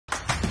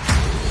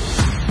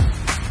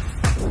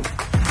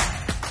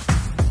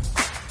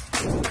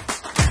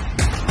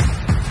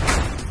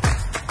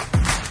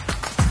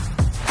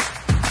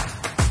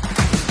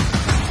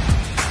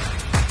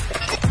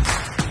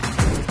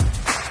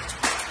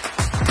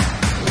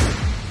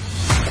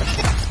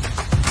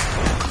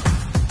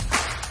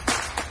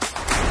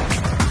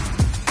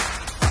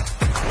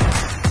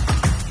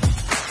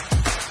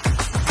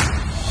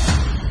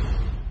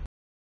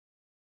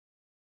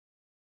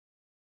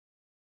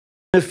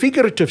in a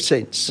figurative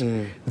sense.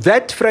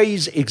 That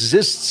phrase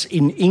exists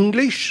in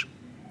English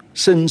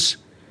since,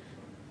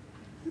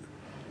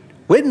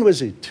 when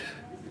was it?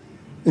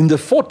 In the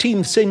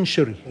 14th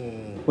century.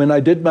 When I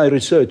did my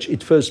research,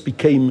 it first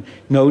became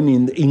known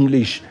in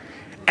English.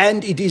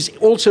 And it is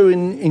also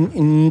in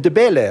the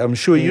Ndebele, I'm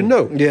sure you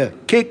know. Yeah.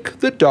 Kick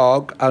the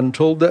dog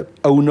until the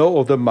owner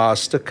or the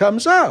master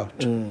comes out.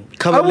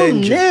 I will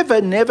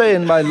never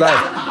in my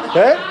life.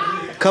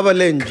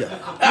 Kabalenja.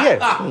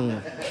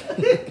 Yeah.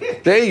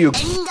 There you go.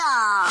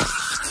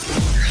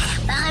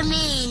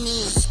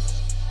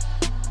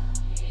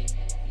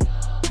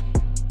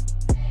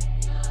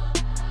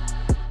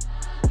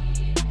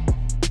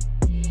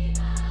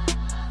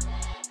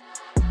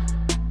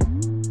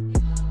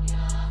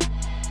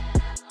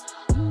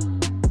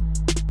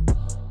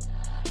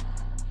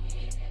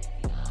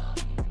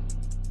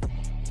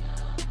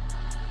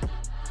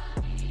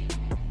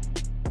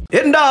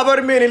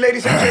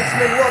 Ladies and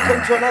gentlemen,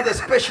 welcome to another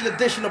special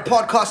edition of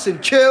Podcast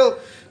and Chill.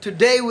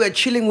 Today we are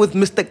chilling with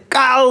Mr.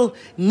 Carl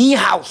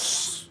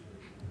Niehaus.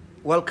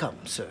 Welcome,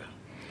 sir.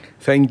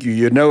 Thank you.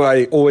 You know,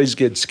 I always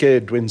get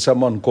scared when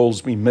someone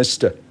calls me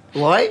Mr.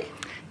 Why?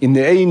 In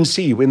the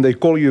ANC, when they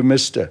call you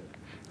Mr.,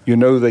 you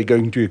know they're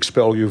going to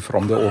expel you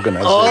from the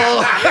organization.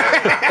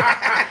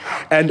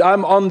 And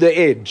I'm on the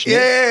edge.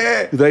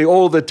 Yeah. They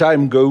all the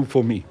time go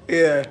for me.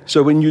 Yeah.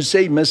 So when you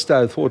say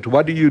Mr., I thought,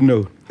 what do you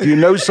know? Do you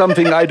know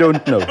something I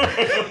don't know?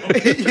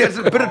 There's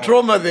a bit of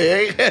trauma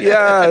there.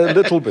 Yeah, a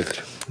little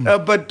bit.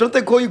 But don't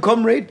they call you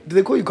comrade? Do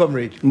they call you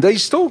comrade? They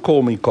still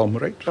call me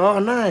comrade. Oh,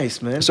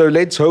 nice, man. So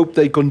let's hope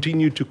they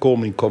continue to call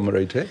me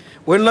comrade. Eh?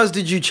 When last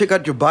did you check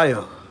out your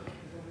bio?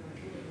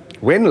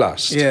 When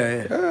last?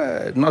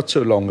 Yeah. Not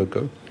so long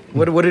ago.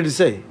 What did it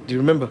say? Do you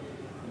remember?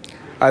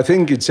 I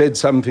think it said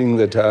something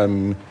that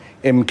I'm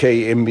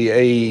MK,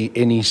 MBA,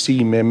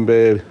 NEC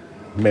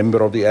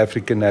member of the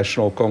African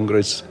National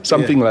Congress,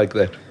 something like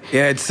that.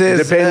 Yeah, it says...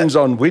 It depends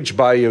on which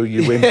bio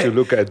you went to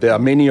look at. There are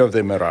many of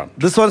them around.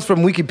 This one's from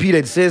Wikipedia.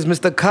 It says,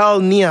 Mr.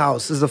 Carl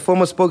Niehaus is the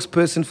former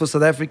spokesperson for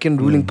South African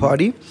ruling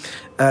party,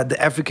 the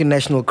African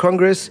National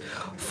Congress,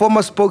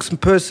 former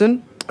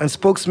spokesperson and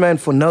spokesman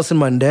for Nelson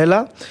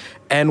Mandela,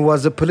 and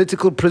was a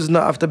political prisoner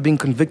after being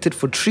convicted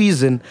for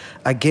treason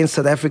against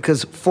South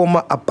Africa's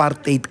former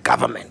apartheid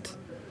government.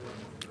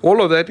 All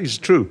of that is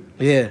true.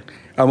 Yeah.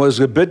 I was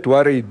a bit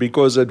worried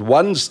because at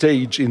one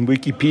stage in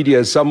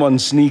Wikipedia, someone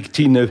sneaked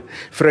in a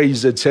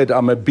phrase that said,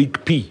 I'm a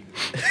big P.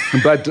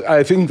 But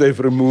I think they've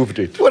removed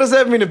it. What does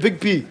that mean, a big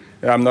P?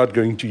 I'm not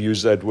going to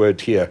use that word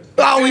here.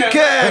 Oh, we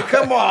can.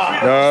 Come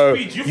on. No,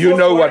 you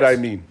know what I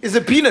mean. Is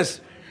it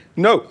penis?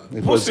 No.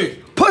 It Pussy.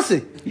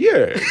 Pussy?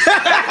 Yeah.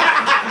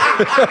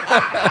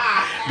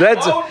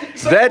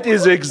 That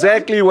is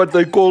exactly what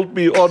they called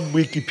me on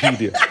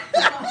Wikipedia.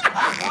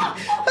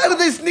 How did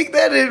they sneak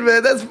that in,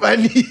 man? That's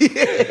funny.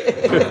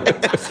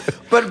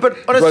 but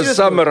on a it was serious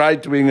some note,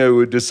 right-winger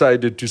who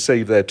decided to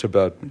say that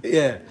about me.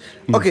 Yeah.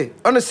 Okay,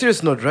 on a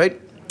serious note, right?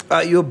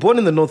 You were born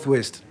in the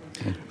Northwest.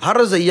 How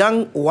does a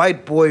young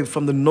white boy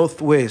from the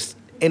Northwest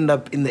end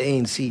up in the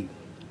ANC?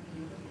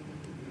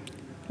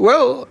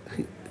 Well,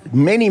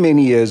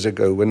 many years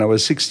ago, when I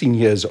was 16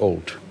 years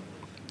old,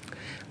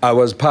 I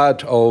was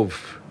part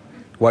of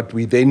what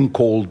we then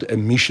called a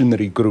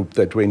missionary group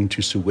that went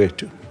to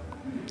Soweto.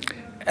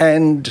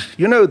 And,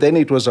 you know, then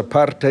it was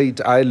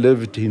apartheid. I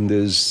lived in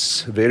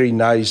this very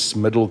nice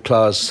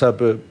middle-class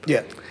suburb.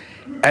 Yeah.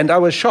 And I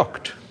was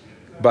shocked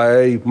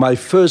by my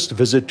first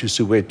visit to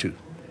Soweto.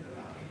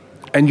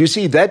 And you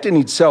see, that in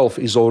itself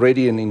is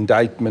already an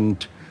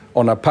indictment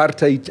on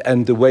apartheid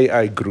and the way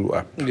I grew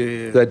up.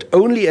 Yeah. That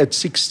only at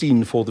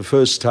 16, for the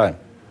first time,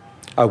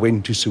 I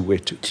went to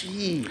Soweto.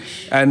 Jeez.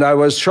 And I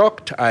was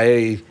shocked.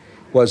 I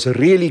was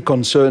really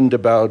concerned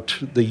about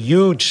the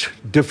huge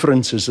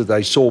differences that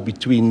I saw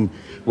between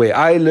where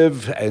I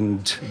live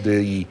and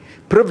the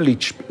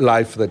privileged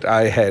life that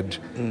I had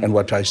and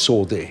what I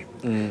saw there.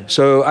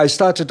 So I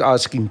started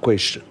asking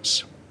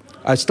questions.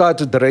 I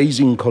started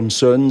raising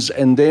concerns,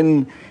 and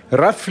then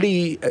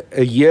roughly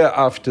a year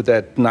after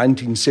that,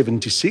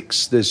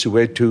 1976, the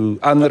Soweto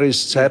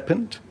unrests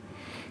happened.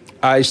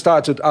 I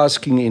started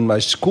asking in my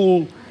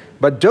school,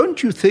 but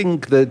don't you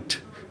think that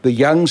the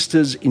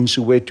youngsters in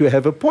Soweto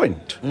have a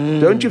point?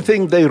 Don't you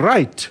think they're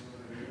right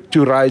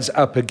to rise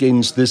up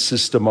against this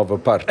system of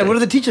apartheid? And what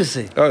did the teachers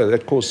say? Oh,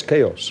 that caused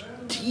chaos.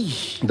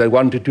 Jeez. They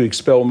wanted to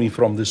expel me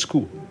from the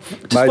school.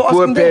 Just My for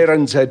poor asking that?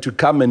 parents had to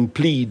come and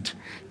plead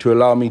to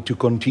allow me to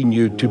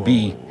continue to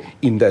be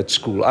in that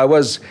school. I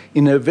was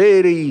in a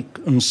very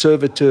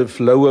conservative,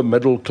 lower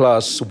middle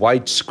class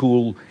white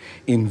school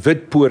in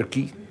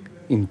Witpoortjie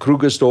in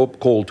Krugersdorp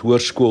called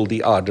Hoërskool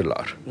die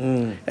Adelaar.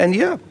 And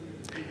yeah,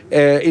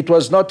 it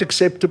was not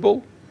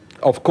acceptable.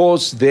 Of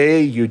course, there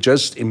you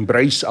just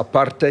embrace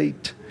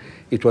apartheid.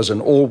 It was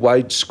an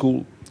all-white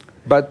school.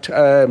 But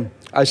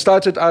I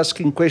started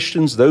asking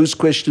questions. Those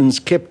questions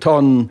kept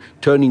on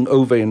turning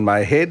over in my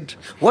head.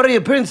 What are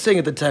your parents saying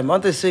at the time?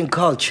 Aren't they saying,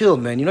 Carl, chill,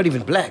 man, you're not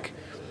even black?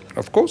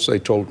 Of course, they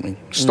told me,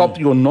 stop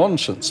your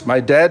nonsense. My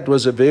dad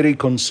was a very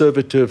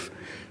conservative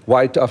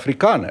white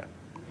Afrikaner.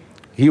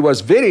 he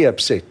was very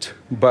upset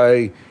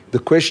by the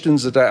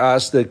questions that I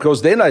asked,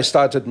 because then I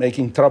started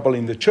making trouble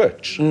in the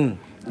church.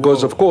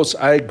 Because, of course,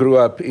 I grew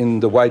up in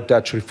the White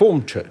Dutch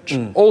Reformed Church,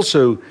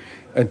 also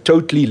a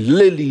totally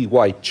lily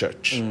white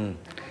church.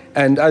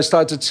 And I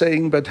started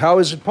saying, but how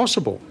is it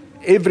possible?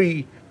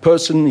 Every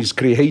person is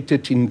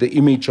created in the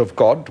image of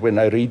God when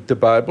I read the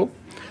Bible.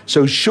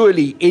 So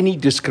surely any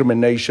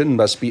discrimination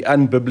must be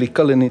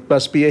unbiblical and it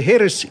must be a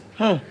heresy.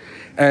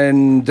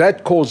 And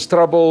that caused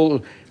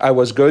trouble. I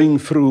was going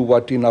through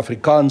what in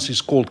Afrikaans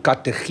is called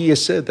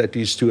catechese, that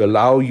is to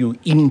allow you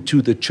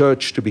into the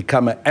church, to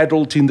become an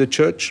adult in the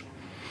church.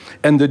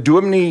 And the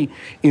dominee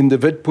in the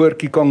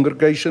Witpoortjie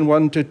congregation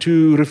wanted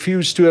to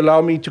refuse to allow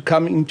me to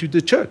come into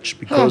the church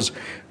because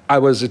I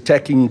was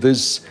attacking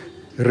this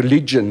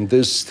religion,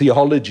 this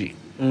theology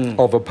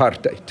of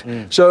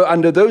apartheid. So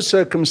under those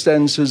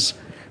circumstances,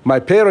 my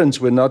parents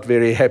were not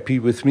very happy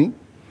with me.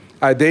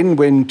 I then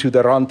went to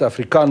the Rand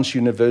Afrikaans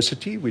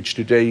University, which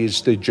today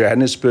is the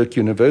Johannesburg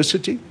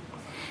University.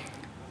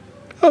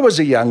 I was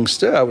a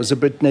youngster. I was a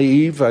bit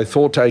naive. I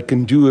thought I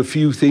can do a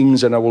few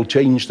things and I will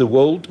change the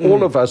world.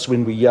 All of us,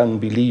 when we're young,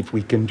 believe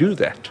we can do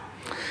that.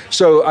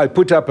 So I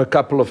put up a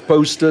couple of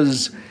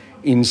posters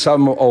in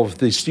some of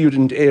the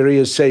student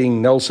areas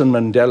saying Nelson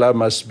Mandela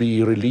must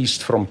be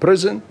released from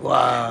prison,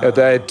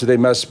 that there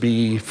must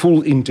be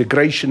full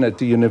integration at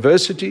the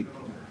university.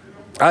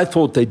 I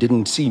thought they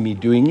didn't see me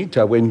doing it.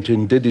 I went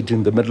and did it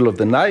in the middle of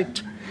the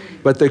night,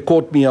 but they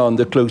caught me on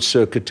the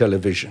closed-circuit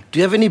television. Do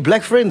you have any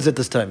black friends at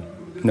this time?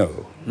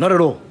 No. Not at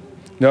all?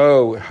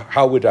 No.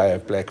 How would I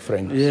have black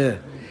friends? Yeah.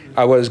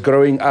 I was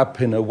growing up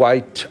in a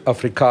white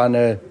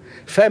Afrikaner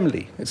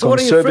family, a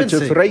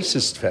conservative,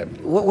 racist family.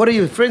 What are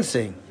your friends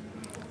saying?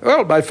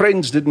 Well, my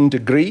friends didn't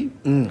agree.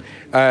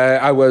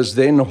 I was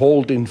then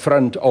hauled in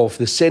front of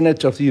the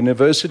Senate of the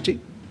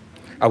university.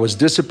 I was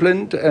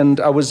disciplined and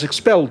I was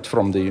expelled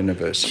from the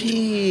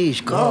university.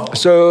 Jeez, God.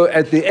 So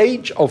at the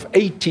age of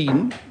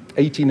 18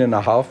 and a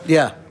half,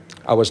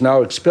 I was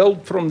now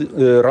expelled from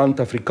the Rand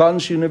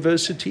Afrikaans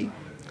University.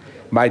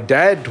 My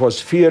dad was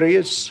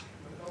furious.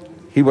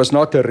 He was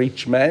not a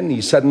rich man.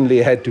 He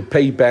suddenly had to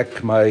pay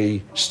back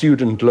my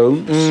student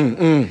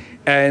loans.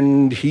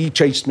 And he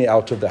chased me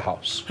out of the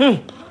house.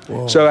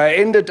 So I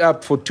ended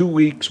up for 2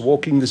 weeks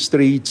walking the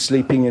streets,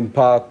 sleeping in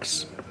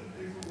parks,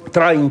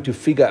 trying to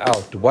figure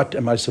out what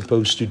am I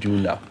supposed to do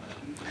now.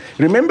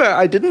 Remember,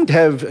 I didn't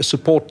have a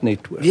support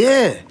network.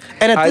 Yeah.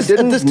 And I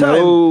didn't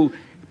know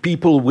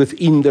people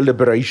within the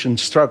liberation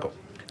struggle.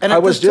 And I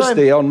was just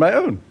there on my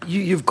own.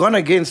 You've gone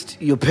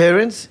against your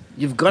parents,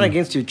 you've gone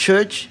against your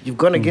church, you've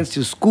gone against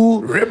your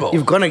school,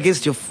 you've gone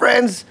against your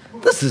friends.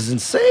 This is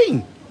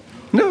insane.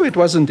 No, it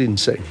wasn't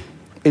insane.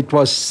 It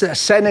was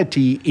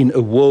sanity in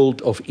a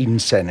world of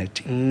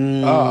insanity.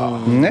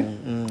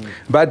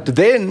 But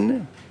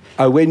then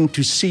I went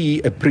to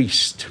see a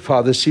priest,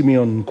 Father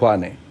Simeon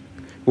Nkwane,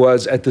 who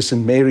was at the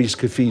St. Mary's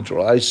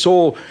Cathedral. I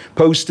saw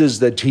posters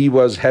that he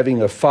was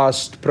having a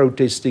fast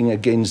protesting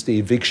against the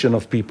eviction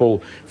of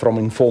people from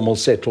informal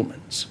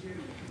settlements.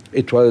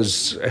 It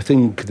was, I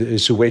think, the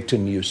Sowetan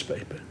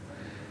newspaper.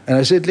 And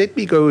I said, let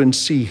me go and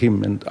see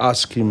him and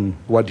ask him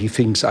what he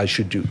thinks I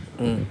should do.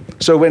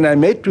 So when I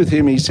met with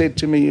him, he said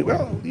to me,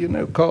 well, you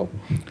know, Carl,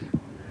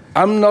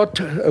 I'm not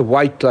a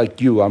white like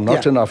you. I'm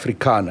not an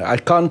Afrikaner. I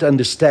can't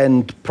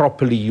understand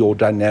properly your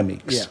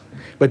dynamics.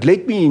 But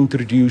let me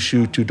introduce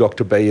you to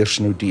Dr.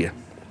 Beyer-Snowdeer.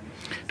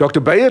 Dr.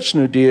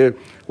 Beyer-Snowdeer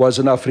was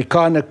an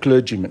Afrikaner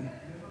clergyman,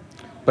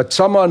 but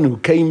someone who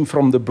came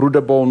from the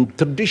Broederbond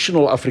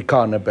traditional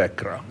Afrikaner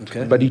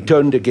background. But he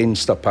turned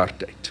against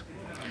apartheid.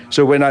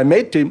 So when I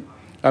met him,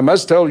 I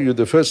must tell you,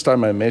 the first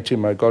time I met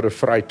him, I got a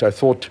fright. I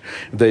thought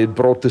they had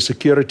brought the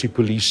security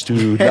police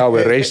to now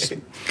arrest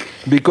him.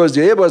 Because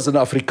he was an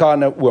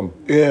Afrikaner oom.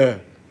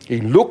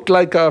 He looked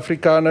like an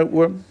Afrikaner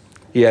oom.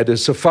 He had a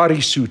safari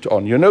suit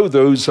on. You know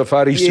those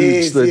safari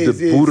suits that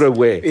the Boere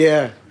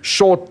wear?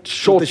 Short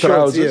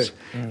trousers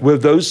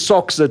with those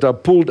socks that are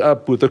pulled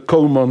up with a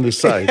comb on the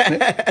side.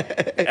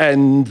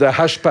 And the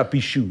hush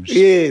puppy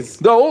shoes.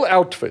 The whole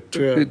outfit.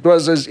 It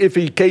was as if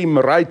he came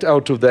right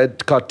out of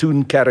that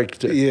cartoon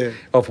character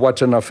of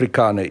what an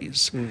Afrikaner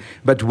is.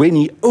 But when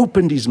he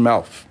opened his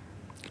mouth,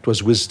 it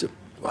was wisdom.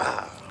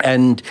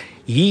 And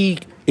he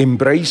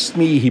embraced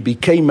me. He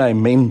became my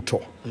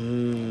mentor.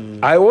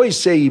 I always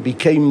say he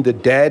became the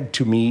dad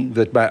to me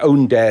that my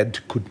own dad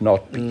could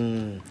not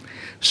be.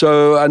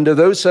 So under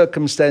those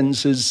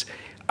circumstances,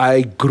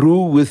 I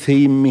grew with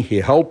him.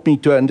 He helped me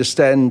to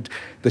understand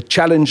the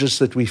challenges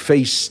that we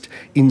faced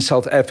in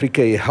South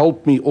Africa. He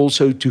helped me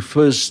also to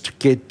first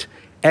get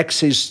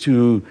access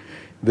to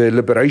the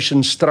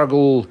liberation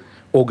struggle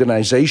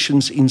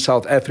organizations in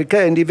South Africa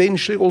and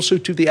eventually also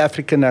to the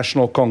African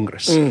National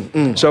Congress.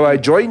 So I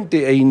joined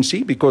the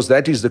ANC because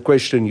that is the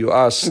question you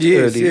asked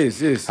earlier.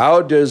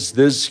 How does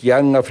this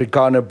young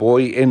Afrikaner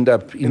boy end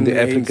up in the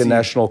African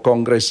National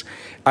Congress?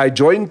 I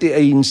joined the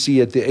ANC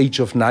at the age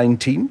of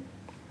 19.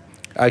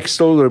 I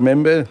still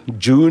remember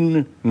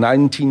June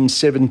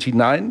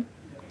 1979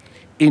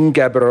 in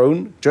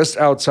Gaborone, just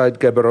outside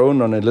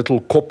Gaborone on a little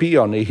koppie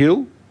on a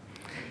hill.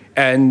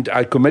 And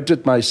I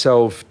committed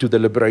myself to the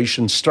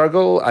liberation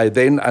struggle. I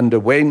then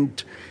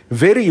underwent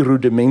very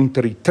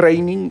rudimentary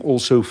training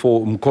also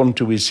for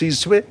Umkhonto we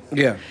Sizwe.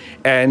 Yeah.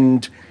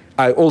 And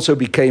I also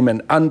became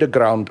an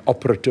underground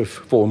operative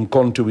for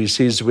Umkhonto we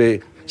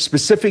Sizwe,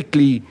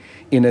 specifically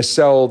in a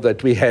cell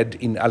that we had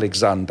in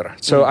Alexandra.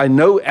 So I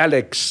know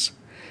Alex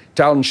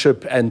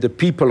Township and the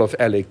people of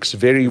Alex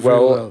very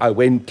well. I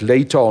went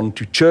later on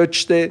to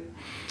church there.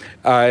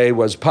 I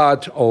was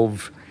part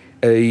of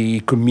a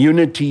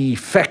community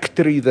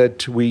factory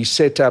that we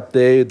set up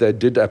there that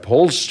did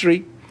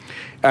upholstery.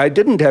 I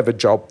didn't have a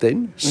job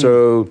then,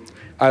 so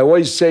I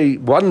always say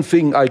one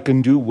thing I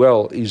can do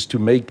well is to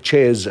make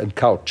chairs and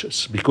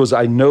couches because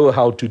I know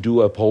how to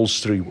do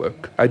upholstery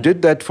work. I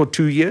did that for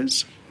 2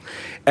 years,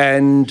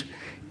 and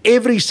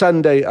every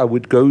Sunday I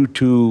would go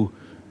to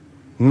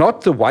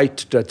not the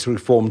white Dutch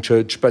Reformed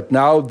Church, but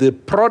now the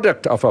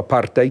product of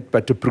apartheid,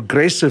 but a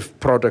progressive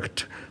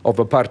product of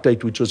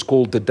apartheid, which was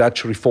called the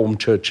Dutch Reformed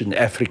Church in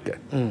Africa.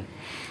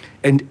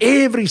 And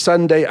every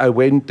Sunday I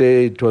went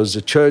there. It was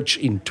a church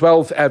in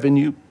 12th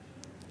Avenue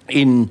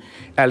in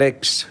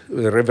Alex.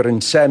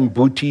 Reverend Sam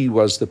Booty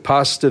was the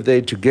pastor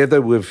there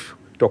together with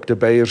Dr.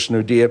 Beyers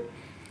Naudé.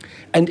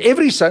 And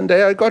every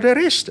Sunday I got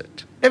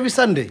arrested. Every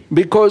Sunday?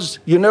 Because,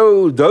 you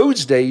know,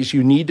 those days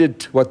you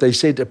needed what they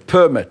said a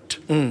permit,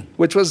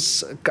 which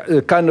was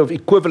a kind of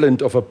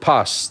equivalent of a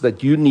pass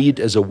that you need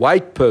as a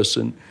white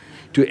person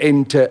to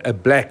enter a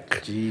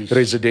black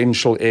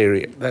residential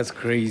area. That's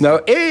crazy. Now,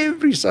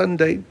 every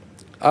Sunday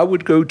I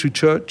would go to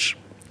church.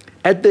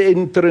 At the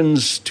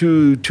entrance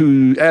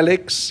to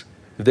Alex,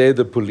 there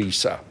the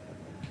police are.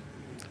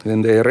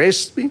 Then they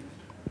arrest me.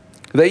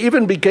 They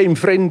even became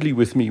friendly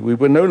with me. We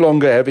were no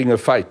longer having a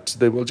fight.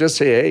 They will just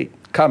say, hey,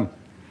 come.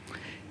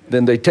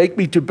 Then they take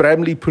me to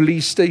Bramley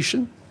Police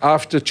Station.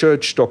 After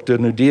church, Dr.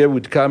 Naudé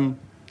would come,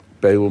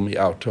 bail me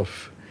out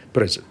of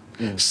prison.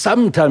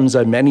 Sometimes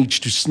I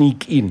managed to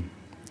sneak in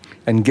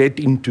and get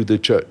into the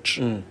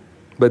church.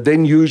 But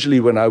then usually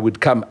when I would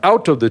come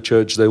out of the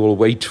church, they will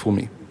wait for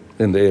me.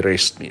 Then they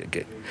arrest me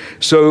again.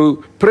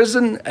 So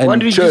prison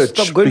and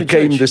church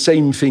became the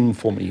same thing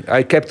for me.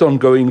 I kept on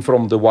going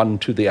from the one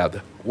to the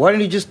other. Why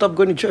didn't you just stop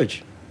going to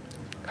church?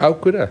 How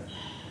could I?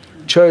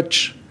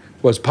 Church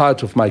was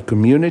part of my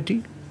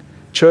community.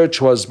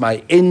 Church was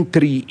my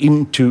entry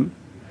into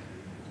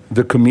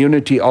the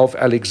community of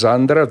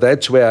Alexandra.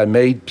 That's where I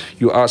made,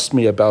 you asked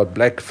me about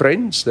black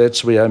friends.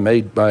 That's where I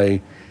made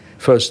my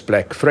first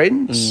black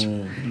friends.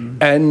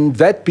 And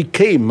that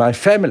became my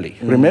family.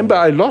 Remember,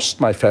 I lost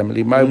my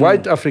family. My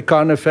white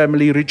Afrikaner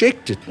family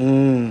rejected.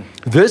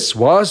 This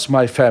was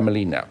my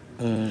family now.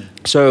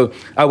 So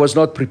I was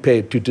not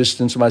prepared to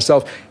distance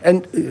myself.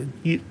 And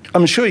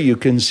I'm sure you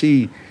can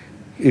see,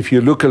 if you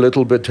look a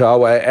little bit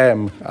how I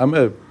am, I'm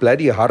a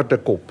bloody harde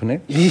kop. Ne?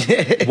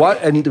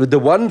 And the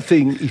one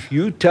thing, if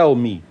you tell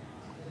me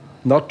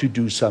not to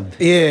do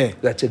something,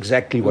 that's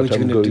exactly what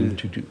I'm going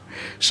to do.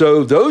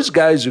 So those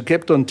guys who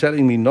kept on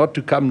telling me not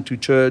to come to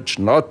church,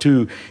 not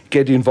to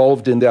get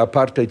involved in the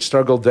apartheid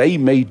struggle, they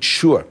made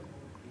sure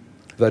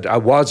that I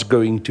was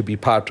going to be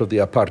part of the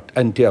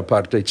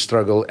anti-apartheid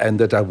struggle and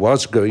that I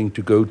was going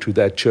to go to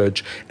that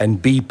church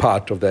and be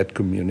part of that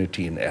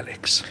community in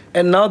Alex.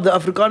 And now the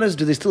Afrikaners,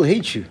 do they still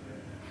hate you?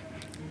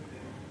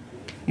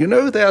 You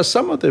know, there are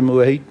some of them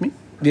who hate me.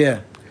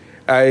 Yeah.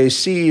 I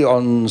see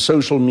on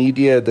social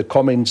media the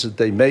comments that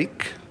they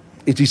make.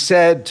 It is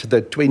sad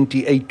that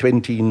 28,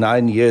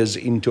 29 years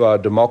into our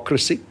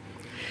democracy,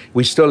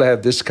 we still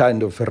have this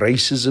kind of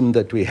racism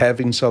that we have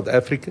in South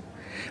Africa.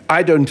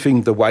 I don't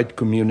think the white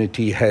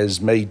community has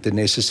made the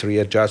necessary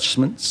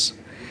adjustments.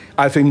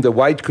 I think the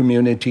white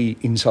community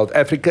in South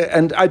Africa,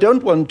 and I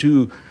don't want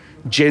to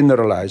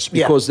generalize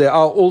because there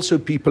are also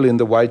people in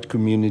the white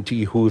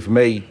community who have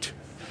made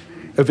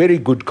a very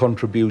good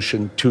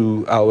contribution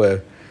to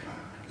our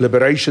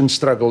liberation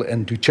struggle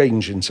and to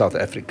change in South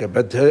Africa.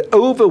 But the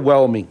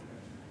overwhelming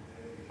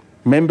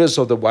members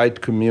of the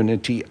white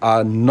community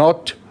are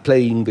not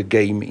playing the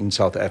game in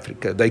South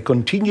Africa. They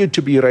continue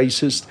to be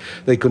racist.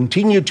 They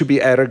continue to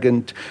be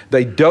arrogant.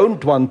 They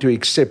don't want to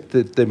accept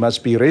that there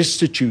must be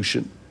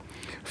restitution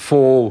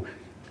for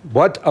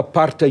what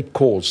apartheid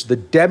caused, the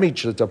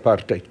damage that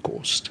apartheid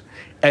caused.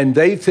 And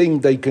they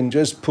think they can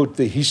just put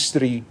the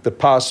history, the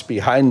past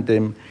behind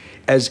them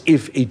as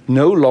if it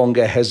no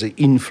longer has an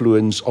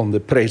influence on the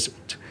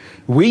present.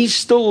 We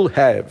still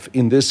have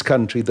in this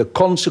country the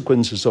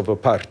consequences of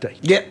apartheid.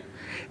 Yeah.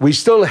 We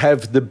still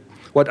have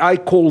what I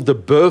call the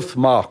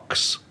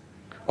birthmarks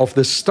of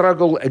the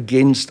struggle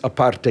against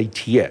apartheid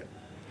here.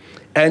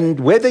 And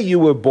whether you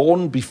were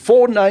born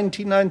before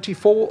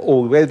 1994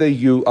 or whether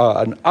you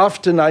are an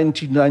after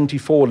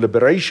 1994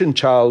 liberation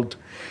child,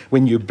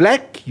 when you're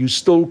black, you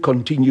still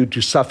continue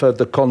to suffer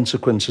the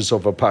consequences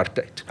of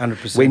apartheid.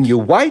 100%. When you're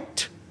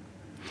white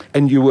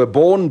and you were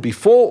born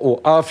before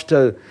or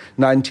after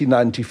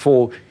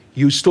 1994,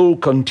 you still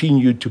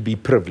continue to be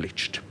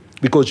privileged.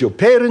 Because your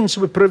parents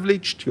were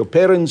privileged, your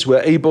parents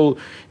were able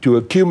to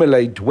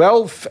accumulate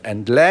wealth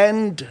and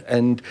land,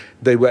 and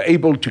they were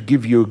able to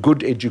give you a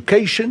good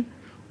education,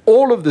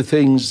 all of the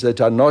things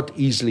that are not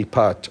easily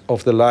part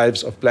of the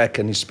lives of black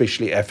and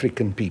especially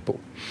African people.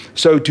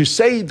 So to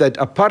say that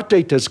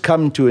apartheid has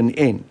come to an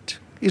end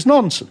is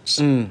nonsense.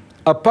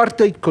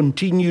 Apartheid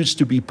continues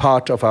to be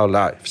part of our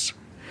lives.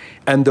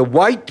 And the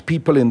white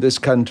people in this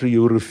country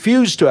who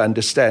refuse to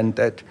understand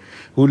that,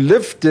 who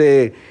lift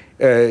their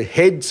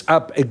heads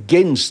up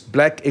against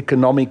black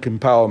economic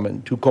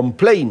empowerment, who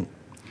complain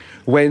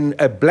when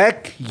a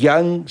black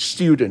young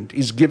student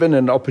is given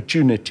an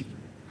opportunity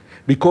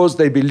because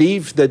they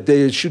believe that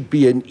there should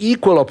be an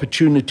equal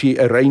opportunity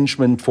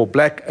arrangement for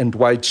black and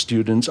white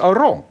students, are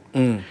wrong.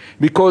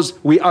 Because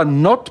we are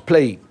not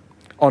playing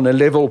on a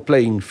level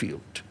playing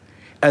field.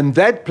 And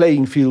that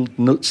playing field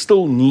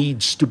still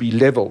needs to be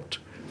leveled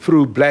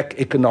through black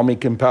economic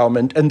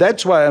empowerment. And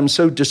that's why I'm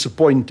so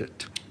disappointed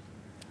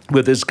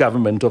with this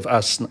government of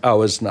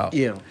ours now.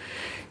 Yeah.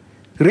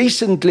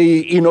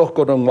 Recently, Enoch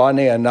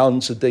Godongwana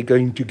announced that they're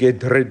going to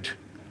get rid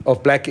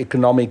of black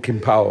economic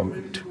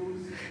empowerment.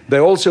 They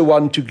also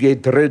want to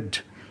get rid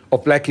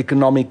of black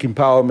economic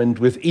empowerment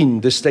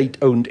within the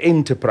state-owned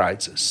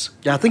enterprises.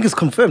 Yeah, I think it's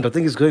confirmed. I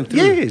think it's going through.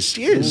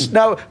 Yes.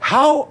 Now,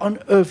 how on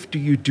earth do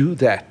you do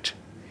that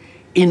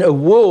in a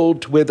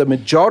world where the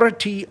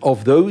majority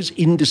of those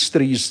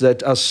industries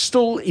that are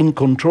still in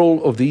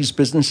control of these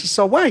businesses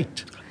are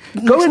white?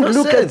 Go and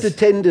look at the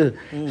tender,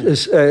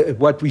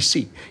 what we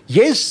see.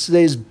 Yes,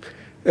 there's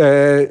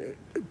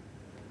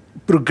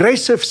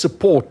progressive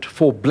support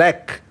for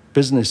black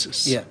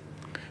businesses. Yeah.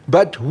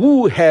 But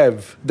who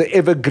have the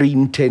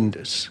evergreen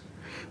tenders?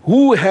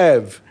 Who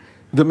have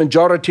the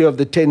majority of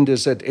the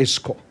tenders at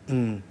Eskom?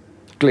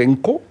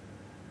 Glencore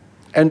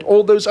and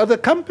all those other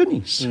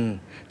companies.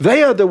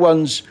 They are the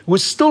ones who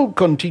still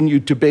continue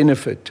to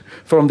benefit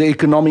from the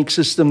economic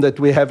system that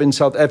we have in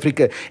South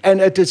Africa.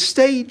 And at a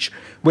stage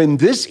when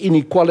this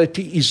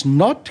inequality is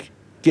not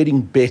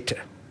getting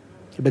better,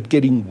 but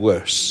getting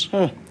worse.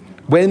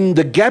 When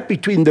the gap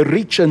between the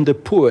rich and the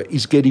poor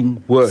is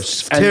getting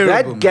worse. And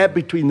that gap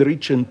between the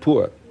rich and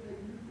poor,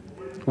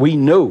 we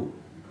know,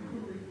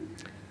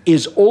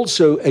 is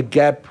also a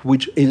gap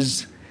which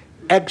is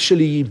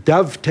actually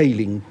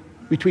dovetailing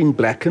between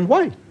black and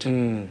white.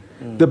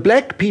 The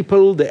black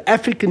people, the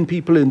African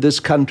people in this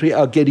country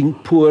are getting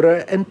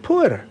poorer and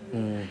poorer.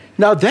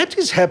 Now that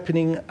is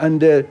happening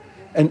under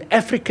an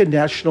African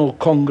National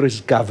Congress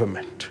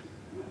government.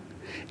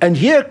 And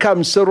here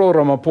comes Cyril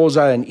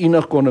Ramaphosa and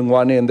Enoch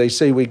Godongwana, and they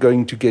say we're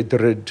going to get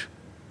rid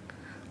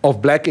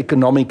of black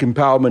economic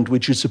empowerment,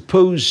 which is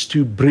supposed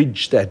to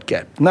bridge that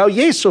gap. Now,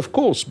 yes, of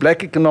course,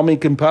 black economic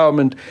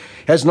empowerment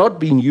has not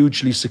been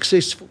hugely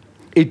successful.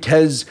 It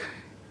has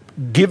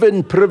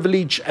given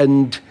privilege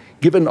and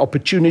given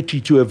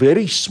opportunity to a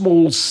very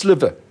small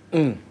sliver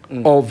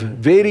of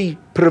very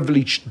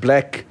privileged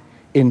black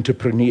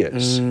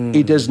entrepreneurs.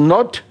 It has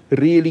not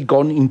really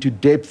gone into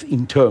depth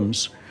in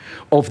terms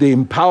of the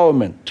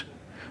empowerment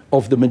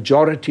of the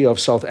majority of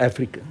South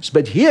Africans.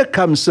 But here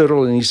comes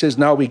Cyril and he says,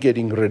 now we're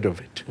getting rid of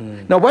it.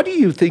 Now, what do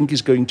you think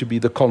is going to be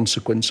the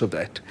consequence of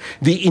that?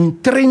 The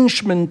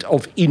entrenchment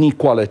of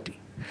inequality,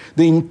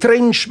 the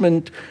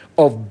entrenchment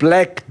of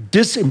black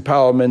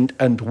disempowerment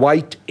and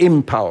white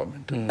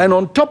empowerment. And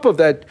on top of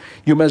that,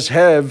 you must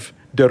have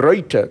De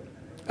Ruyter,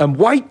 a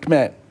white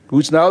man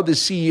who's now the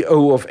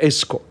CEO of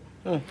Eskom,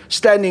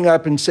 standing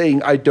up and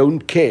saying, I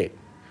don't care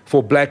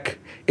for black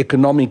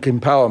economic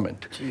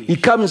empowerment. He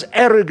comes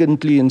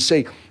arrogantly and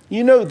say,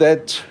 you know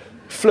that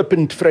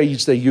flippant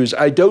phrase they use,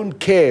 I don't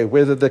care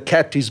whether the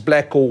cat is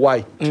black or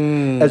white,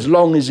 as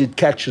long as it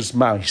catches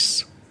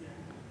mice.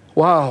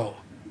 Wow.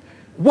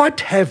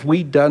 What have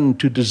we done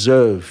to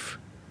deserve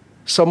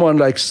someone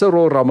like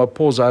Cyril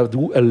Ramaphosa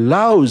who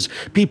allows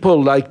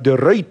people like De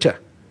Ruyter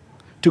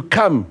to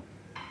come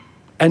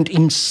and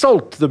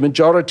insult the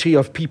majority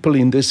of people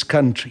in this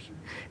country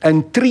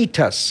and treat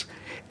us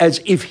as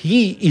if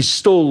he is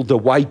still the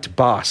white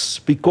boss,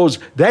 because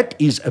that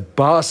is a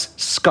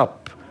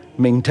boss-scap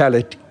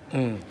mentality.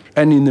 And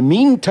in the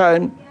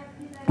meantime,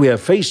 we are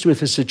faced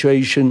with a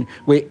situation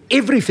where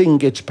everything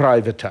gets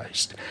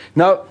privatized.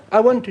 Now, I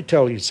want to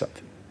tell you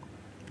something.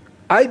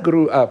 I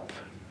grew up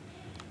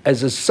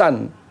as a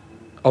son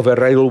of a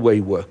railway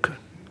worker.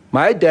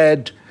 My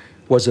dad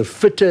was a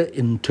fitter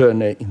and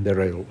turner in the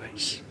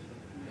railways.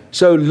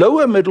 So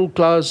lower middle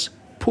class,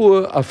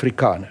 poor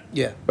Afrikaner.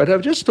 Yeah. But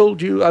I've just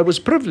told you I was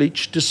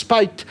privileged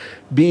despite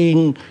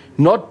being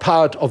not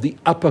part of the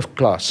upper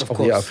class of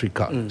the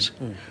Afrikaners.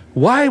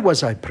 Why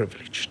was I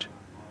privileged?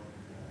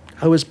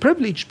 I was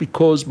privileged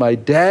because my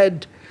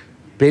dad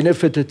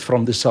benefited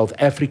from the South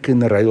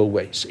African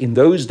railways. In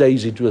those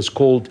days it was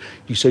called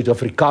die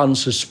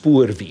Suid-Afrikaanse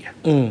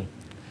Spoorweë.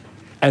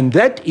 And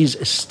that is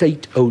a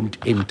state-owned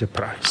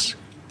enterprise.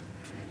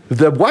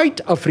 The white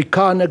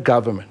Afrikaner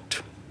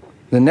government,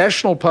 the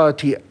National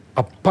Party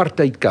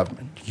apartheid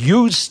government,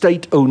 used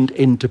state-owned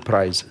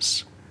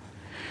enterprises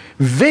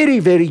very,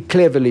 very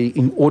cleverly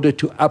in order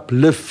to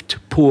uplift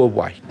poor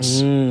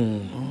whites.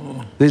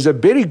 There's a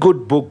very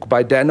good book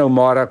by Dan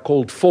O'Mara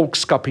called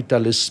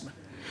Volkskapitalisme,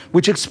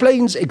 which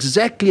explains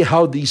exactly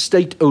how these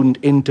state-owned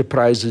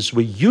enterprises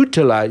were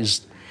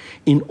utilized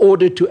in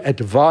order to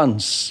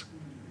advance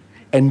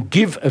and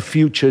give a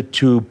future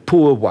to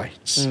poor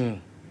whites.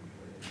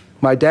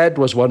 My dad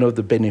was one of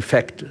the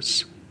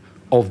benefactors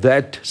of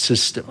that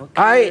system. Okay.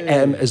 I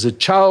am, as a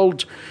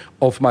child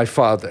of my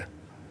father,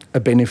 a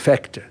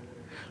benefactor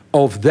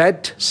of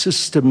that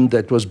system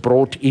that was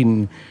brought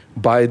in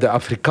by the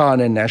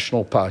Afrikaner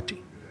National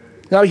Party.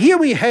 Now, here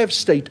we have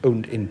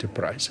state-owned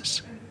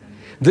enterprises.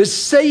 The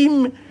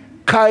same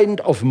kind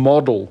of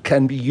model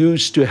can be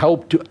used to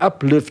help to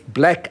uplift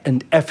black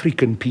and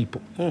African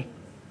people.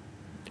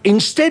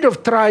 Instead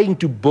of trying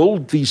to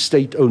build these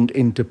state-owned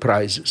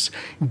enterprises,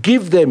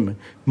 give them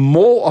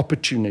more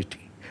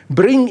opportunity,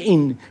 bring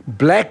in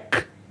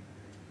black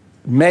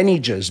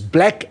managers,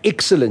 black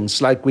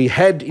excellence like we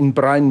had in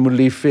Brian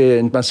Molefe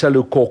and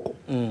Marcelo Koko.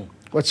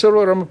 What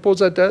Cyril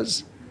Ramaphosa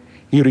does,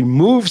 he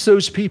removes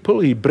those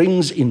people, he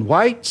brings in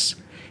whites,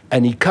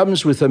 and he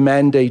comes with a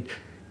mandate: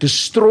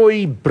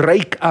 destroy,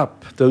 break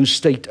up those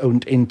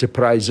state-owned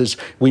enterprises.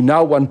 We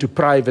now want to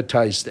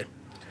privatize them.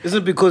 Is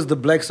it because the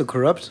blacks are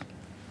corrupt?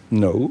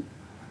 No.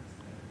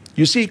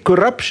 You see,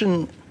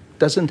 corruption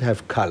doesn't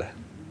have color.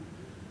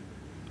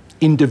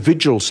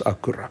 Individuals are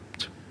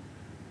corrupt,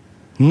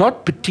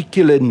 not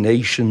particular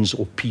nations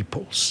or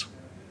peoples.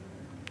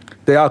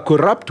 There are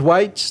corrupt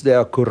whites, there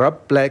are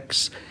corrupt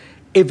blacks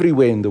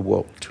everywhere in the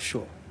world.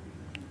 Sure.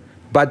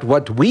 But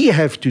what we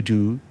have to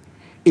do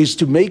is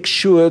to make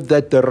sure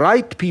that the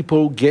right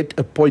people get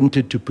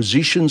appointed to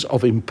positions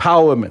of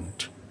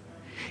empowerment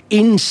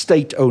in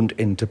state-owned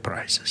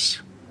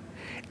enterprises.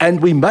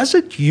 And we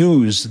mustn't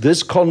use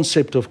this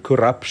concept of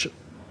corruption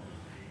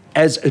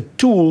as a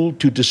tool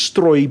to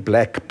destroy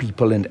black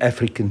people and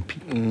African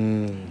people.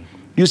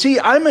 You see,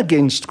 I'm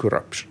against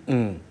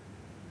corruption.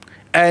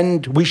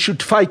 And we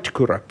should fight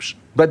corruption.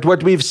 But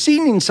what we've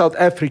seen in South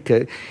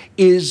Africa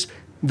is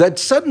that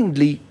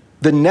suddenly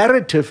the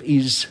narrative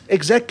is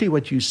exactly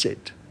what you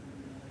said.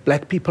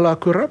 Black people are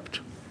corrupt,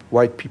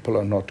 white people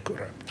are not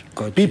corrupt.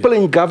 Gotcha. People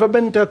in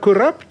government are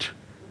corrupt,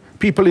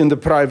 people in the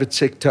private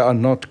sector are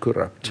not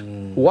corrupt.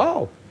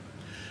 Wow.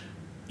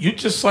 You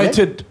just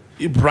cited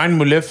Brian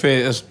Molefe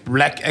as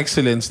black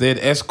excellence there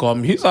at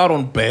Eskom. He's out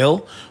on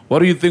bail. What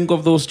do you think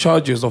of those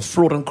charges of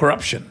fraud and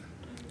corruption?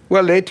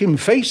 Well, let him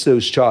face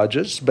those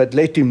charges, but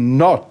let him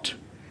not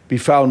be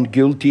found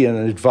guilty in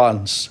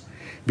advance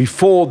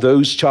before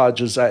those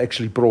charges are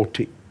actually brought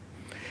in.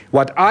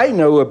 What I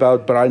know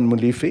about Brian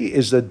Molefe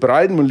is that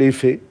Brian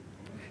Molefe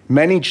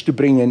managed to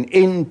bring an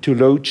end to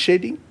load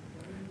shedding,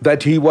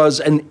 that he was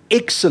an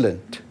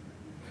excellent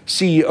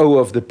CEO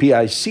of the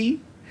PIC,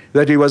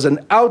 that he was an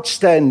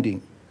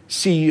outstanding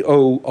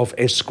CEO of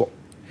Eskom,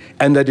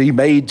 and that he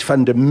made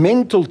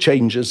fundamental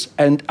changes.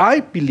 And I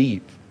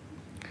believe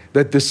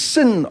that the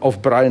sin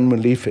of Brian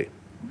Molefe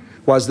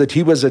was that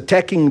he was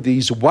attacking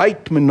these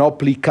white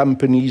monopoly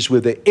companies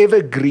with the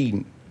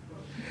evergreen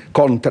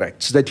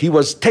contracts, that he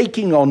was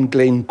taking on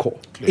Glencore.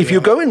 If you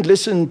go and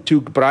listen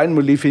to Brian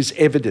Molefe's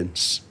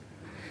evidence,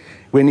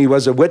 when he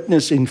was a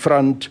witness in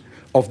front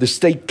of the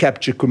State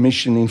Capture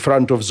Commission in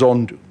front of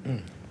Zondo,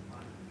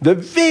 the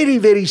very,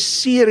 very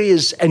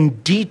serious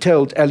and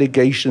detailed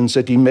allegations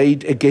that he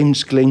made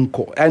against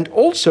Glencore, and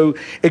also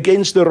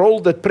against the role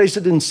that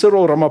President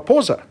Cyril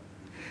Ramaphosa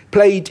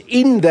played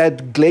in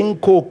that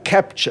Glencore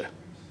capture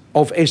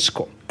of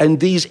Eskom, and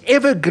these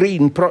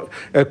evergreen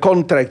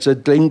contracts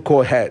that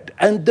Glencore had,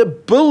 and the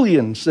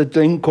billions that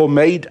Glencore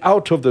made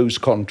out of those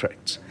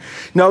contracts.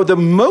 Now, the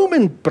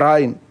moment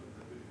Brian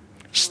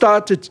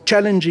started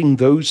challenging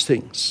those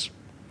things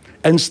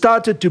and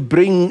started to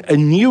bring a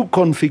new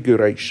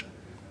configuration,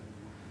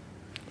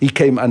 he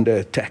came under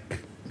attack.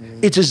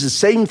 It is the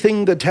same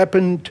thing that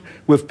happened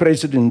with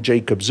President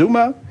Jacob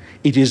Zuma.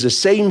 It is the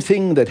same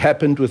thing that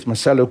happened with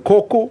Marcelo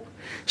Koko.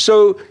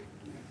 So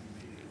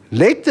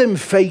let them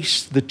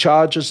face the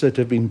charges that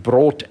have been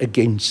brought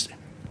against them,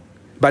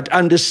 but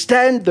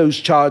understand those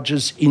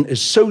charges in a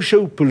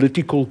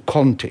socio-political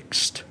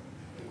context,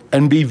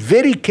 and be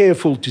very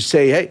careful to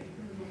say, hey,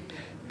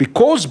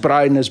 because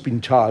Brian has been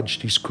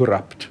charged, he's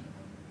corrupt.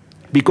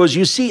 Because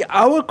you see,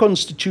 our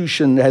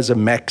constitution has a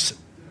maxim,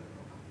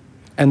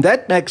 and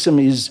that maxim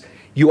is,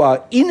 you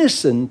are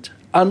innocent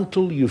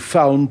until you're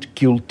found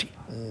guilty.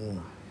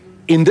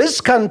 In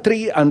this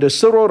country, under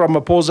Cyril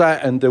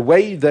Ramaphosa and the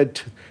way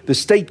that the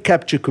State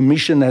Capture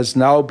Commission has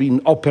now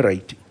been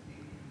operating,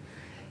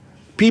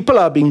 people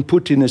are being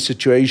put in a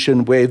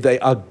situation where they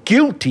are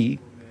guilty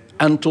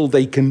until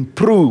they can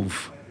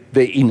prove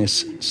their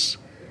innocence.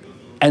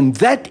 And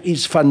that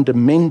is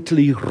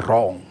fundamentally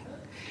wrong.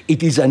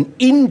 It is an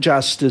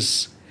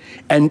injustice,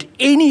 and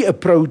any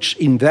approach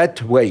in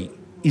that way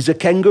is a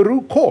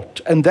kangaroo court.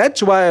 And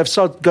that's why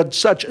I've got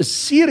such a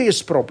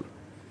serious problem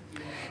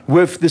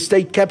with the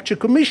State Capture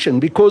Commission,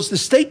 because the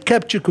State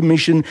Capture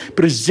Commission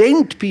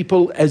present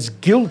people as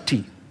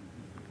guilty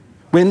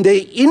when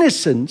their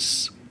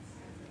innocence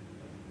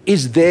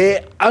is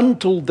there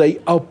until they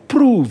are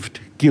proved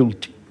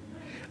guilty.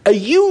 A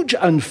huge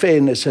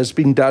unfairness has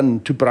been done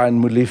to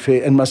Brian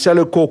Molefe and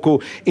Marcelo Koko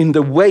in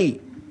the way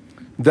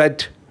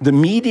that the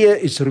media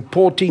is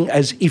reporting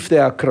as if they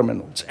are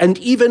criminals. And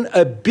even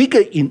a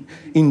bigger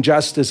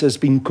injustice has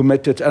been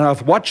committed, and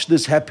I've watched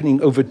this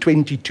happening over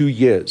 22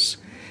 years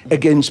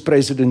against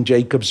President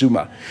Jacob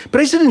Zuma.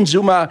 President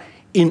Zuma,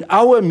 in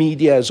our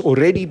media, has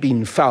already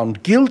been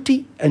found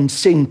guilty and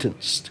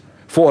sentenced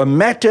for a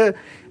matter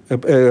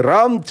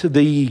around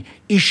the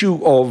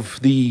issue of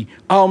the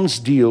arms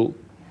deal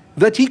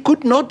that he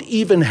could not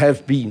even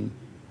have been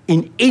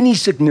in any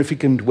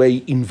significant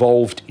way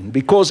involved in.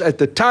 Because at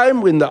the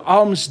time when the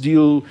arms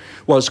deal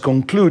was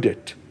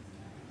concluded,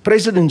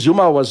 President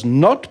Zuma was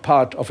not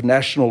part of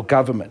national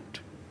government.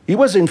 He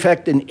was, in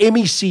fact, an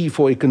MEC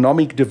for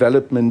economic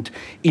development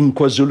in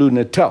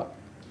KwaZulu-Natal.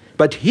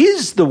 But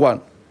he's the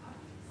one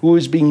who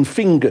is being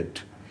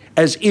fingered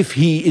as if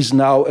he is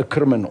now a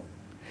criminal.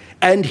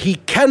 And he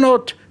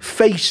cannot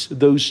face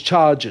those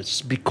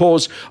charges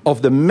because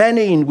of the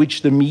manner in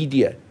which the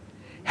media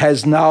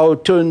has now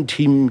turned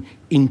him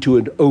into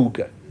an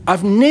ogre.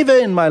 I've never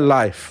in my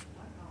life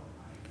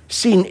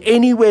seen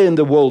anywhere in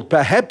the world,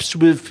 perhaps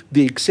with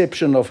the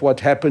exception of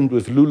what happened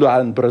with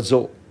Lula in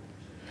Brazil,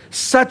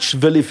 such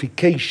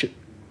vilification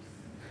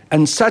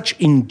and such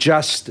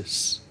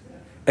injustice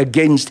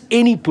against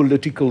any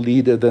political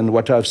leader than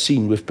what I've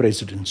seen with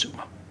President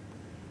Zuma.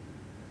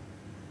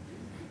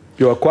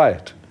 You are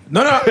quiet.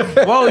 No.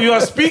 Well, you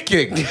are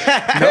speaking.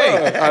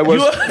 Hey,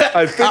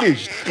 I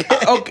finished.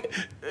 Okay.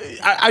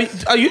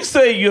 Are you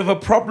saying you have a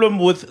problem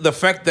with the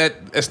fact that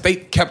a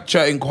state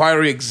capture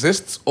inquiry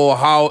exists or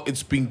how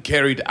it's being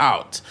carried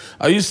out?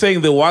 Are you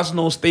saying there was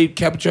no state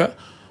capture?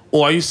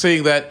 Or are you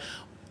saying that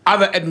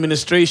other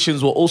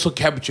administrations were also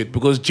captured?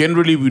 Because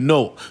generally we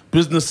know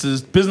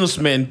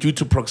businessmen, due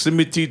to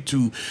proximity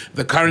to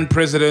the current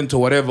president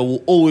or whatever,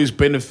 will always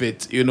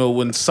benefit,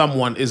 when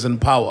someone is in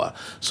power.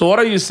 So what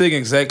are you saying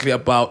exactly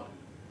about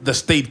the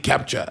state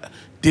capture?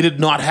 Did it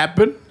not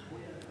happen?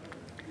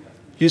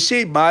 You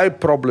see, my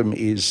problem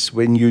is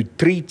when you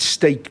treat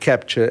state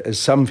capture as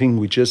something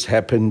which just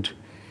happened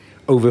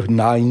over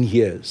 9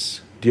 years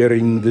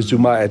during the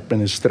Zuma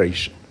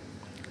administration.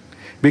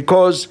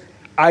 Because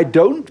I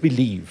don't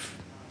believe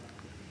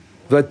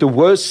that the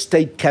worst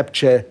state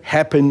capture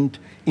happened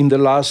in the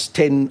last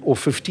 10 or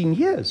 15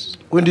 years.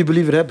 When do you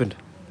believe it happened?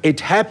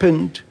 It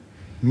happened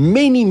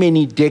many,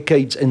 many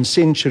decades and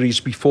centuries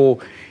before,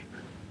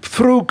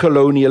 through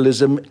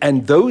colonialism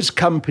and those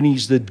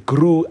companies that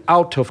grew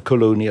out of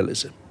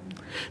colonialism.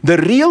 The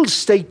real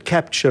state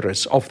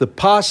capturers of the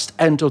past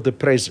and of the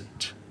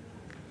present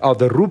are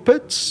the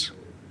Ruperts,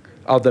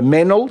 are the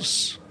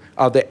Menels,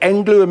 are the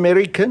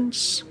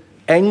Anglo-Americans,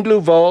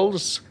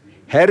 Anglo-Vols,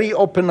 Harry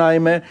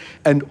Oppenheimer,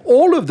 and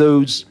all of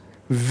those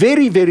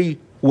very, very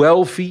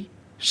wealthy,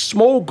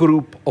 small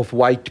group of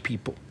white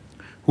people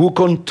who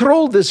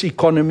control this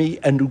economy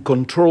and who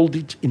controlled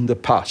it in the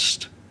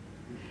past.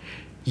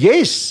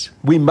 Yes,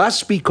 we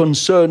must be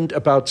concerned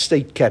about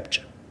state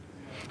capture.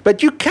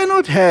 But you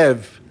cannot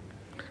have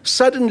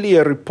suddenly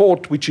a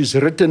report which is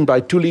written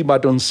by Thuli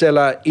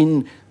Madonsela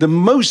in the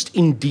most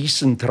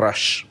indecent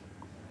rush,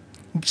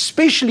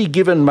 especially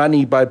given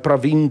money by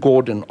Pravin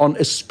Gordhan on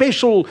a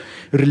special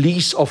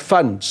release of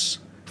funds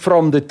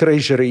from the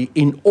Treasury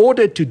in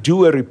order to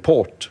do a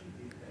report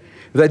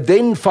that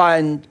then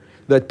find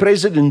that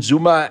President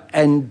Zuma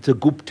and the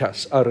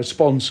Guptas are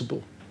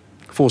responsible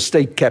for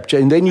state capture.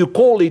 And then you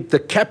call it the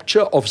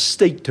capture of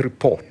state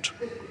report.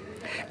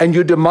 And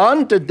you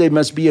demand that there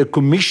must be a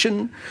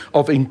commission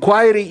of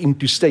inquiry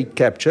into state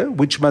capture,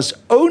 which must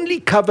only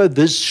cover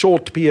this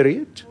short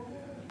period,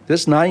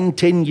 this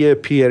 9-10-year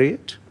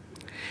period,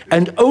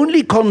 and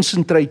only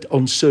concentrate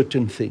on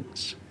certain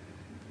things.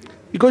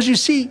 Because you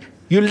see,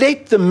 you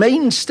let the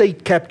main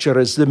state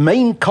capturers, the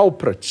main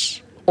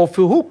culprits, off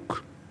the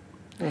hook.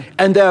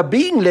 And they are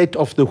being let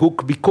off the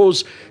hook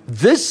because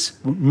this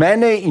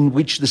manner in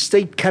which the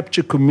State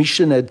Capture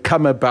Commission had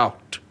come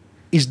about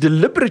is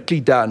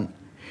deliberately done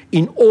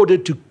in order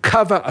to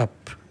cover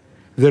up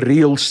the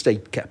real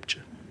state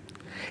capture.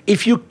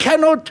 If you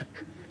cannot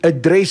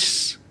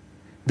address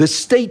the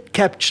state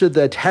capture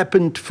that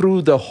happened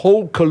through the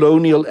whole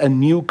colonial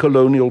and new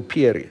colonial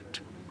period,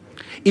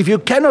 if you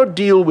cannot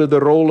deal with the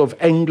role of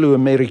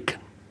Anglo-American,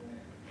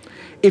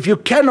 if you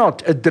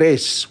cannot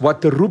address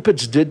what the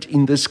Ruperts did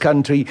in this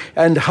country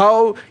and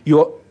how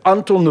your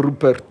Anton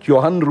Rupert,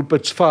 Johan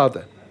Rupert's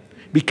father,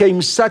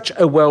 became such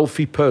a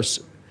wealthy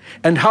person,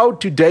 and how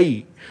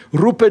today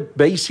Rupert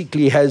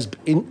basically has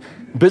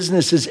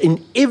businesses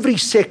in every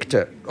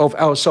sector of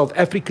our South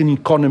African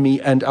economy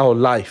and our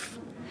life.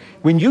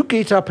 When you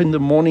get up in the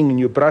morning and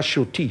you brush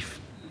your teeth,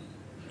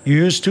 you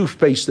use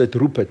toothpaste that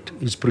Rupert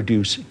is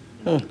producing.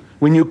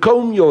 When you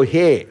comb your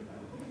hair,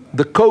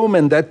 the comb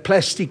and that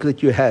plastic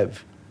that you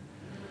have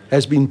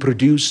has been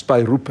produced by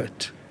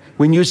Rupert.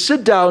 When you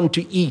sit down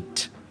to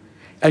eat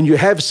and you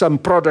have some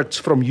products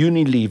from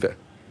Unilever,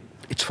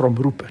 it's from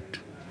Rupert.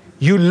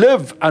 You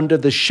live under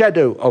the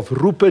shadow of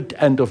Rupert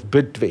and of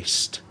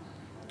Bidvest.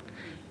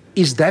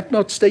 Is that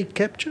not state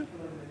capture?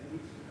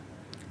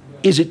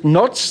 Is it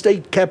not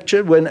state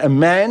capture when a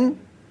man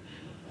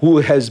who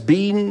has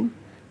been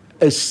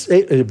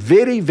a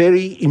very,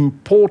 very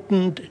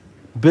important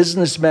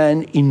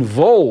businessman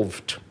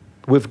involved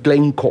with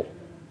Glencore,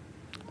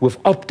 with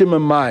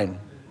Optimum Mine,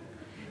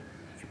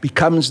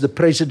 becomes the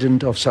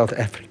president of South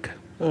Africa.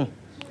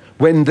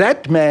 When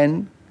that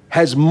man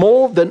has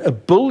more than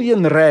R1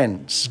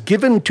 billion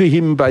given to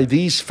him by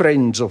these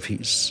friends of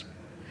his,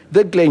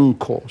 the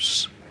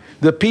Glencores,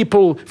 the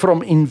people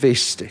from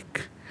Investec,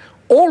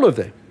 all of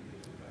them,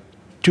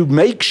 to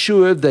make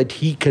sure that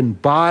he can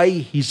buy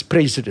his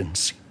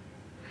presidency.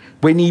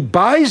 When he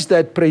buys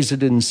that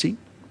presidency,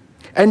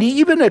 and he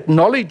even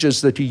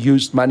acknowledges that he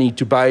used money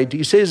to buy it.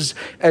 He says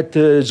at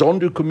the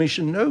Zondo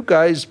Commission, no,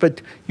 guys,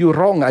 but you're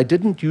wrong. I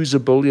didn't use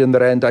R1 billion.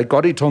 I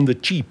got it on the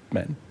cheap,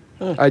 man.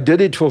 I did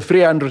it for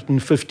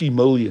 350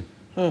 million.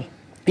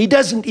 He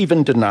doesn't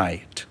even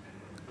deny it.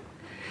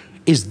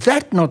 Is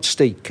that not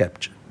state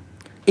capture?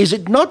 Is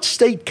it not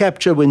state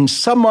capture when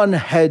someone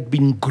had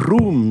been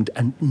groomed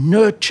and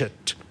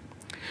nurtured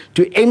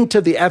to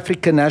enter the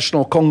African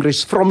National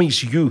Congress from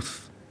his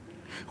youth,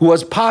 who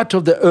was part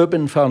of the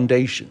Urban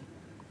Foundation,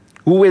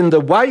 who, when the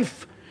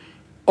wife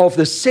of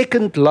the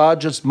second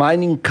largest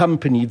mining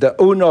company, the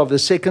owner of the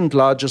second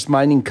largest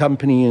mining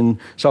company in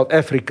South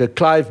Africa,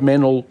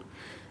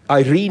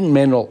 Irene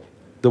Menel,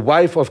 the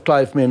wife of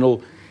Clive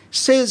Menel,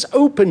 says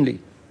openly,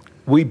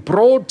 we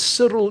brought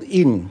Cyril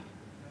in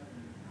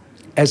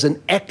as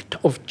an act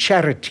of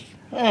charity.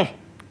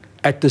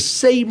 At the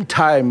same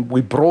time,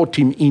 we brought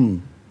him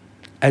in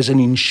as an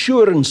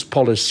insurance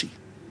policy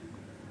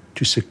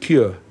to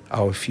secure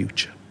our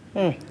future.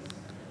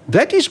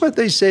 That is what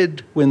they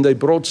said when they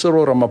brought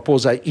Cyril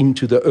Ramaphosa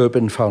into the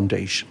Urban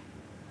Foundation.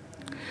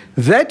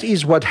 That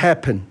is what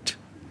happened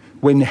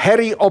when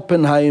Harry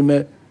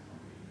Oppenheimer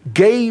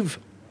gave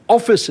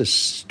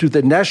offices to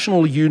the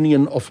National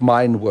Union of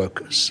Mine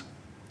Workers.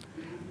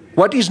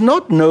 What is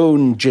not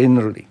known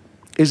generally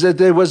is that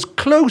there was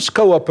close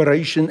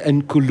cooperation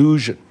and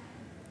collusion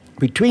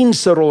between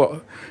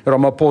Cyril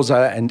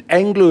Ramaphosa and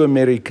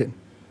Anglo-American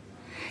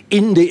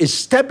in the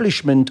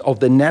establishment of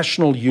the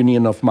National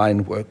Union of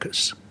Mine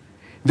Workers.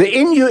 The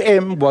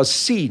NUM was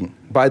seen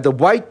by the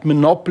white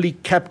monopoly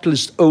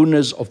capitalist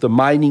owners of the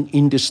mining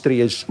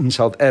industry in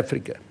South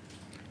Africa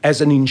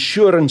as an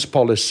insurance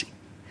policy,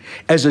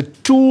 as a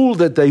tool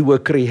that they were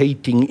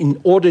creating in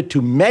order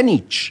to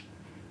manage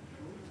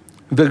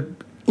the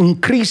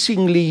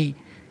increasingly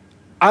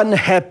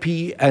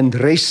unhappy and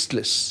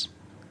restless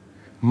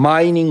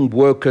mining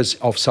workers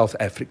of South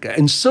Africa.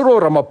 And Cyril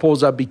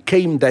Ramaphosa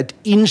became that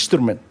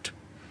instrument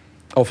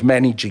of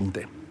managing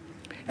them.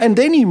 And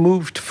then he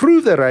moved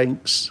through the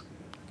ranks,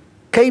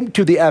 came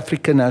to the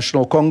African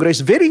National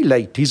Congress very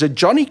late. He's a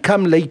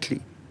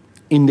Johnny-come-lately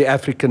in the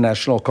African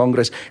National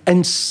Congress.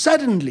 And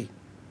suddenly,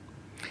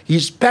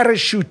 he's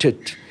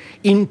parachuted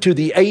into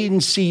the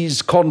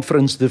ANC's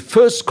conference, the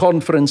first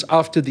conference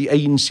after the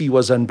ANC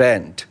was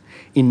unbanned,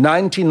 in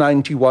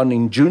 1991,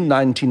 in June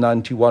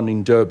 1991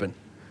 in Durban,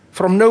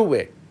 from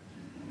nowhere.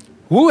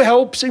 Who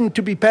helps him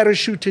to be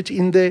parachuted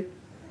in there?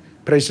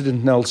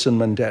 President Nelson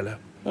Mandela.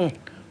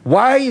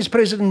 Why is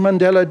President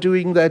Mandela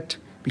doing that?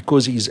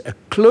 Because he's a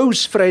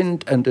close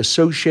friend and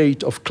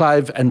associate of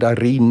Clive and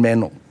Irene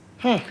Menel.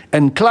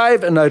 And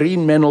Clive and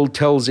Irene Menel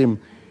tells him,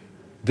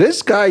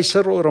 this guy,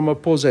 Cyril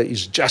Ramaphosa,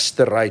 is just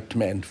the right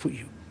man for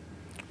you.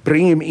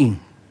 Bring him in.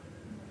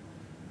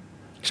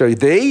 So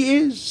there he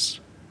is.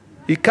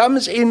 He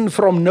comes in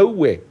from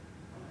nowhere.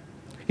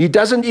 He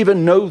doesn't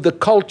even know the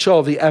culture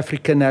of the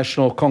African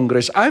National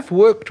Congress. I've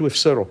worked with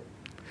Cyril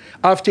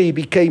after he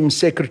became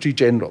Secretary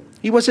General.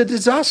 He was a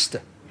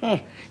disaster.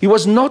 He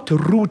was not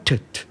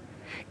rooted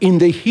in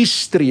the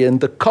history and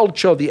the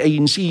culture of the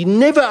ANC. He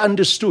never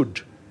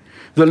understood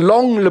the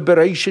long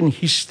liberation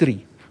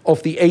history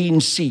of the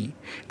ANC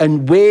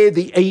and where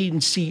the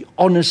ANC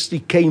honestly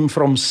came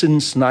from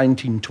since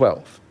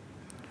 1912.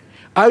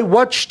 I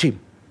watched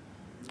him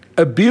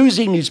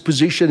abusing his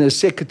position as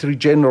Secretary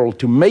General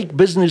to make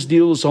business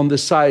deals on the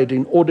side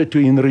in order to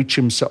enrich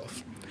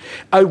himself.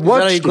 I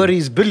watched him. He got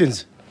his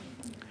billions.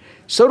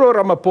 Cyril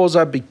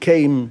Ramaphosa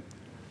became,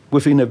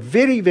 within a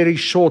very, very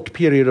short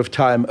period of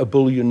time, a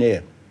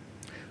billionaire.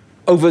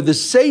 Over the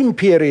same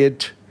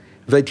period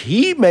that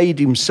he made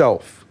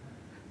himself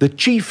the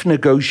chief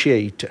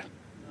negotiator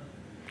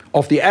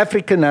of the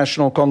African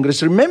National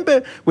Congress.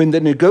 Remember when the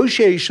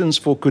negotiations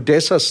for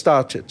CODESA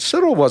started,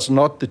 Cyril was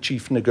not the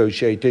chief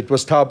negotiator, it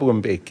was Thabo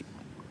Mbeki.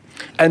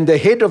 And the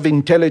head of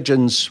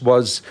intelligence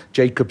was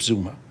Jacob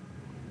Zuma.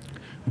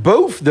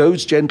 Both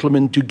those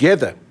gentlemen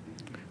together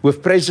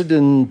with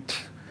President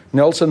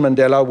Nelson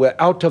Mandela were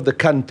out of the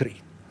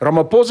country.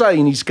 Ramaphosa,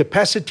 in his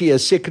capacity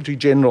as Secretary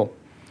General,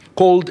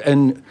 called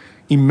an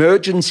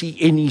emergency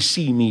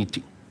NEC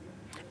meeting.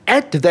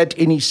 At that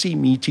NEC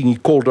meeting, he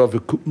pulled off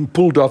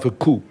a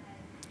coup.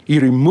 He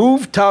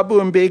removed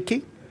Thabo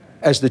Mbeki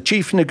as the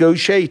chief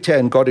negotiator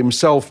and got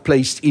himself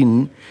placed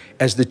in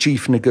as the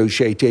chief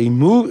negotiator. He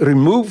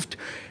removed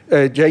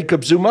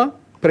Jacob Zuma,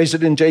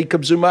 President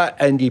Jacob Zuma,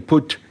 and he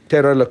put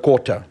Monsieur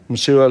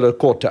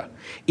Lekota,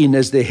 in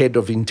as the head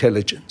of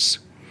intelligence.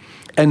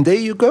 And there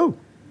you go.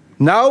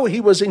 Now he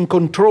was in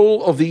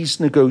control of these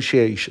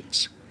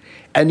negotiations.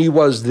 And he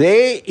was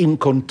there in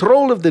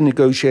control of the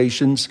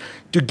negotiations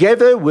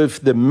together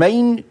with the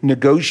main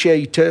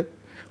negotiator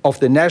of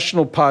the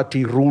National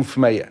Party, Rolf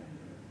Meyer.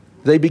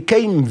 They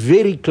became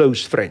very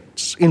close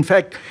friends. In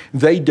fact,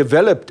 they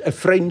developed a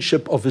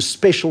friendship of a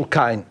special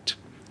kind.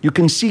 You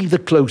can see the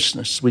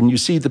closeness when you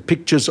see the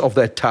pictures of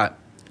that time.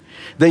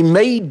 They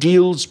made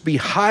deals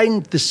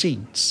behind the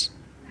scenes.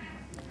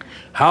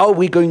 How are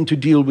we going to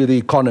deal with the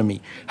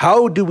economy?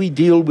 How do we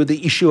deal with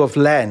the issue of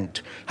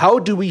land? How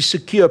do we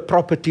secure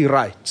property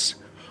rights?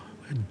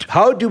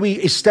 How do we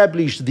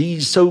establish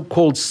these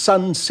so-called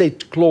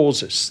sunset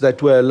clauses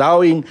that were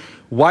allowing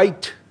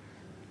white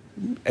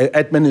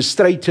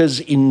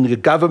administrators in the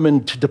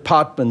government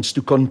departments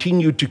to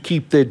continue to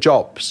keep their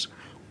jobs?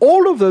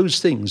 All of those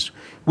things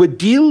were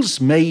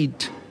deals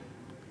made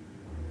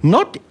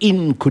not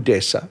in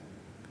CODESA,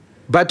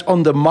 but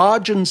on the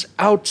margins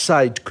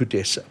outside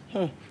CODESA.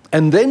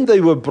 And then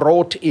they were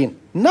brought in,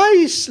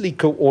 nicely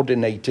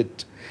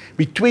coordinated,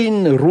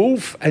 between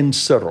Rolf and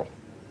Cyril.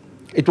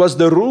 It was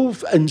the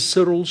Rolf and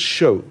Cyril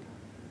show.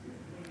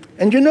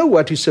 And you know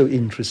what is so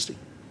interesting?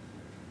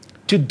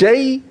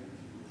 Today,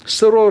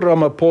 Cyril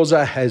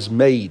Ramaphosa has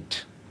made,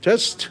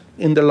 just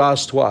in the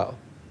last while,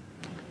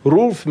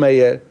 Rolf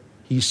Meyer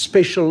his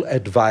special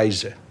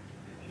advisor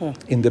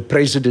in the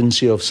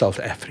presidency of South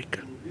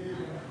Africa.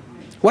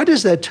 What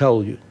does that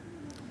tell you?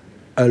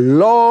 A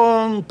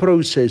long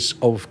process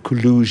of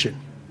collusion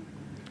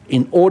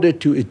in order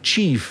to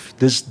achieve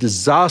this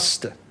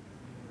disaster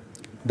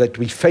that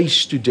we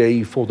face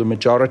today for the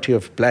majority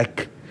of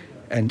black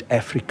and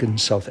African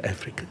South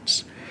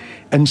Africans.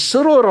 And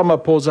Cyril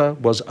Ramaphosa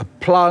was a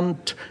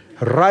plant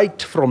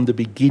right from the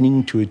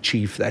beginning to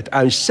achieve that.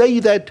 I say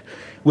that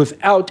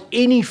without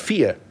any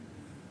fear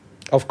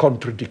of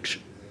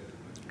contradiction.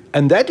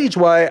 And that is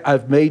why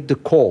I've made the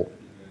call.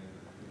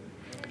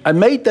 I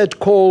made that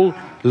call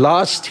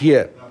last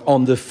year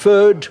on the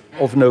 3rd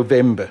of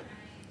November,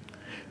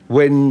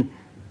 when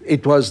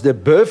it was the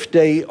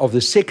birthday of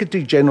the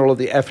Secretary General of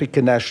the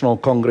African National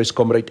Congress,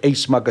 Comrade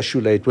Ace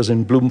Magashule. It was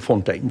in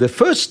Bloemfontein. The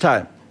first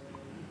time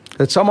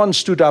that someone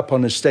stood up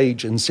on a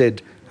stage and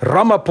said,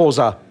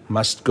 Ramaphosa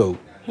must go.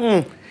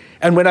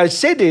 And when I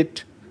said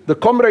it, the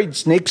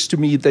comrades next to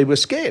me, they were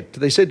scared.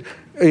 They said,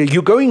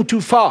 you're going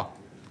too far.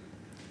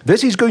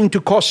 This is going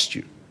to cost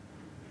you.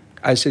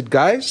 I said,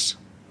 guys,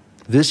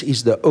 this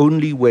is the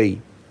only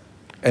way.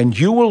 And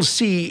you will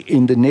see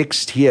in the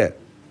next year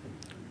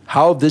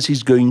how this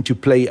is going to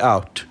play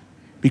out.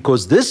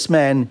 Because this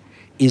man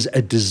is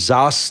a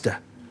disaster,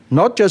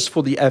 not just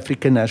for the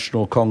African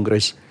National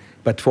Congress,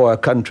 but for our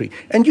country.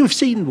 And you've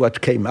seen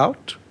what came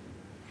out.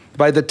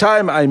 By the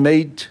time I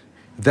made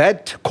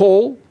that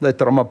call that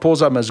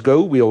Ramaphosa must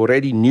go, we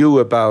already knew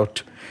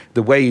about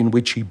the way in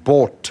which he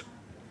bought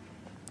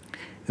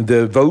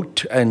the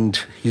vote and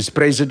his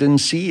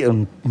presidency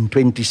in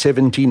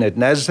 2017 at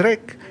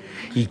Nasrec.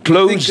 He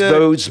closed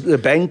those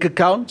bank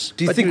accounts.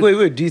 Do you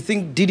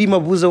think Didi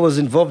Mabuza was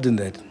involved in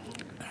that?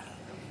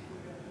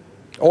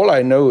 All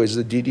I know is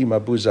that Didi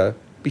Mabuza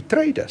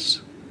betrayed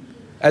us.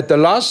 At the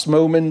last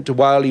moment,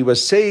 while he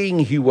was saying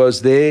he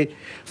was there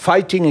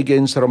fighting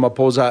against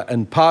Ramaphosa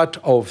and part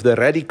of the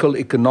radical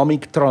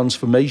economic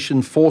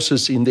transformation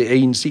forces in the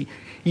ANC,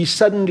 he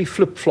suddenly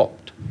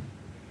flip-flopped.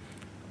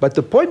 But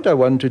the point I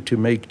wanted to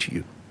make to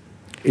you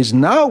is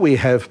now we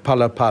have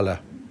Phala.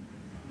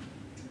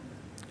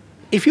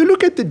 If you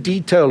look at the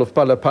detail of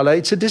Phala,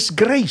 it's a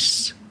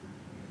disgrace.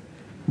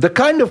 The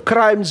kind of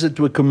crimes that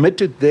were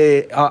committed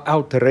there are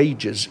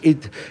outrageous.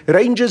 It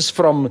ranges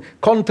from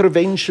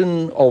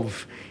contravention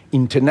of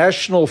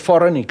international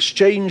foreign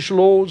exchange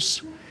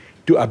laws,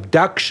 to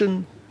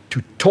abduction,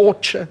 to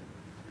torture,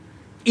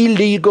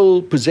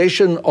 illegal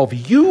possession of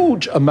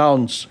huge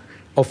amounts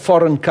of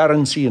foreign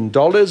currency in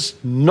dollars,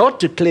 not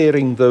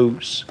declaring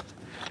those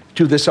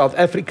to the South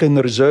African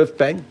Reserve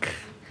Bank,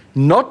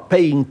 not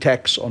paying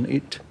tax on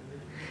it,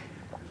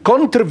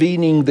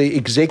 contravening the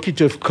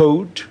executive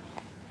code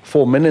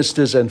for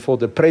ministers and for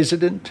the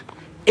president,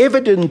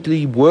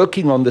 evidently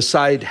working on the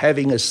side,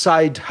 having a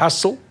side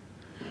hustle,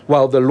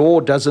 while the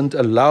law doesn't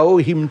allow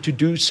him to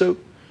do so.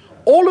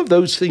 All of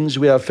those things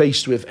we are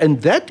faced with.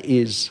 And that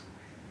is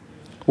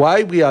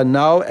why we are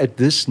now at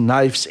this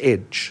knife's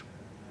edge.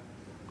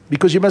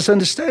 Because you must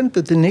understand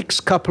that the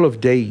next couple of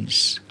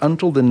days,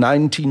 until the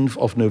 19th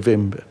of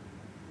November,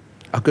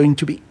 are going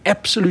to be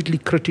absolutely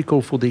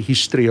critical for the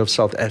history of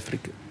South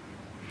Africa.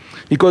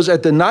 Because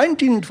at the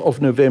 19th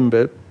of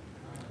November,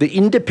 the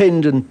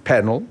independent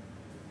panel,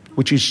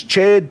 which is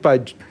chaired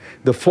by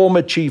the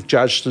former Chief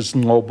Justice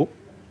Ngobo,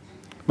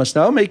 must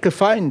now make a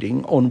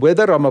finding on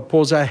whether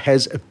Ramaphosa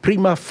has a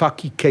prima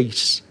facie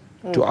case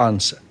to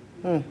answer.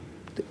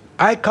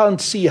 I can't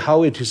see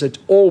how it is at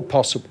all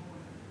possible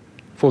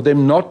for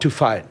them not to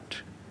find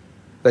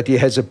that he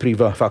has a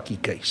prima facie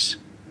case.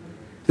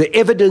 The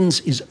evidence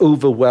is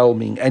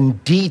overwhelming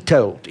and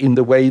detailed in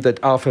the way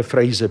that Arthur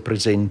Fraser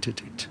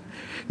presented it.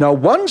 Now,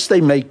 once they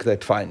make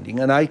that finding,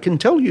 and I can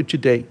tell you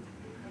today,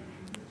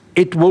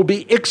 it will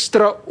be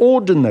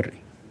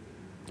extraordinary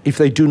if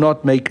they do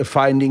not make a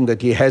finding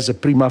that he has a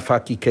prima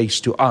facie case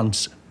to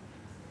answer.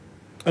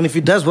 And if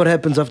he does, what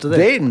happens after that?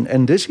 Then,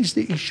 and this is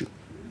the issue,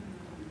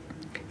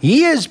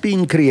 he has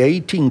been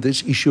creating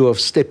this issue of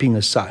stepping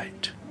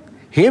aside.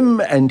 Him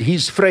and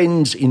his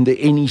friends in the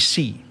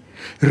NEC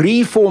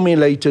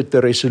reformulated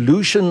the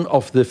resolution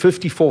of the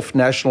 54th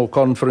National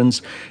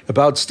Conference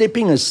about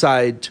stepping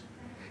aside,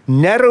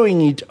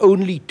 narrowing it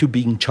only to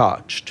being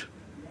charged,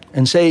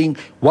 and saying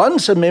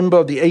once a member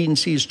of the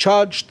ANC is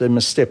charged, they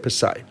must step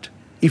aside.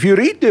 If you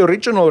read the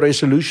original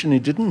resolution,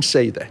 it didn't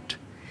say that.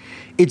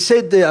 It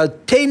said there are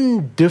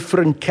 10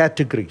 different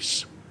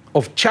categories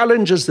of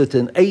challenges that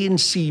an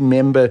ANC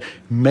member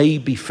may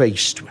be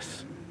faced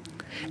with.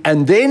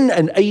 And then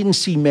an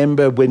ANC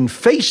member, when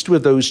faced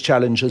with those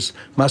challenges,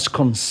 must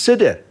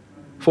consider,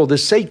 for the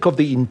sake of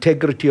the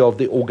integrity of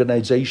the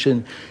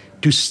organization,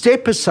 to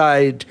step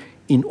aside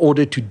in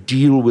order to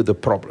deal with the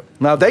problem.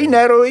 Now, they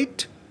narrow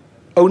it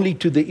only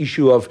to the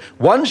issue of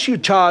once you're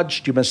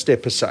charged, you must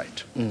step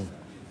aside.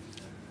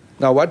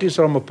 Now, what is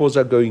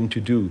Ramaphosa going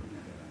to do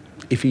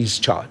if he's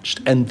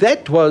charged? And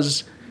that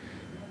was,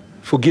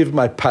 forgive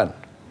my pun,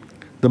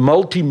 the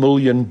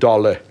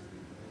multi-million-dollar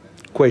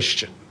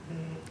question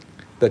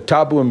that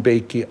Thabo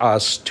Mbeki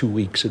asked 2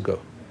 weeks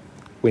ago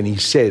when he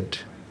said,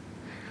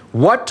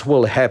 what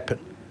will happen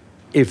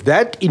if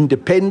that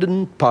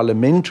independent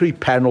parliamentary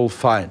panel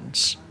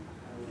finds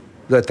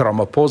that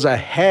Ramaphosa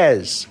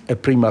has a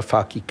prima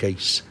facie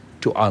case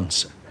to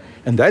answer?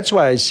 And that's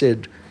why I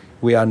said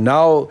we are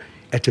now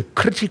at a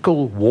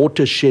critical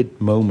watershed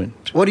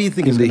moment. What do you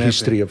think in is the gonna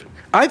history happen? of?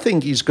 I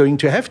think he's going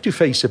to have to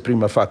face a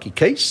prima facie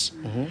case.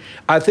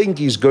 I think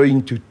he's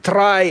going to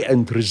try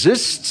and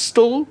resist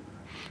still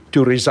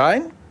to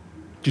resign,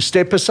 to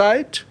step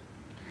aside,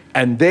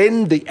 and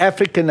then the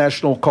African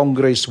National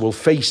Congress will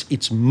face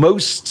its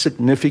most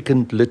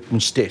significant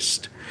litmus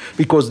test.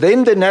 Because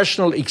then the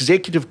National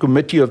Executive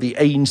Committee of the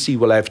ANC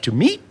will have to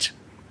meet,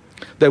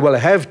 they will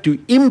have to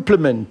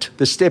implement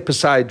the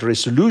step-aside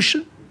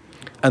resolution,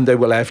 and they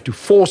will have to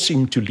force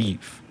him to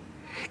leave.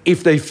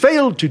 If they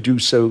fail to do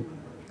so,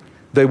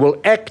 they will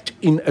act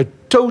in a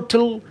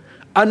total,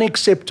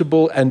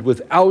 unacceptable, and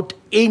without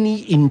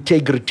any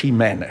integrity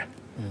manner.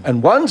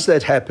 And once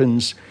that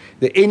happens,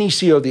 the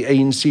NEC of the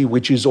ANC,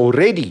 which is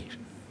already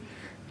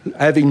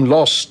having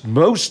lost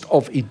most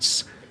of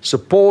its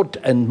support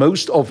and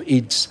most of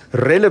its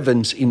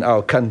relevance in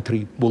our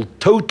country, will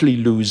totally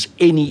lose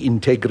any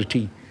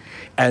integrity,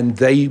 and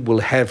they will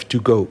have to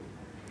go.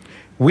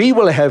 We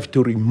will have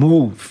to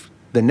remove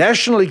the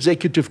National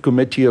Executive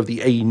Committee of the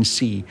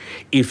ANC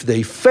if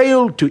they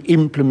fail to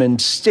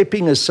implement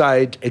stepping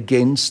aside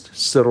against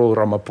Cyril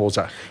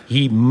Ramaphosa.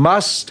 He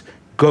must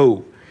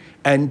go.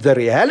 And the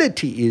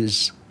reality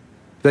is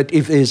that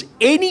if there's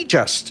any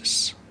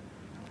justice,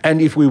 and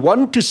if we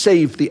want to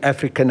save the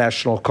African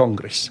National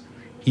Congress,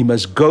 he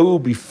must go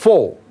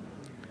before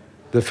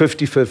the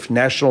 55th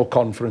National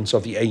Conference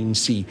of the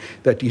ANC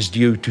that is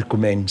due to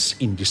commence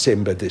in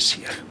December this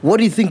year. What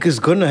do you think is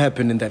going to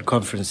happen in that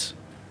conference?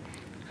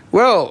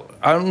 Well,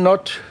 I'm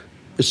not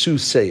a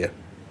soothsayer,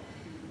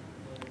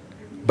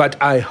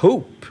 but I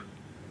hope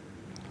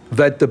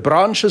that the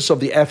branches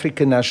of the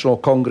African National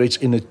Congress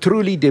in a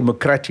truly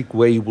democratic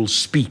way will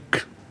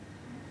speak,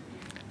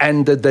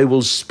 and that they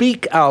will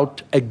speak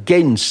out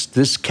against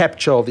this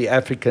capture of the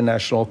African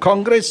National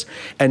Congress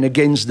and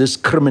against this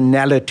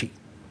criminality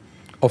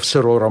of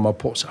Cyril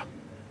Ramaphosa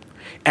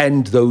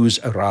and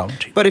those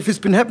around him. But if it's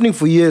been happening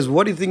for years,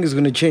 what do you think is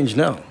going to change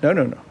now?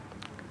 No.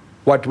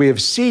 What we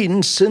have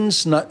seen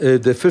since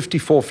the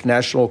 54th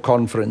National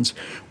Conference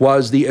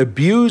was the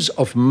abuse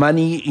of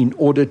money in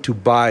order to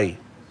buy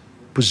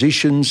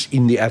positions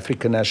in the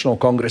African National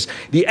Congress.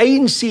 The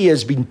ANC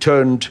has been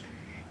turned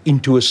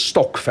into a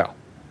stockwell.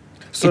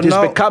 So it has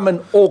now, become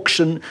an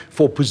auction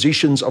for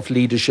positions of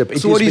leadership. It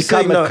so has what are you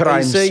become saying a now? crime Are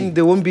you saying scene.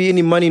 there won't be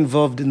any money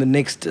involved in the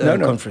next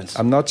conference?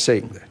 I'm not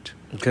saying that.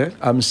 Okay.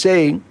 I'm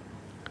saying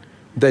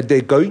that there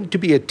are going to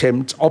be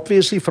attempts,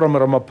 obviously from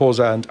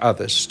Ramaphosa and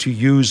others, to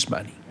use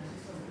money.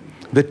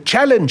 The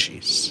challenge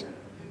is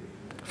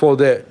for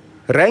the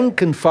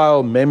rank and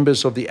file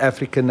members of the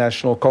African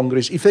National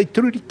Congress, if they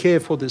truly care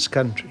for this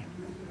country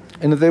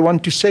and if they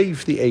want to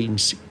save the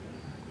ANC,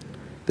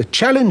 the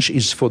challenge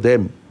is for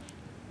them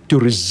to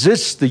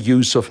resist the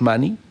use of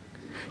money,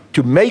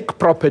 to make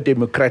proper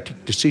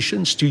democratic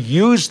decisions, to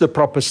use the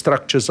proper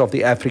structures of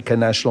the African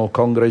National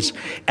Congress,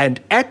 and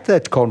at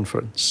that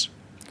conference,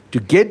 to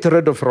get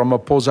rid of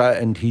Ramaphosa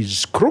and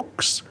his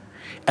crooks,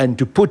 and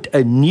to put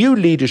a new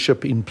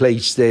leadership in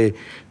place there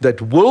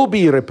that will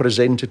be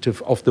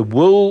representative of the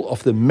will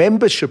of the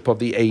membership of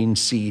the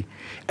ANC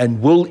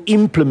and will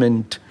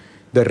implement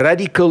the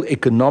radical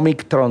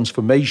economic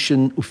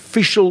transformation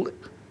official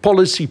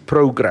policy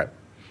program,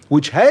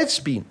 which has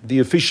been the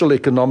official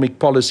economic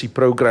policy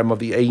program of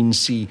the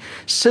ANC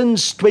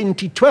since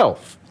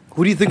 2012.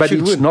 Who do you think but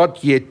should it's win?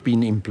 not yet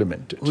been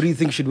implemented. Who do you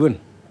think should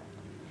win?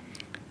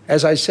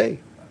 As I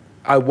say,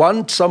 I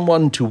want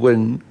someone to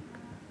win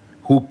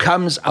who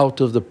comes out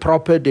of the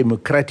proper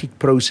democratic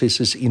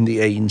processes in the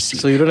ANC.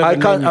 So you don't have a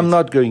name I'm yet?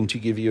 not going to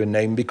give you a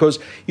name because,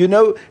 you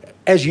know,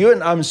 as you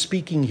and I'm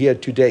speaking here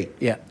today,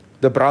 Yeah.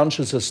 the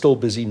branches are still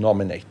busy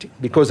nominating.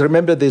 Because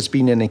remember, there's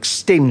been an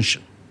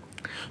extension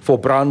for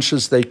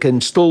branches. They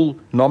can still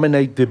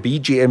nominate. The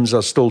BGMs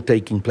are still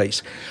taking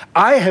place.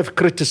 I have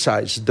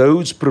criticized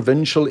those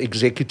provincial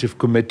executive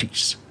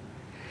committees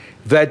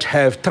that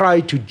have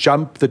tried to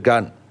jump the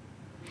gun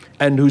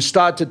and who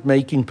started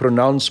making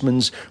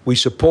pronouncements, we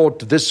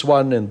support this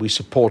one and we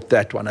support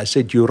that one. I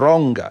said, you're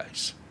wrong,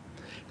 guys.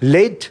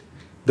 Let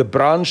the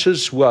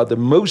branches who are the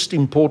most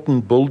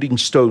important building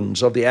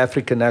stones of the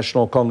African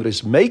National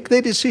Congress make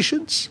their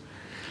decisions.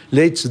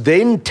 Let's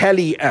then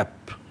tally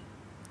up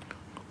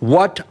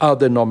what are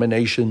the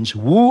nominations,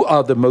 who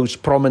are the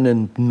most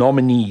prominent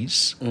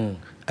nominees,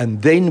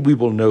 and then we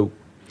will know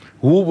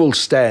who will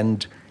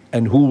stand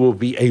and who will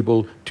be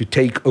able to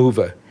take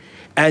over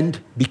and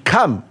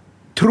become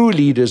true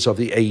leaders of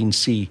the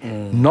ANC,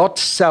 not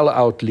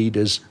sell-out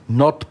leaders,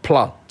 not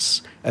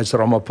plants, as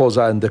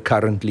Ramaphosa and the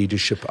current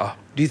leadership are.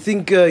 Do you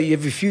think you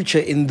have a future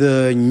in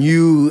the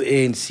new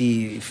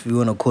ANC, if we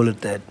want to call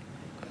it that?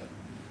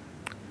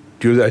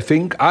 Do I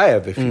think I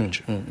have a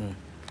future?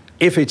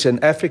 If it's an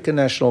African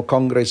National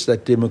Congress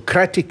that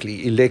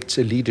democratically elects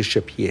a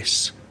leadership,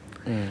 yes.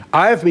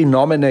 I have been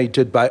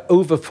nominated by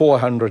over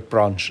 400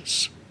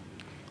 branches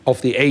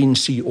of the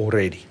ANC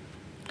already.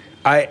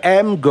 I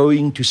am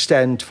going to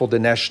stand for the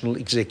National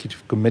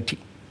Executive Committee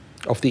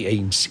of the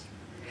ANC.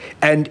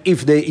 And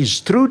if there is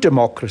true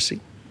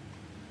democracy,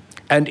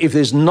 and if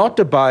there's not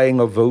a buying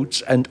of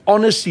votes and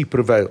honesty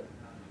prevail,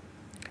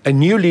 a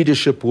new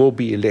leadership will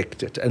be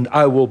elected, and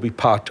I will be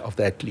part of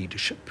that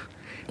leadership.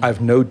 I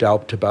have no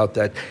doubt about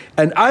that.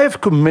 And I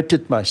have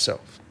committed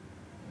myself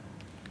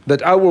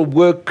that I will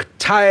work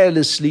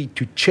tirelessly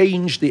to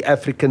change the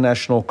African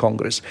National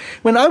Congress.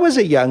 When I was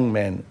a young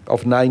man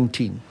of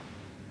 19,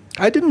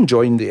 I didn't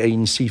join the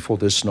ANC for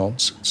this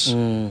nonsense.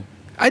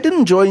 I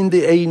didn't join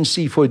the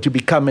ANC for it to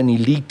become an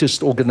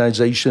elitist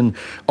organization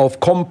of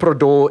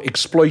comprador,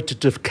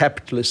 exploitative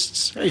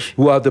capitalists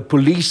who are the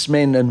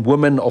policemen and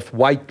women of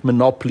white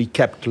monopoly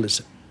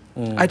capitalism.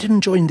 I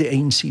didn't join the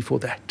ANC for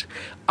that.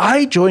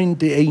 I joined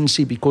the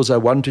ANC because I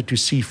wanted to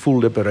see full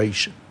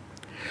liberation.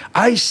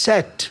 I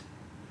sat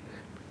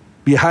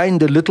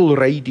behind a little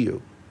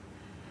radio,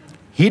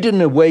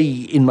 hidden away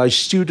in my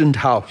student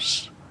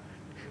house,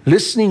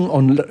 listening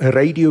on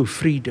Radio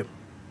Freedom,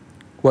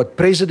 what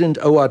President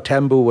O.R.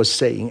 Tambo was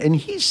saying. And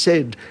he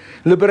said,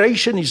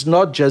 liberation is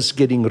not just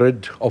getting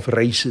rid of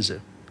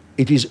racism.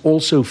 It is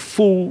also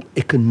full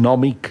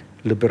economic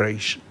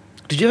liberation.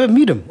 Did you ever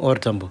meet him, or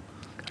Tambo?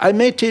 I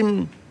met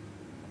him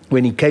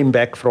when he came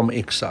back from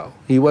exile.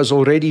 He was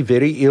already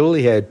very ill.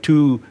 He had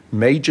 2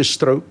 major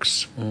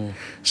strokes.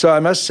 So I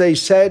must say,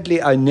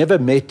 sadly, I never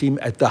met him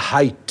at the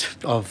height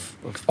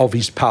of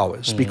his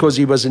powers because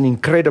he was an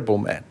incredible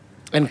man.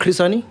 And Chris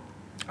Hani?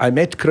 I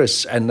met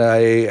Chris and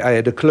I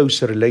had a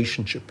close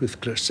relationship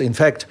with Chris. In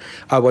fact,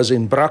 I was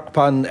in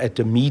Brakpan at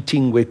a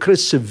meeting where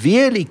Chris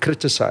severely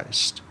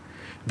criticized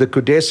the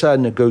CODESA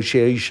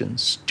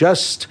negotiations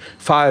just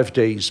 5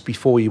 days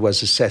before he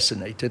was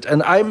assassinated.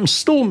 And I'm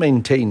still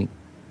maintaining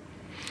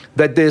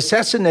that the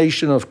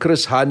assassination of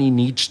Chris Hani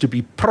needs to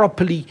be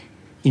properly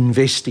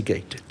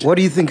investigated. What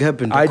do you think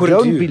happened? I according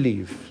to don't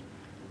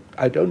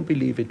you?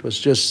 believe it was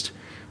just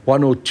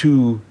 1 or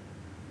 2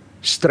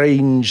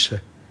 strange,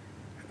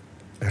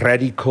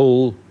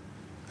 radical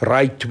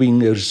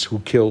right-wingers who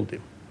killed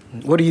him.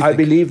 What do you I think?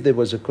 believe there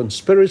was a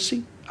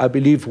conspiracy. I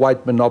believe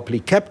white monopoly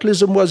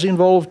capitalism was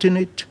involved in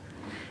it.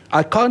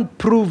 I can't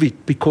prove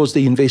it because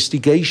the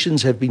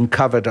investigations have been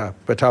covered up,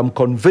 but I'm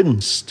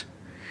convinced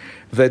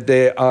that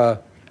there are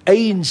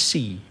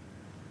ANC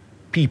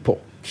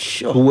people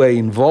who were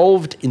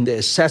involved in the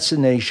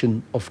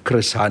assassination of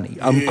Chris Hani.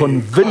 I'm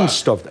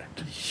convinced of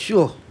that.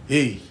 Sure.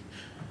 Hey,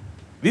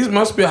 these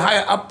must be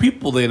higher up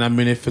people then. I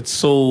mean, if it's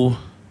so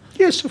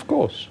Yes, of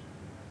course.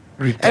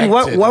 And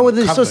why were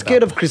they so covered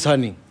scared up. of Chris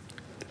Hani?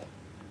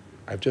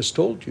 I've just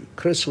told you.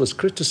 Chris was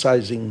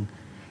criticizing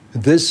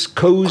this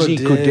cozy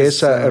CODESA,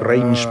 CODESA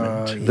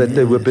arrangement that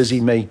they were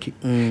busy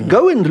making.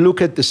 Go and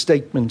look at the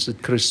statements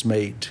that Chris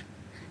made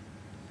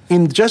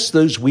in just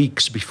those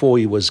weeks before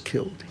he was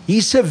killed. He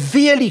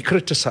severely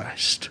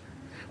criticized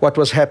what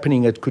was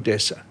happening at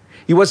CODESA.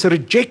 He was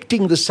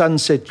rejecting the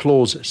sunset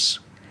clauses.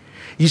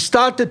 He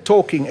started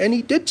talking, and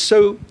he did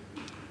so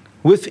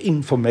with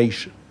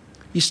information.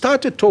 He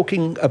started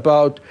talking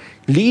about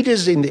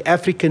leaders in the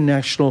African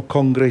National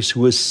Congress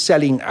who were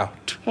selling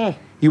out.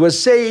 He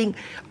was saying,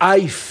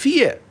 I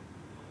fear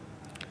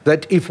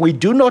that if we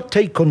do not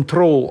take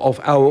control of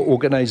our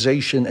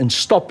organization and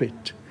stop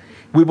it,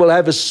 we will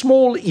have a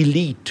small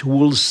elite who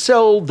will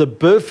sell the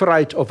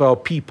birthright of our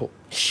people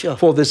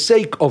for the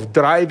sake of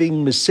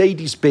driving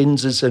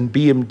Mercedes-Benzes and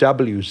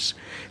BMWs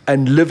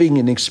and living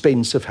in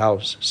expensive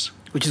houses.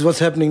 Which is what's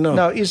happening now.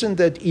 Now, isn't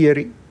that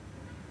eerie?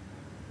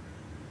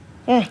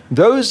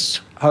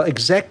 Those are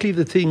exactly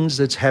the things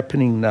that's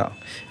happening now.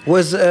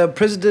 Was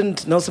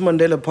President Nelson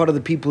Mandela part of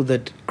the people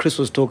that Chris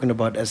was talking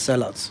about as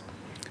sellouts?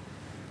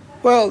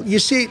 Well, you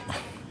see,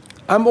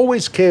 I'm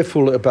always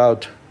careful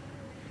about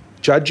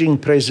judging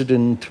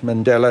President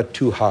Mandela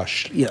too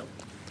harshly. Yeah.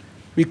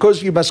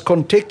 Because you must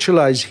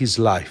contextualize his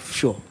life.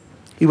 Sure.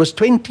 He was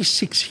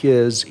 26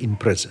 years in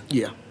prison.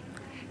 Yeah.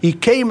 He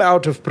came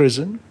out of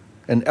prison,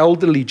 an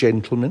elderly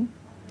gentleman,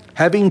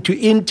 having to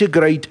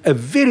integrate a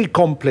very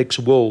complex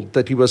world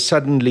that he was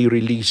suddenly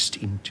released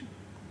into.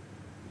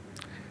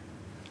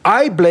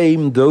 I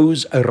blame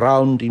those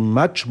around him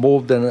much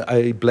more than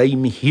I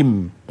blame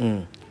him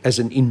as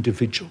an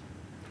individual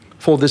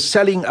for the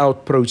selling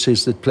out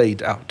process that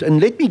played out.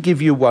 And let me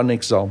give you one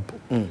example.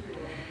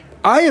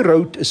 I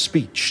wrote a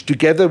speech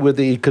together with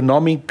the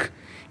economic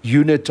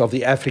unit of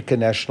the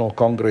African National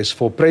Congress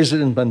for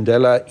President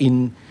Mandela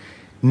in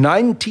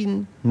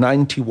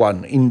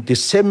 1991, in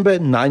December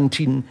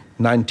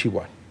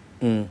 1991,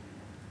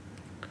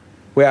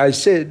 where I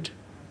said,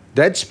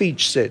 that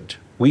speech said,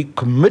 we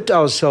commit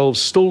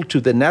ourselves still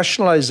to the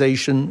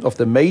nationalization of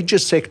the major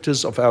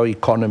sectors of our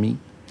economy.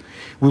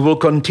 We will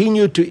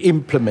continue to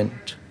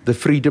implement the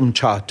Freedom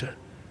Charter.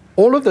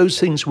 All of those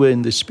things were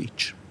in the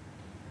speech.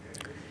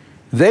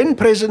 Then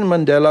President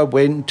Mandela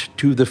went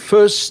to the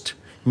first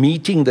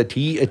meeting that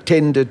he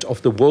attended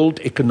of the World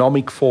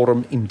Economic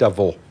Forum in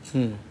Davos.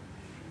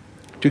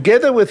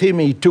 Together with him,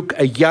 he took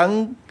a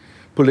young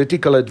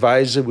political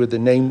advisor with the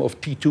name of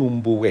Tito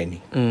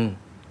Mboweni.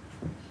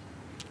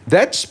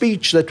 That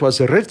speech that was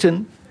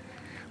written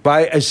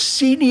by a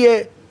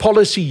senior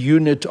policy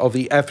unit of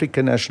the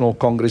African National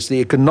Congress, the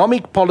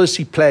Economic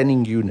Policy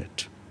Planning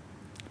Unit,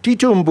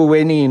 Tito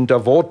Mboweni in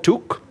Davos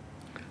took,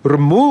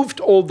 removed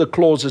all the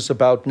clauses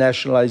about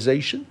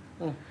nationalization,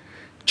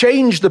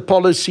 changed the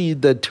policy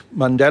that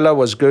Mandela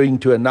was going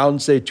to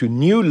announce there to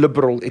new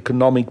liberal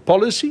economic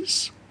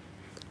policies.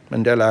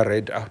 Mandela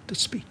read out the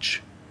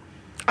speech.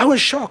 I was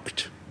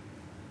shocked.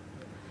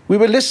 We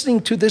were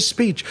listening to this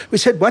speech. We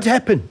said, what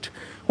happened?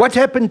 What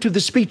happened to the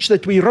speech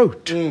that we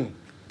wrote?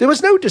 There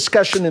was no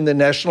discussion in the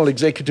National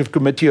Executive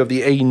Committee of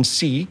the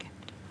ANC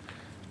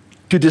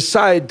to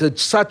decide that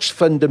such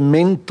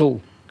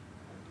fundamental,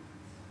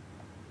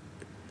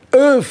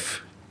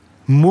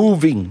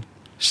 earth-moving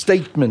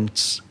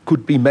statements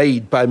could be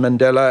made by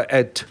Mandela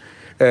at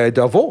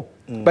Davos.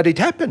 But it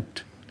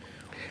happened.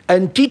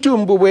 And Tito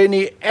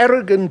Mboweni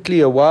arrogantly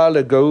a while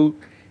ago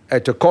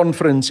at a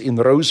conference in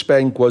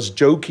Rosebank was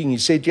joking. He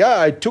said, yeah,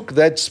 I took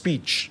that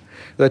speech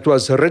that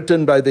was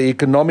written by the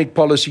Economic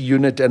Policy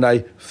Unit and I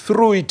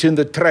threw it in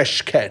the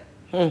trash can.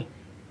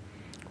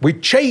 We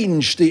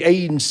changed the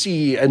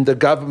ANC and the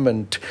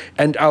government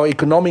and our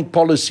economic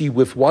policy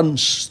with one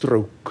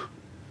stroke.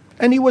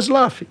 And he was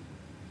laughing.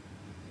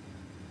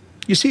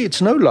 You see,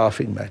 it's no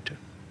laughing matter.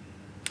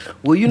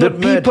 Were you The not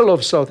mad? people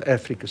of South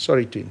Africa,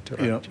 sorry to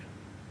interrupt Yeah. you.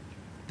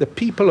 The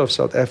people of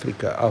South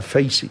Africa are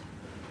facing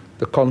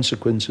the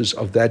consequences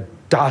of that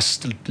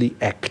dastardly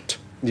act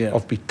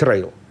of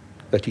betrayal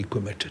that he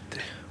committed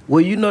there.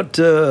 Were you not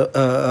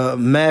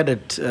mad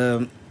at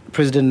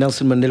President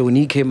Nelson Mandela when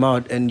he came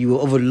out and you were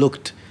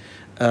overlooked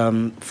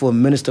for a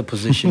minister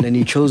position and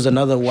he chose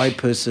another white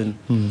person?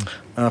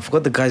 I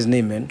forgot the guy's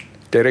name, man.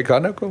 Derek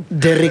Hanekom?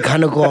 Derek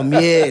Hanekom,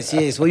 yes,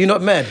 yes. Were you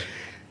not mad?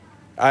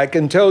 I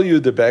can tell you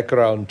the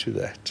background to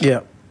that.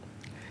 Yeah.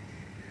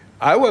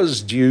 I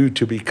was due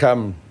to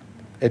become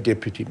a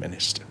deputy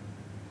minister.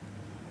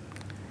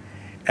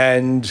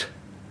 And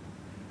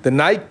the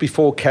night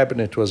before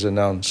cabinet was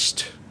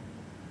announced,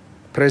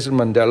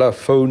 President Mandela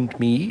phoned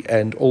me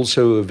and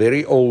also a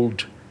very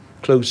old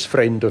close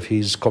friend of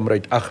his,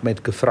 Comrade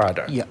Ahmed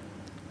Kathrada,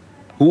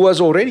 who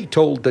was already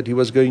told that he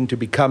was going to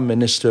become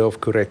Minister of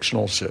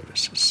Correctional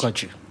Services.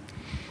 Got you.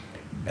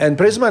 And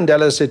President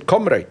Mandela said,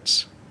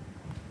 comrades,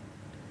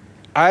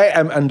 I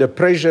am under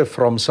pressure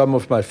from some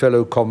of my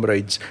fellow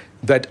comrades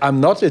that I'm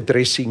not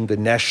addressing the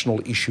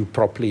national issue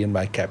properly in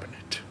my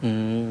cabinet.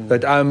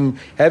 That I'm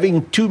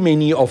having too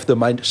many of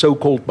the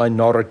so-called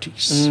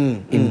minorities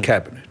in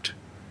cabinet.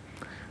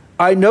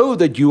 I know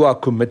that you are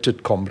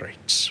committed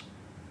comrades.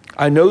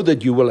 I know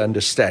that you will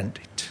understand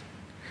it.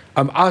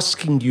 I'm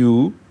asking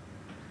you,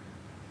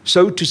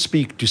 so to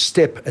speak, to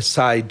step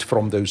aside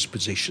from those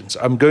positions.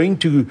 I'm going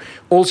to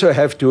also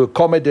have to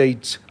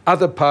accommodate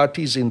other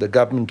parties in the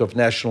government of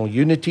national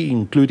unity,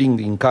 including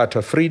the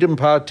Inkatha Freedom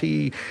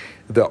Party,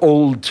 the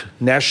old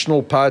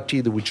National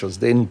Party, which was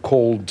then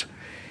called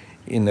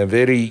in a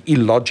very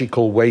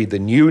illogical way the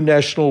New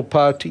National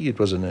Party. It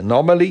was an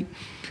anomaly.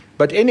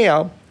 But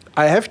anyhow,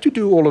 I have to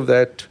do all of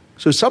that.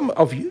 So some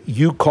of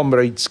you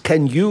comrades,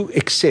 can you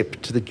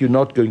accept that you're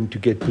not going to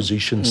get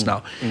positions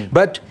now?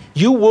 But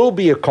you will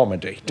be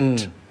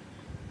accommodated.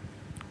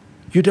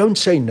 You don't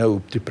say no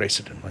to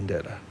President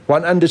Mandela.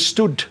 One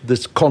understood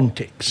this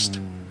context.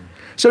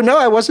 So no,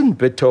 I wasn't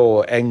bitter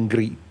or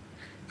angry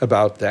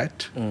about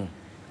that.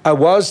 I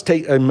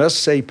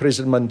must say,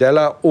 President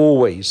Mandela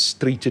always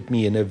treated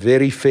me in a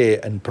very fair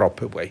and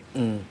proper way.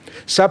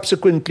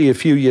 Subsequently, a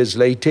few years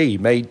later, he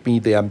made me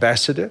the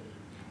ambassador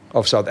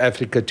of South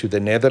Africa to the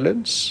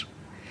Netherlands.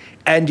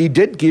 And he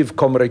did give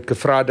Comrade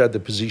Kefrada the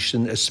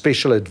position as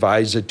special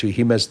advisor to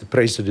him as the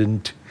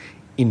president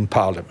in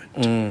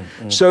Parliament.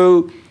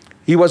 So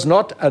he was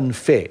not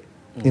unfair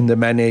in the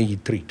manner he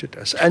treated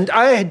us. And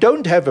I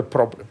don't have a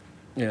problem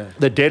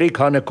that Derek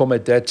Hanekom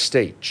at that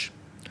stage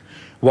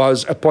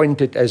was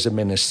appointed as a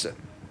minister.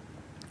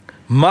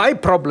 My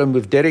problem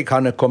with Derek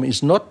Hanekom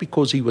is not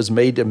because he was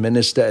made a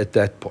minister at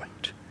that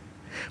point.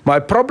 My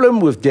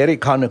problem with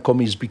Derek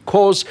Hanekom is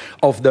because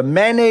of the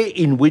manner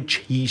in which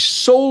he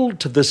sold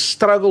the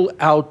struggle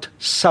out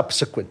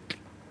subsequently.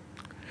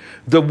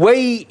 The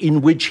way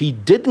in which he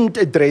didn't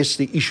address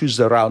the issues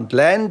around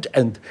land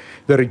and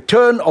the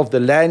return of the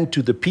land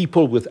to the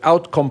people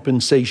without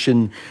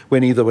compensation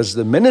when he was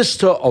the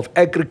Minister of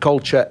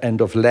Agriculture and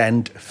of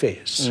Land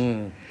Affairs.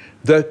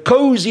 The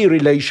cozy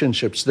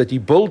relationships that he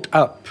built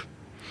up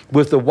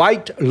with the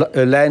white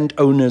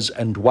landowners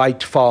and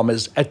white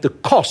farmers at the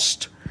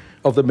cost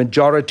of the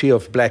majority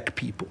of black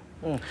people.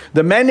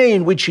 The manner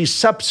in which he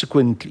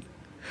subsequently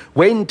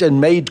went and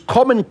made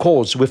common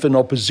cause with an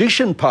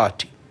opposition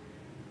party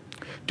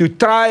to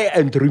try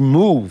and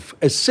remove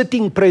a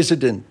sitting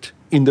president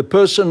in the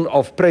person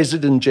of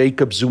President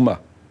Jacob Zuma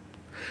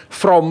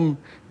from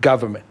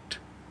government.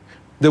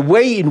 The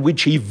way in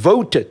which he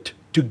voted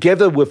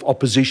together with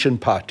opposition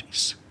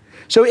parties.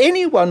 So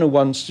anyone who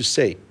wants to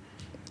say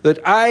that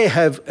I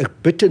have a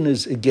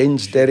bitterness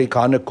against Derek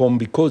Hanekom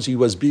because he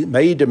was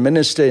made a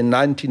minister in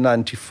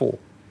 1994,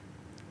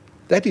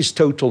 that is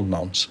total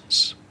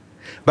nonsense.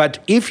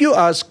 But if you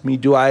ask me,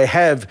 do I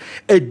have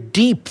a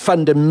deep,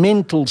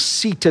 fundamental,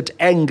 seated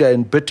anger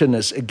and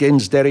bitterness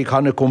against Derek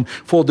Hanekom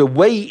for the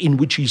way in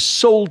which he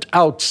sold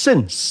out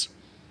since?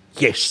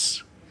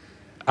 Yes,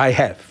 I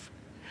have.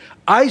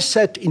 I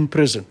sat in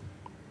prison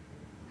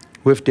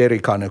with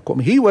Derek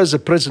Hanekom. He was a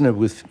prisoner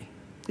with me.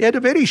 He had a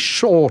very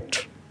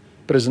short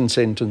prison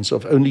sentence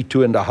of only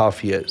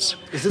 2.5 years.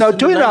 Now,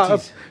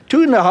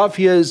 2.5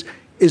 years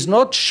is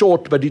not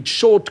short, but it's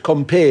short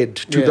compared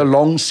to the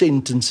long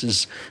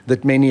sentences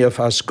that many of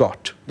us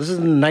got. This is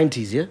in the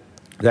 90s, yeah?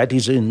 That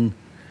is in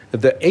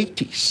the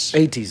 80s.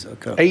 80s,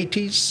 okay.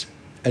 80s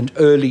and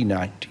early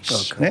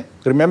 90s. Okay.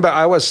 Remember,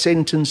 I was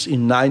sentenced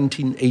in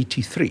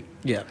 1983.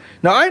 Yeah.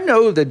 Now, I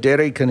know that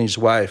Derek and his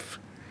wife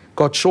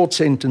got short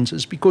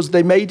sentences because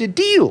they made a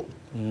deal.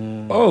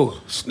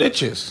 Oh,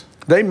 snitches.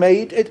 They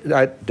made it,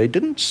 they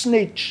didn't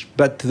snitch,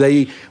 but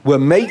they were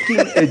making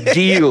a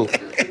deal.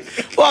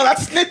 Well,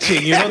 that's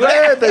snitching, you know.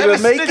 Yeah, they were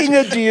making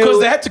a deal. Because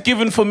they had to give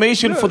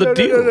information for the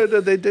deal, No,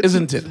 they didn't.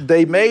 Isn't it?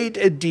 They made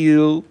a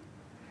deal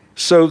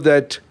so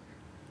that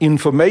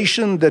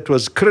information that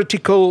was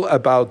critical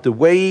about the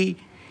way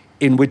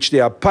in which the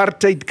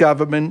apartheid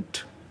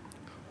government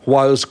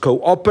was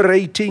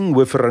cooperating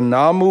with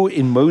Renamo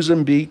in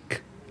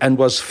Mozambique and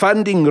was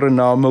funding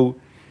Renamo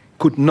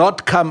could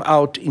not come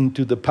out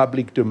into the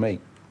public domain.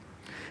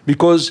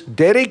 Because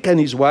Derek and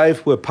his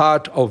wife were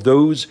part of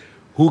those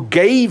who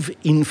gave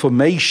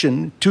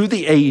information to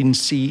the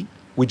ANC,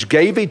 which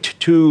gave it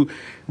to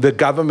the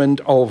government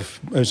of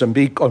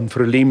Mozambique on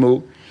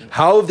Frelimo,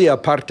 how the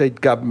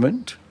apartheid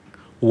government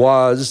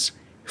was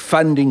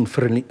funding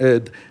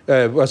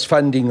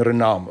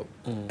Renamo.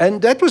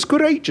 And that was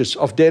courageous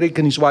of Derek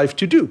and his wife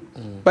to do.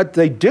 But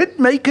they did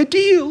make a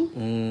deal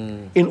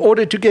in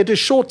order to get a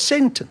short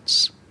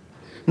sentence.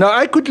 Now,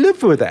 I could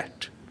live with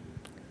that.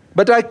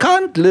 But I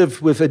can't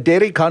live with a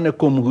Derek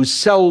Hanekom who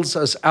sells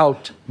us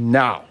out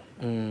now.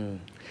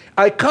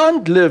 I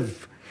can't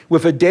live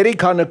with a Derek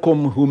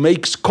Hanekom who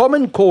makes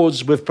common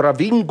cause with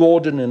Pravin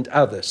Gordhan and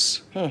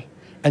others.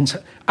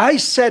 And I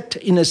sat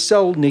in a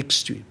cell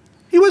next to him.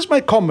 He was my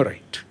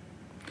comrade.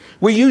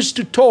 We used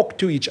to talk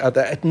to each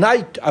other. At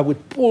night, I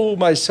would pull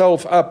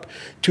myself up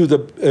to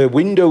the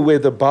window where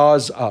the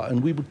bars are,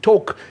 and we would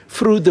talk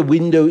through the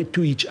window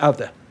to each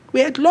other. We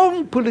had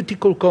long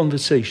political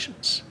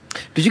conversations.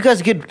 Did you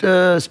guys get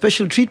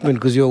special treatment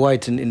because you're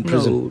white in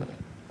prison? No,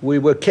 we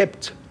were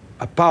kept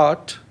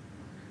apart.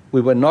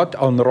 We were not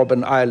on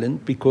Robben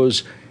Island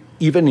because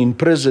even in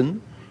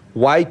prison,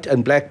 white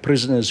and black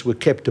prisoners were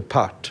kept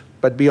apart.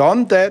 But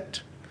beyond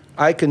that,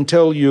 I can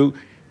tell you,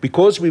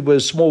 because we were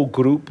a small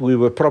group, we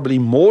were probably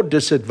more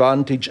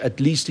disadvantaged, at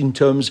least in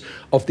terms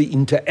of the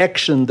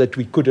interaction that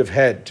we could have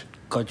had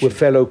with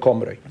fellow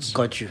comrades.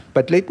 Got you.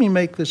 But let me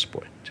make this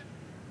point.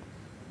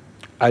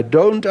 I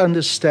don't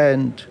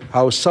understand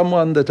how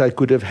someone that I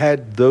could have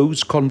had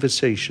those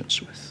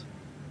conversations with,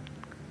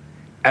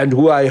 and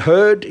who I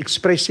heard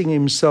expressing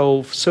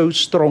himself so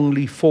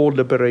strongly for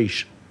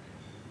liberation,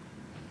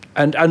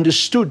 and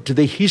understood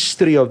the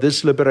history of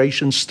this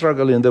liberation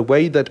struggle in the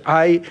way that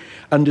I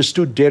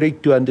understood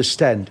Derek to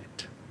understand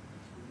it,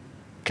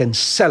 can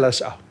sell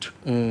us out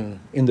in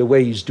the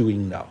way he's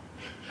doing now.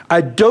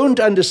 I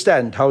don't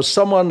understand how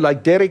someone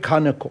like Derek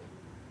Hanekom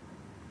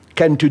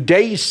can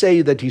today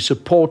say that he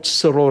supports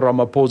Cyril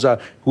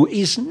Ramaphosa, who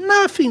is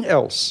nothing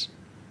else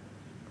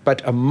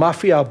but a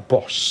mafia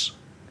boss.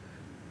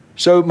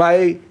 So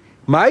my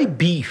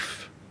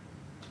beef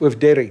with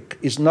Derek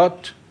is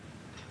not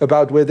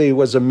about whether he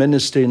was a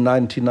minister in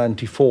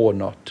 1994 or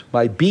not.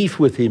 My beef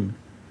with him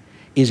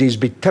is his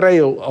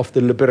betrayal of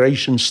the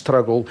liberation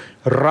struggle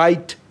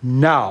right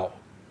now.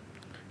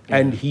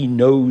 And he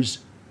knows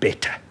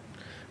better.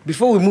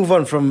 Before we move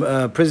on from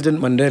President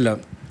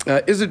Mandela,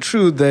 is it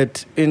true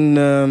that in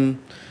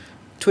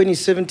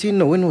 2017,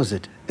 no, when was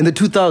it? In the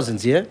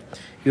 2000s, yeah?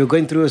 You were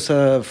going through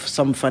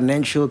some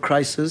financial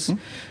crisis.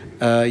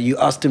 You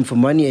asked him for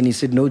money and he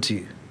said no to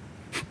you.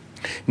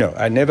 No,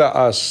 I never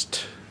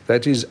asked.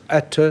 That is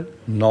utter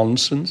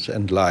nonsense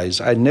and lies.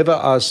 I never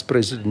asked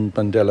President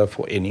Mandela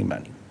for any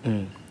money.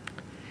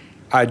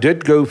 I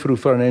did go through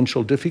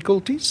financial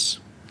difficulties.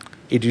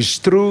 It is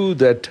true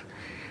that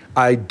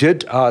I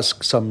did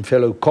ask some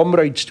fellow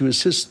comrades to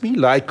assist me,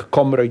 like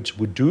comrades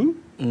would do.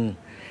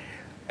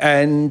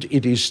 And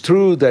it is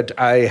true that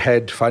I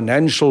had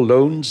financial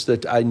loans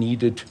that I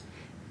needed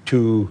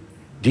to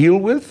deal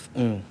with.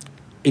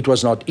 It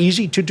was not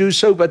easy to do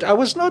so, but I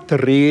was not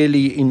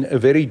really in a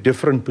very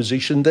different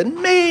position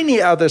than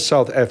many other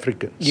South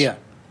Africans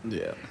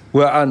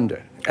were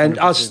under and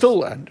 100%. Are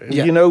still under.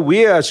 Yeah. You know,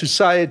 we are a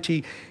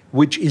society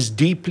which is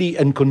deeply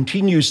and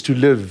continues to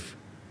live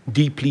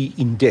deeply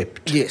in debt.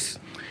 Yes.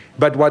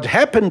 But what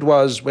happened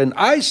was when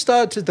I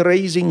started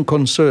raising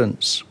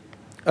concerns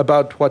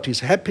about what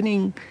is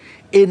happening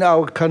in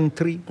our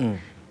country,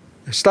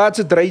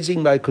 started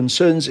raising my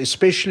concerns,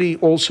 especially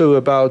also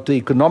about the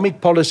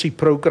economic policy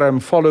program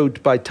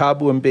followed by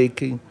Thabo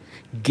Mbeki,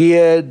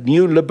 geared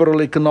new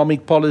liberal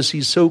economic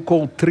policies,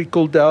 so-called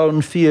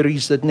trickle-down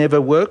theories that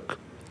never work.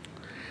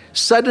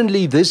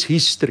 Suddenly this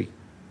history,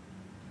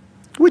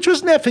 which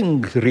was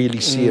nothing really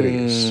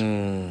serious,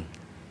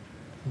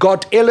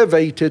 got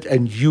elevated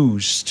and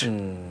used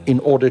in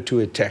order to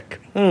attack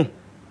me.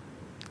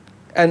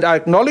 And I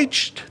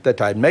acknowledged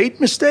that I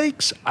made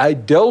mistakes. I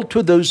dealt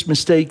with those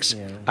mistakes.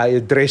 I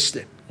addressed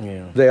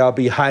them. They are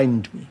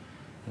behind me.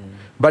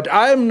 But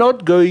I am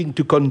not going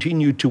to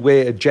continue to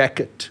wear a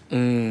jacket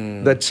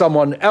that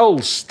someone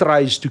else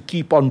tries to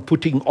keep on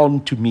putting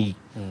onto me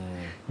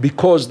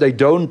because they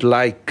don't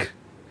like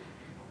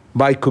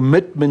my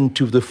commitment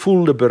to the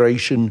full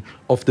liberation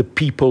of the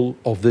people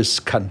of this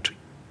country.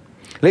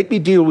 Let me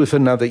deal with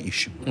another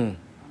issue.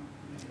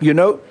 You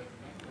know,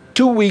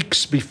 2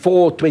 weeks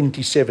before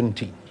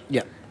 2017,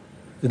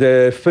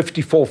 the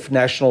 54th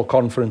National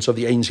Conference of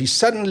the ANC,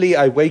 suddenly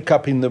I wake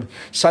up in the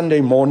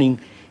Sunday morning,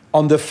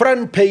 on the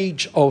front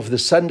page of the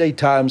Sunday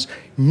Times,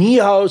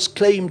 Niehaus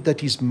claimed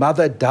that his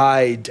mother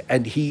died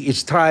and he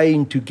is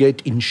trying to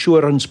get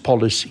insurance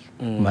policy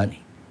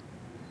money.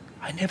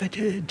 I never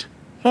did.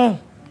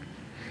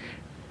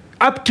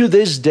 Up to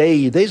this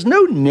day, there's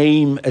no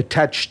name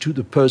attached to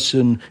the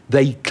person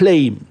they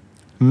claim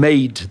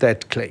made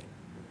that claim.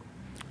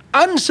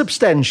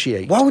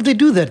 Unsubstantiated. Why would they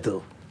do that,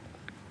 though?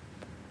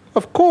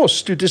 Of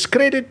course, to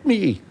discredit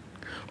me.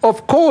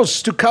 Of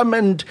course, to come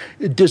and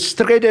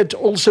discredit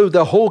also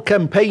the whole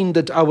campaign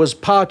that I was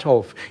part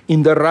of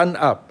in the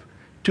run-up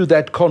to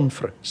that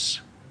conference.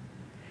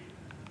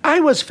 I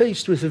was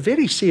faced with a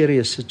very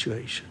serious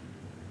situation.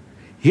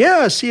 Here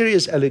are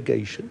serious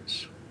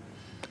allegations.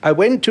 I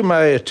went to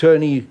my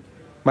attorney,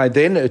 my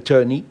then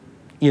attorney,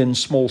 Ian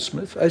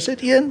Smallsmith. I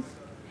said, Ian,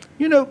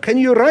 you know, can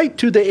you write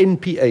to the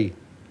NPA?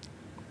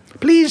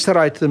 Please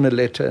write them a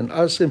letter and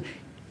ask them,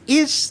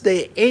 is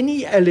there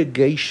any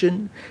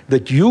allegation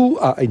that you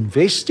are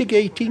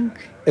investigating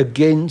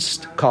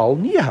against Carl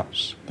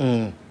Niehaus?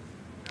 The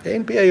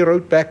NPA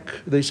wrote back,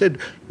 they said,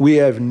 we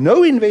have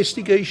no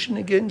investigation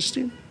against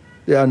him.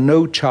 There are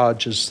no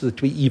charges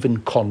that we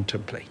even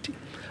contemplating.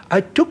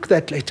 I took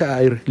that letter,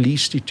 I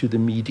released it to the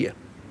media.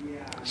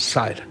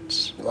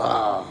 Silence.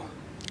 Wow.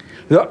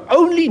 The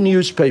only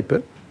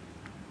newspaper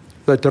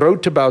that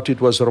wrote about it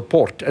was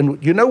Report.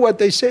 And you know what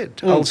they said?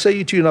 I'll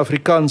say it to you in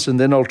Afrikaans and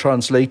then I'll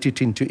translate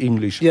it into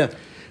English.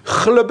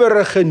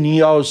 Glibberige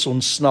Niehaus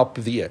ontsnap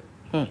weer.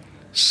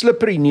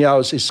 Slippery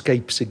Niehaus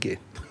escapes again.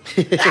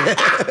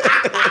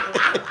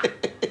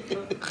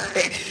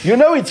 You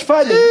know, it's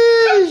funny,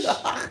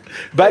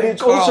 but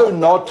it's also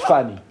not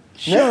funny.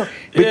 No,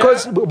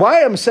 because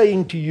why I'm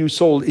saying to you,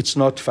 Saul, it's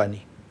not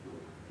funny.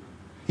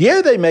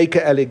 Here they make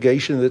an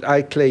allegation that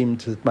I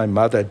claimed that my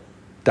mother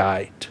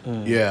died.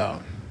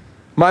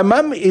 My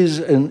mum is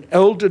an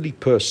elderly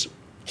person.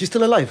 She's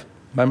still alive?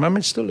 My mum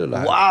is still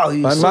alive. Wow,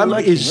 my so mum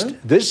lucky, is man.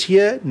 this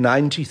year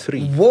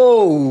 93.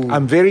 Whoa.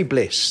 I'm very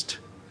blessed.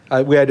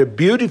 We had a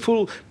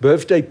beautiful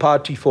birthday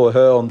party for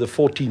her on the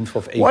 14th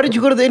of April. Why did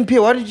you go to the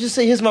NPA? Why did you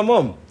say, here's my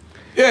mom?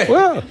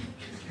 Well,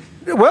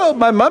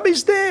 my mum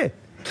is there.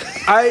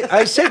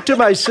 I said to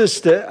my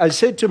sister,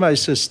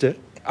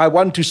 I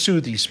want to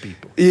sue these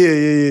people.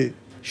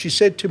 She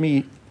said to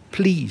me,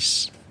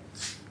 please,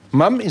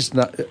 Mum is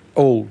not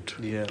old.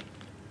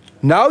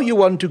 Now you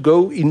want to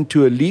go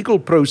into a legal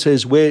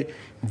process where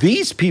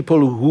these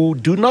people who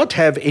do not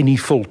have any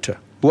filter,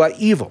 who are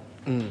evil,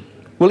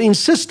 will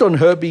insist on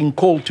her being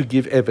called to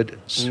give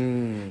evidence.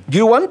 Do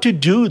you want to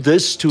do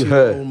this to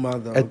her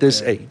at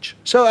this age?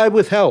 So I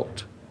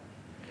withheld.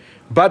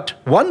 But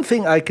one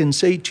thing I can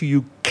say to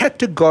you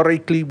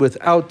categorically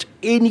without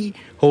any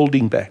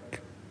holding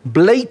back,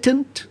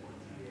 blatant,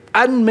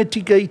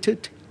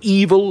 unmitigated,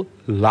 evil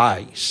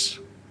lies.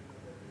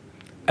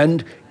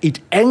 And it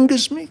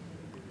angers me,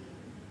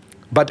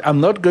 but I'm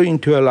not going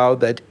to allow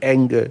that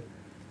anger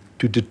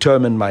to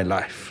determine my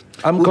life.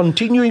 I'm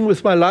continuing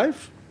with my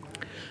life.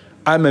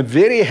 I'm a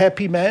very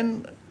happy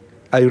man.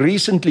 I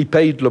recently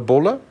paid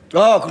Lobola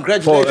Oh,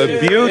 congratulations.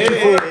 for a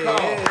beautiful...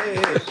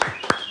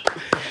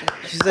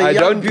 She's a I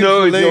young, don't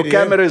know if beautiful your lady,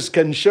 cameras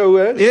can show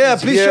her. Yeah,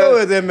 She's please here. show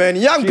her there, man.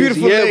 Young, She's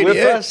beautiful here lady. with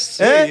eh? us.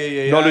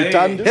 Eh?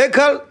 Nolutando. Hey,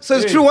 Carl, so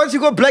it's true, once you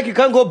go black, you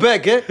can't go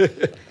back, eh?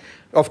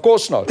 Of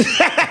course not. He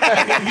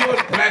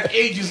was black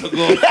ages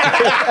ago.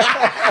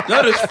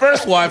 Not his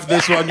first wife,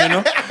 this one, you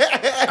know.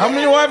 How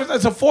many wives?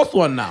 It's a fourth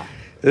one now.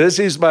 This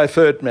is my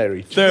third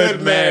marriage.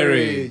 Third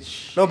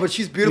marriage. No, but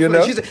she's beautiful.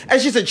 You know?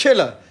 She's a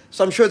chiller,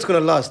 so I'm sure it's going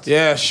to last.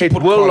 Yeah, she It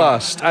put will con-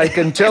 last. I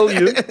can tell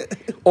you,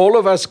 all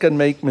of us can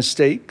make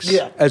mistakes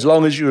as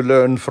long as you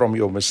learn from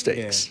your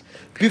mistakes.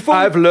 Before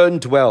I've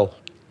learned well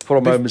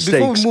from my before we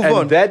mistakes. move And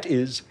on. that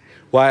is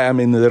why I'm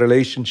in the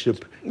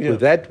relationship with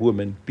that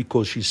woman,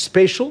 because she's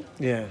special.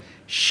 Yeah.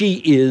 She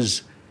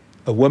is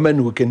a woman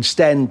who can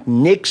stand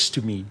next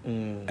to me,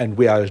 and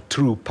we are a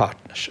true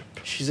partnership.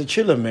 She's a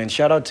chiller, man.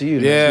 Shout out to you.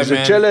 Yeah, She's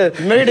man. a chiller.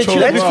 Married a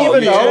chiller. That's Well,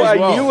 even yeah, how as I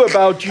well. knew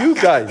about you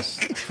guys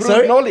through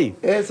Sorry? Nolly.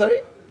 Yeah,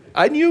 sorry?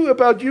 I knew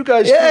about you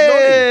guys through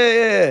Nolly.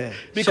 Yeah.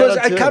 Because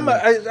Shout out I to come,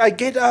 her, I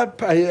get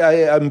up,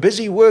 I'm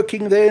busy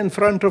working there in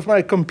front of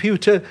my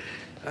computer.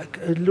 I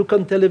look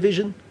on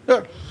television,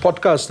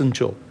 podcast and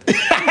chill.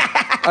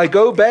 I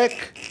go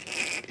back,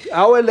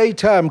 hour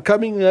later, I'm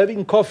coming,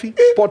 having coffee,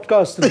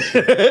 podcast and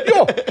chill.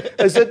 Yo,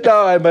 I said,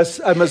 now I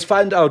must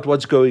find out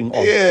what's going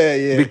on. Yeah,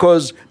 yeah.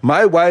 Because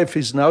my wife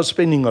is now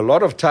spending a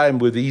lot of time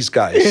with these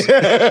guys.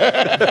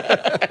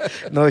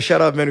 No,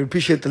 shout out, man. We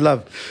appreciate the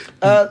love.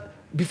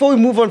 Before we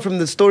move on from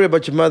the story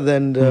about your mother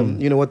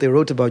and you know what they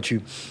wrote about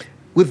you,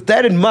 with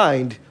that in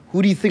mind,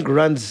 who do you think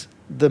runs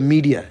the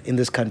media in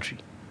this country?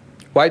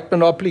 White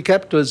monopoly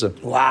capitalism.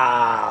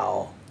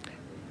 Wow.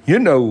 You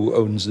know who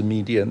owns the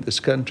media in this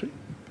country.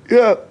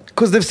 Yeah,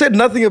 because they've said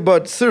nothing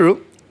about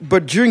Cyril,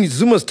 but during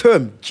Zuma's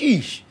term,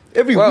 geesh,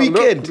 every Well,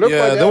 weekend. look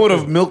Yeah, what they would have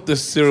happened. milked the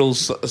Cyril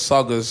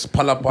sagas.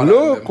 Pala pala.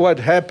 Look what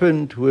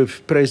happened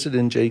with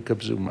President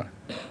Jacob Zuma.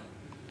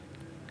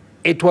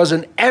 It was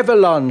an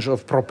avalanche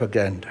of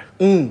propaganda.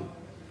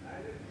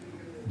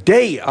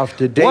 Day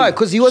after day. Why?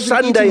 'Cause he wasn't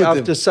eating Sunday with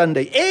after them.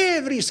 Sunday.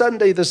 Every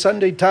Sunday, the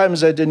Sunday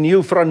Times had a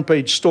new front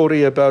page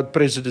story about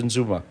President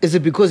Zuma. Is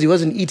it because he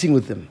wasn't eating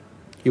with them?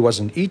 He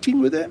wasn't eating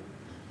with them.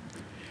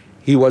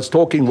 He was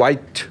talking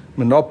white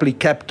monopoly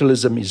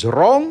capitalism is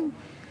wrong.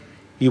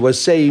 He was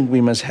saying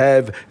we must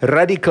have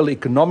radical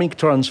economic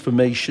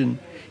transformation.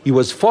 He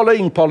was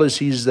following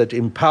policies that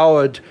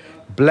empowered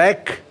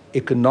black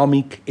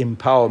economic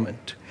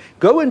empowerment.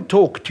 Go and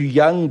talk to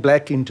young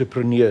black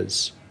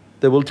entrepreneurs.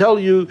 They will tell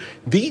you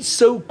these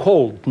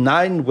so-called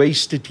 9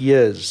 wasted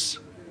years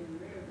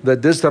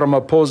that this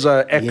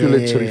Ramaphosa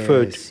accolades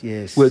referred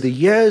yes. were the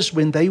years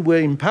when they were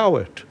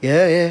empowered.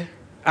 Yeah.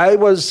 I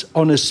was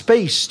on a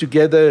space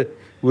together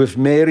with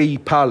Mary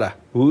Pala,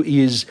 who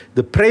is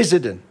the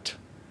president,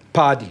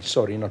 Padi,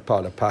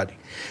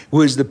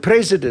 who is the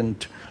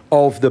president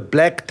of the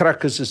Black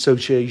Truckers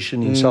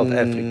Association in South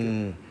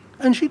Africa.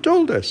 And she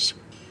told us,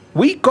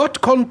 we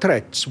got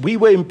contracts. We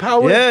were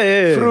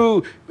empowered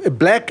through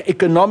black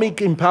economic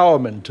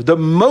empowerment. The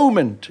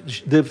moment,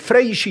 the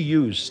phrase she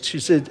used, she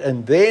said,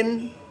 and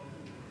then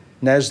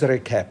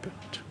Nasrec happened.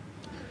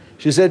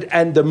 She said,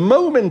 and the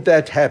moment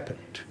that happened,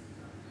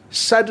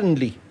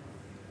 suddenly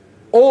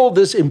all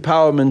these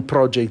empowerment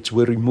projects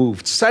were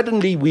removed.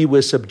 Suddenly we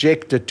were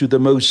subjected to the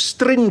most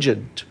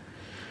stringent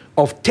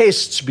of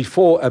tests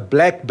before a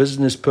black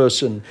business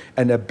person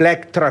and a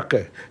black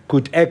trucker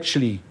could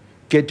actually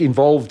get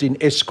involved in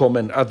ESCOM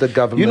and other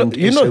government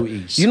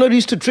SOEs. It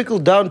used to trickle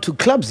down to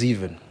clubs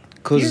even.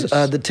 Because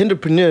the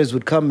tenderpreneurs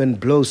would come and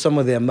blow some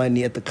of their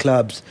money at the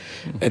clubs,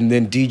 and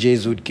then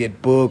DJs would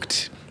get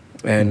booked,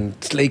 and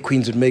slay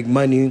queens would make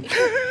money.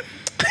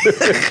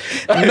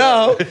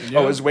 Now,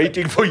 I was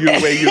waiting for you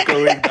where you're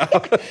going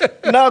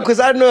now. now, because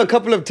I know a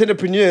couple of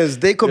tenderpreneurs,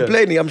 they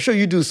complaining. I'm sure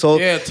you do, Sol.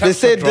 Yeah, they taps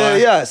said, are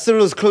dry.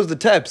 Cyril's closed the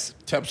taps.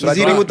 Taps He's are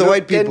eating dry. with the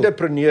white people.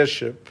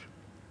 Entrepreneurship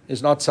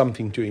is not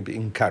something to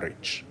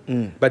encourage.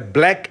 But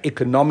black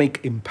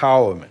economic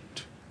empowerment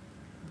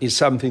is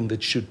something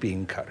that should be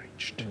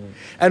encouraged.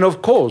 And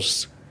of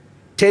course,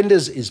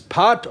 tenders is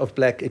part of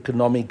black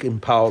economic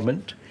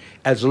empowerment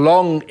as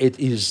long it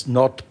is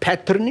not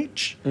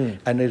patronage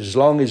and as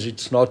long as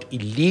it's not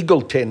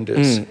illegal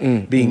tenders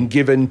being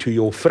given to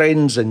your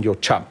friends and your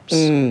chumps.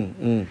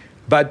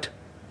 But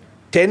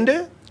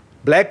tender,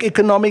 black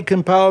economic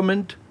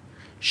empowerment,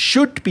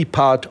 should be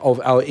part of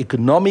our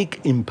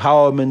economic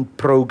empowerment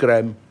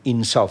program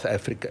in South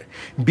Africa.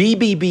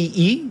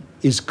 BBBE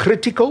is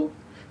critical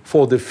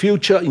for the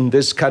future in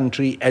this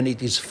country, and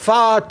it is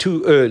far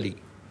too early,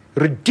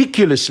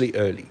 ridiculously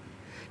early,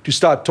 to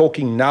start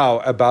talking now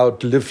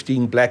about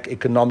lifting black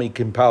economic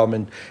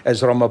empowerment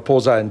as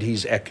Ramaphosa and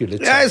his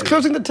acolytes. Yeah, it's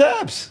closing the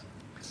taps.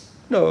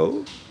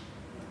 No.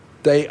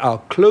 they are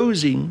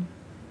closing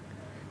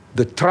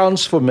the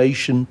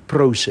transformation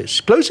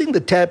process. Closing the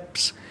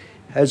taps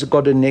has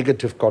got a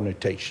negative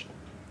connotation.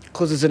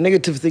 Because it's a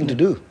negative thing to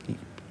do.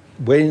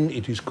 When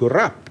it is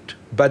corrupt.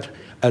 But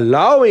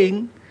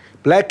allowing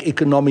black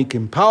economic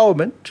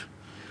empowerment,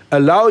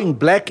 allowing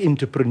black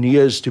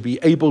entrepreneurs to be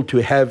able to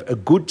have a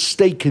good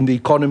stake in the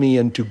economy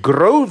and to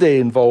grow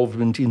their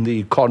involvement in the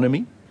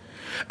economy,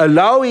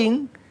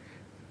 allowing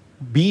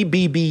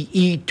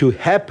BBBE to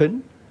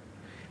happen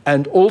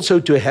and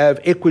also to have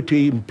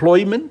equity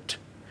employment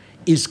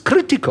is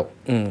critical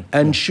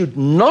and should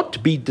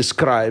not be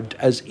described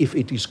as if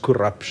it is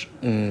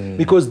corruption.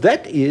 Because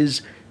that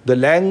is the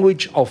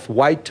language of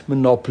white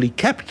monopoly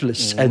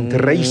capitalists and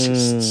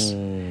racists.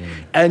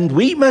 And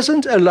we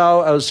mustn't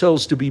allow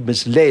ourselves to be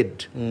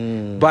misled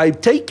by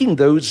taking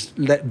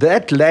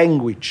that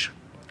language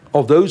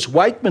of those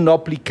white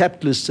monopoly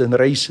capitalists and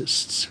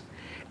racists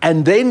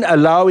and then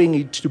allowing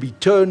it to be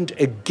turned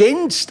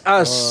against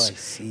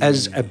us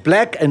as a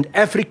black and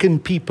African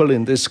people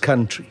in this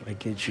country. I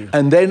get you.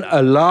 And then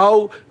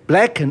allow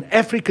black and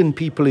African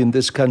people in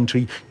this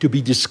country to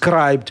be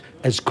described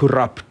as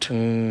corrupt.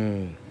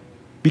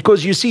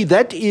 Because you see,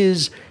 that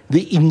is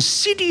the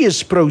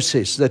insidious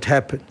process that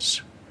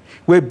happens,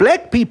 where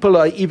black people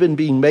are even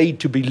being made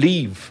to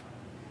believe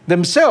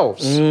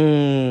themselves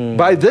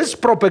by this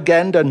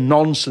propaganda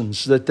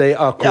nonsense that they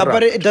are corrupt. Yeah,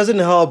 but it doesn't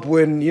help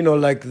when,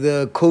 like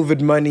the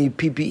COVID money,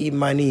 PPE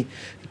money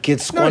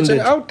gets squandered. No,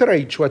 it's an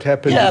outrage what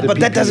happened. Yeah, with the but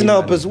that PPE doesn't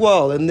help money. as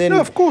well. And then No,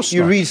 of course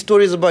you not. read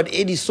stories about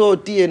Eddie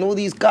Soti and all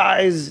these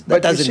guys. That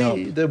But doesn't you help.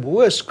 see, the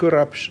worst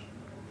corruption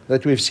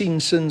that we've seen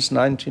since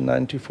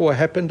 1994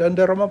 happened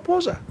under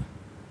Ramaphosa.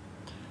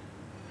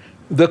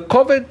 The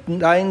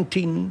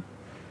COVID-19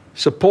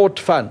 support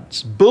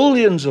funds,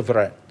 billions of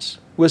rands,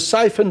 were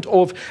siphoned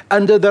off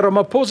under the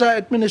Ramaphosa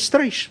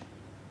administration.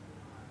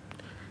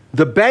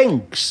 The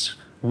banks,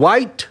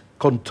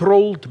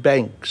 white-controlled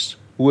banks,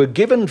 were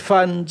given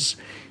funds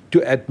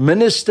to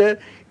administer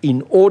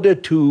in order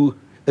to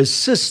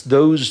assist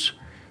those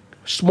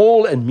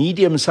small and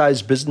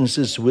medium-sized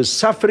businesses who were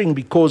suffering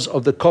because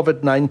of the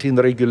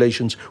COVID-19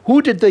 regulations.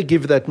 Who did they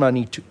give that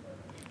money to?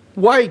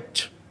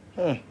 White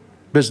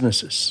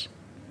businesses.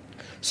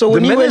 So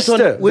when The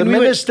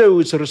minister who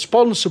is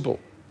responsible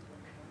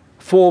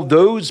for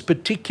those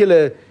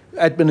particular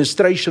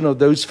administration of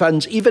those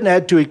funds even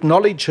had to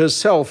acknowledge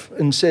herself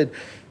and said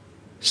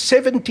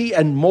 70%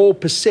 and more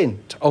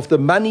of the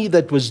money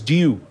that was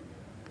due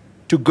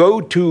to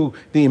go to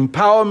the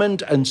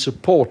empowerment and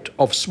support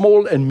of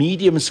small and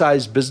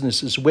medium-sized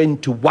businesses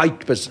went to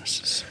white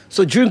businesses.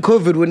 So during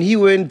COVID, when he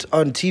went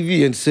on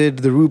TV and said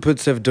the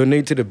Ruperts have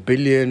donated $1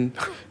 billion,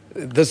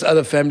 this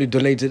other family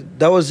donated,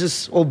 that was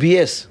just all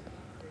BS.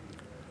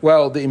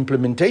 Well, the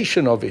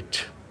implementation of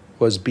it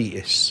was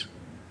BS.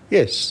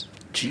 Yes.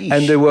 Jeez.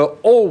 And there were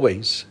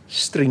always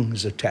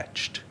strings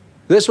attached.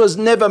 This was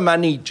never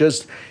money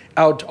just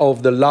out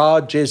of the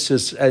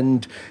largesses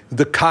and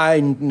the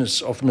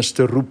kindness of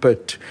Mr.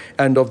 Rupert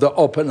and of the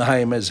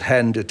Oppenheimers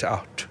handed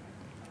out.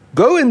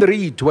 Go and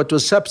read what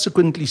was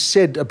subsequently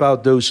said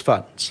about those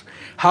funds,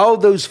 how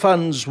those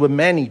funds were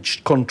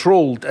managed,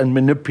 controlled, and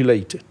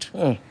manipulated.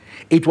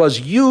 It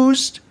was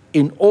used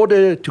in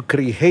order to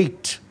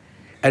create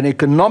an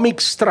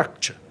economic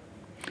structure,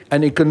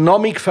 an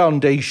economic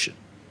foundation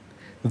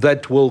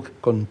that will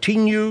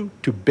continue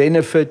to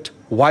benefit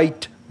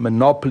white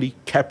monopoly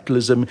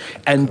capitalism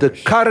and the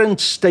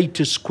current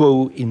status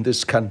quo in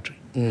this country.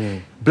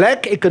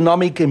 Black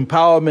economic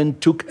empowerment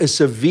took a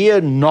severe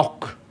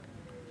knock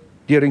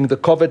during the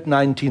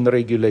COVID-19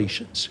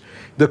 regulations.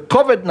 The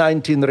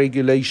COVID-19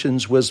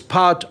 regulations was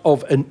part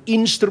of an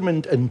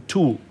instrument and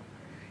tool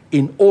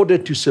in order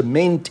to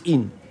cement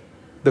in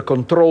the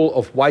control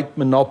of white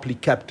monopoly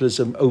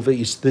capitalism over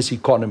this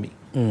economy.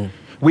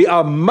 We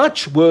are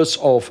much worse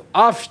off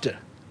after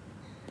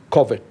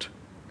COVID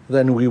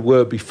than we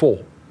were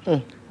before.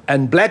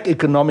 And black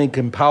economic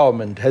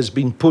empowerment has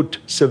been put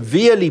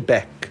severely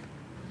back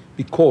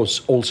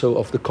because also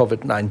of the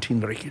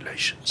COVID-19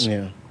 regulations.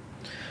 Yeah.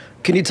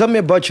 Can you tell me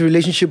about your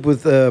relationship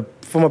with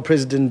former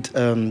President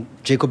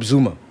Jacob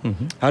Zuma?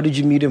 How did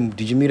you meet him?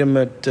 Did you meet him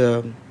at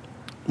Umkhonto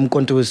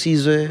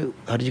weSizwe?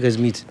 How did you guys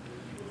meet?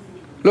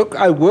 Look,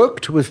 I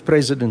worked with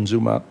President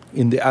Zuma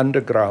in the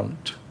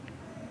underground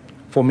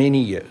for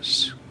many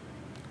years.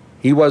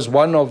 He was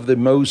one of the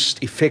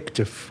most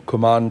effective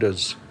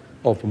commanders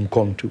of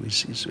Umkhonto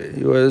weSizwe.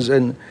 He was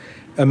an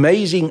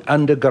amazing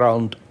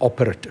underground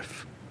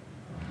operative.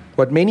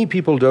 What many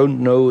people don't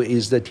know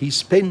is that he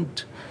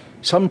spent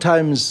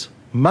sometimes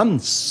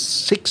months,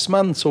 6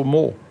 months or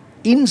more,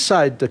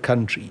 inside the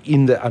country,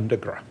 in the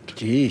underground.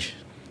 Jeez.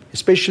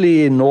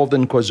 Especially in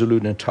northern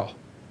KwaZulu-Natal.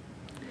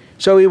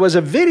 So he was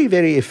a very,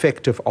 very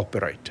effective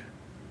operator.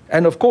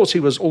 And of course,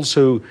 he was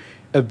also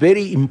a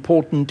very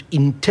important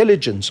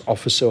intelligence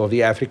officer of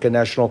the African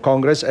National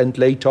Congress and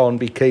later on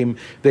became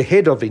the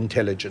head of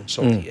intelligence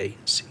of the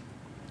ANC.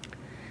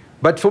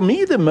 But for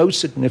me, the most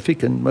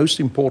significant, most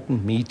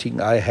important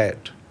meeting I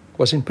had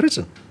was in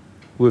prison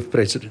with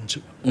President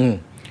Zuma.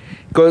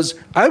 Because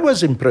I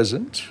was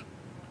imprisoned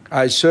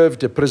I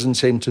served a prison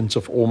sentence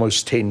of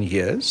almost 10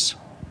 years.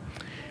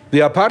 The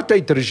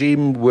apartheid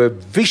regime were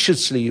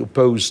viciously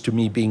opposed to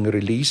me being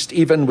released,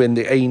 even when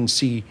the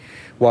ANC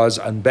was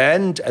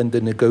unbanned and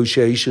the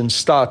negotiations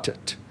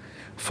started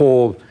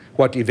for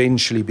what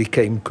eventually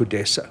became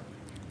CODESA.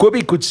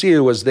 Kobie Coetzee,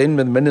 who was then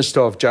the Minister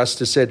of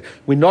Justice, said,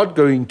 we're not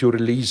going to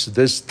release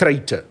this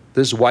traitor,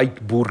 this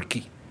white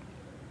boertjie.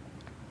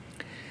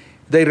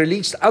 They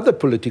released other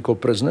political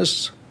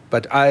prisoners,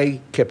 but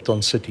I kept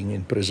on sitting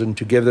in prison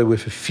together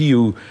with a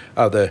few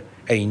other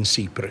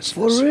ANC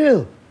prisoners. For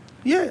real?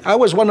 Yeah, I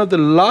was one of the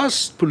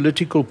last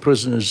political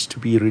prisoners to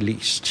be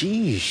released.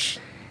 Jeez.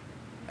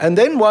 And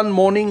then one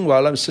morning,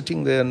 while I'm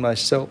sitting there in my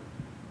cell,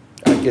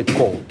 I get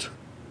called.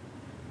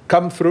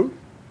 Come through.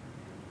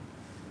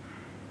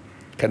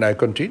 Can I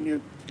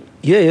continue?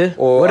 Yeah.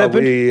 Or what are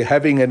happened? we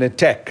having an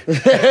attack?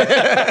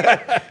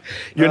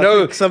 You I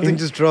know, think something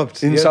just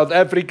dropped. in South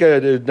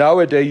Africa,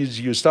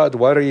 nowadays, you start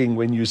worrying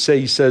when you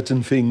say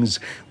certain things,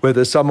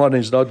 whether someone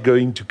is not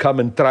going to come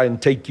and try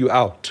and take you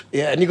out.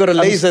 Yeah, and you got a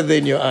laser there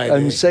in your eye.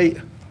 And say,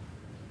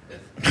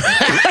 which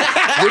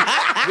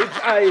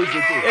eye is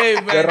it? Hey,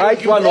 man, the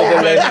right one or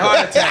the left?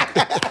 Heart attack.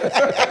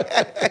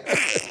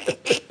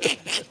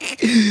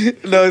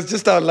 No, it's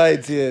just our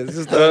lights here. It's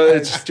just our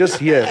lights. It's just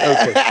here.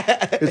 Okay.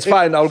 It's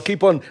fine. I'll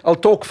keep on. I'll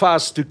talk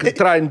fast to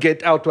try and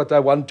get out what I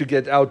want to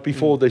get out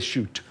before the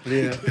shoot.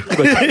 Yeah.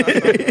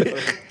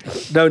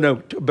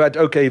 No. But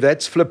okay,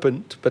 that's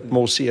flippant, but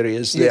more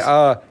serious. Yes. There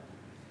are,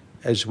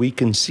 as we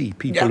can see,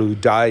 people who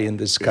die in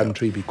this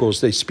country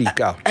because they speak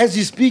out. As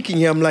you're speaking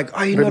here, I'm like,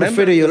 are you not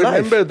afraid of your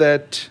life? Remember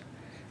that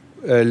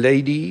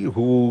lady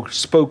who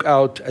spoke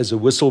out as a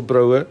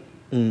whistleblower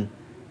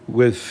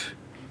with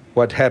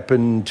what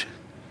happened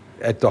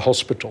at the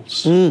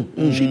hospitals.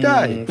 She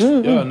died.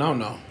 Yeah,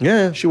 no.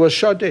 Yeah. She was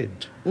shot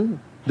dead.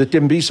 The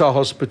Tembisa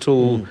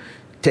Hospital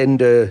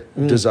tender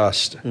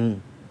disaster.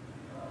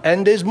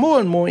 And there's more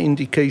and more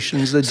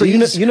indications that So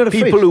these you're not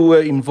afraid? people who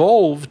were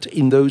involved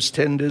in those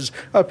tenders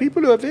are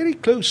people who are very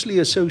closely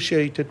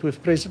associated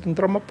with President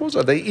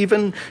Ramaphosa. They're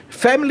even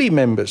family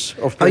members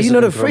of President Ramaphosa. Are you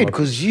not afraid?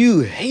 Because you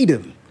hate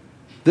him.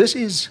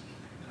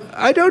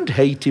 I don't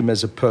hate him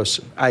as a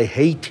person. I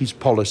hate his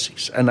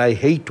policies, and I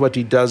hate what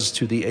he does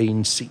to the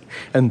ANC.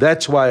 And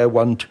that's why I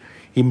want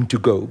him to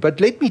go. But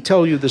let me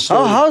tell you the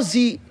story. How's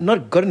he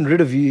not gotten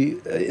rid of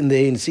you in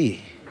the ANC?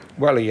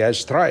 Well, he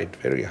has tried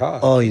very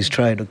hard. Oh, he's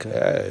tried,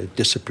 okay.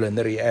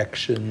 Disciplinary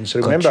actions.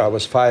 Remember, I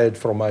was fired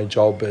from my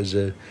job as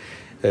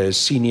a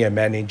senior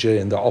manager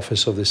in the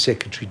office of the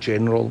Secretary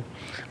General.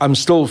 I'm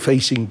still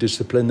facing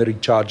disciplinary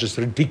charges,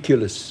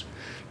 ridiculous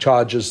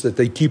charges that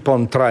they keep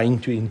on trying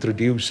to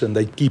introduce, and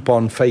they keep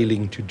on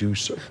failing to do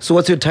so. So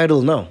what's your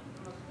title now?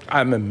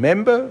 I'm a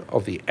member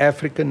of the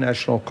African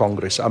National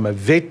Congress. I'm a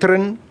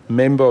veteran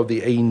member of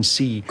the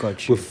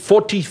ANC with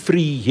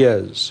 43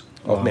 years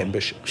of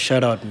membership.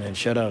 Shout out, man.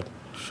 Shout out.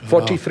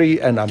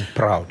 43, and I'm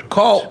proud.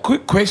 Carl,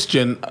 quick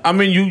question. I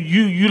mean,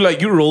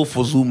 you roll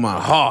for Zuma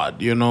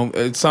hard, you know.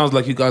 It sounds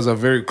like you guys are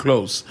very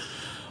close.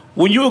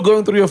 When you were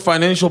going through your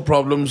financial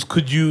problems,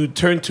 could you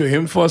turn to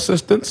him for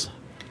assistance?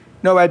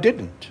 No, I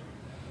didn't.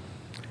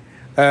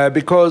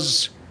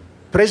 Because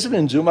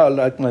President Zuma,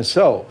 like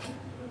myself,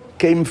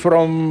 came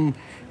from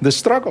the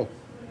struggle.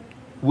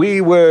 We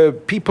were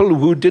people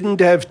who didn't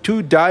have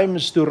 2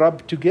 dimes to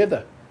rub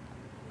together.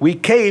 We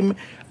came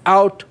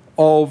out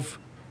of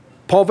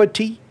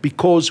poverty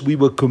because we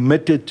were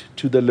committed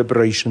to the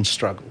liberation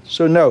struggle.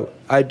 So no,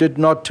 I did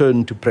not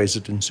turn to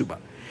President Zuma.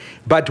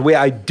 But where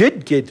I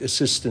did get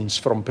assistance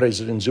from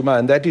President Zuma,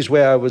 and that is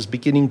where I was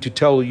beginning to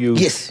tell you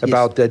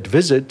about that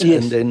visit,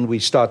 and then we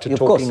started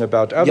talking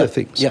about other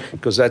things,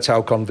 because that's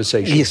how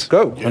conversations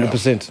go.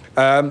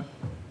 100%.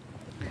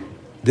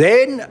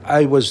 Then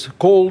I was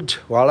called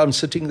while I'm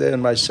sitting there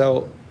in my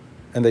cell,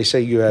 and they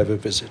say, you have a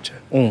visitor.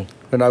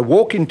 When I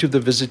walk into the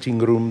visiting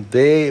room,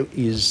 there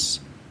is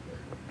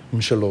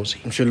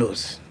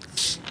Msholozi.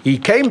 He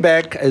came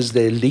back as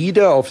the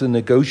leader of the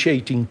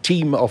negotiating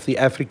team of the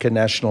African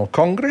National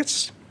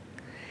Congress,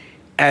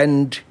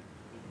 and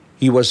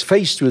he was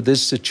faced with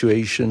this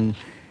situation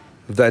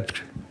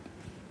that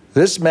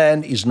this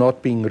man is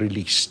not being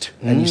released.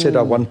 And he said,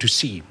 I want to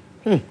see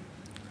him.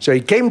 So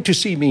he came to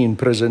see me in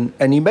prison,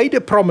 and he made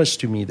a promise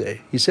to me there.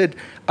 He said,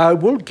 I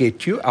will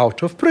get you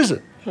out of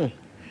prison,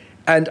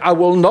 and I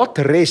will not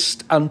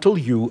rest until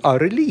you are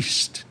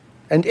released.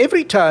 And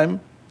every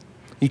time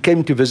he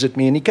came to visit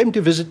me, and he came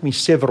to visit me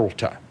several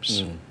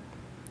times,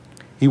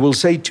 he will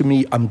say to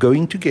me, I'm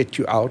going to get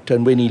you out.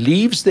 And when he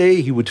leaves there,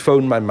 he would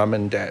phone my mum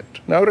and dad.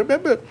 Now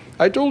remember,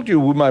 I told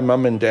you who my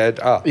mum and dad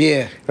are.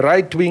 Yeah.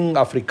 Right-wing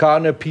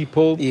Afrikaner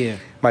people. Yeah.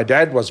 My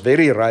dad was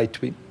very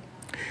right-wing.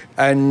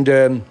 And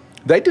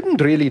they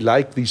didn't really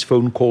like these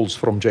phone calls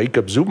from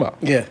Jacob Zuma.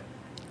 Yeah.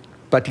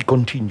 But he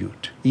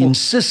continued. He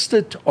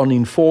insisted on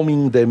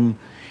informing them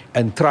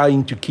and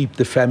trying to keep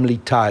the family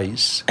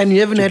ties And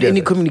you haven't had any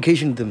together.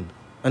 communication with them?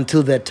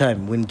 until that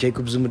time when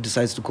Jacob Zuma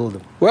decides to call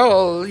them?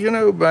 Well, you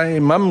know, my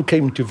mum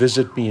came to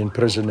visit me in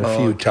prison a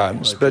few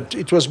times, but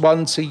it was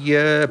once a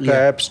year,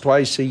 perhaps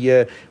twice a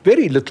year,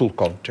 very little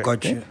contact.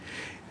 Got you.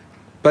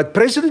 But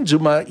President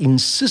Zuma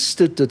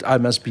insisted that I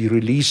must be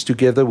released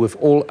together with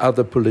all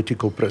other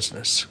political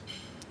prisoners.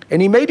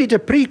 And he made it a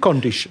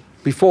precondition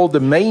before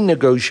the main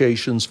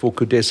negotiations for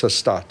Kudesa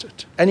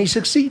started. And he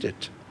succeeded.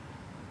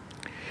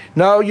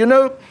 Now, you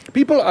know,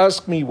 people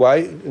ask me why,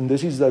 and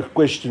this is the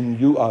question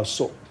you asked.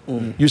 So,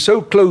 you're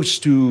so close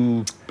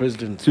to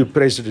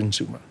President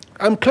Zuma.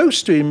 I'm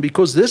close to him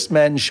because this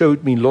man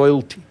showed me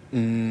loyalty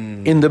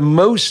in the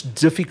most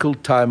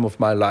difficult time of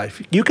my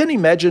life. You can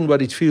imagine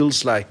what it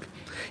feels like.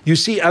 You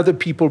see other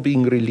people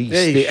being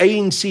released. The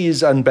ANC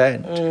is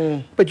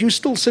unbanned, but you're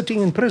still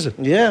sitting in prison.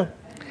 Yeah.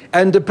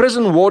 And the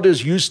prison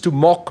warders used to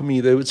mock me.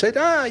 They would say,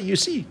 you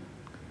see,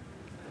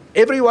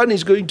 everyone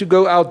is going to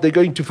go out. They're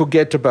going to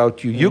forget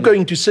about you. You're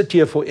going to sit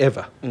here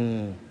forever.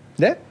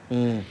 Yeah?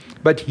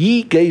 But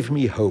he gave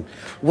me hope.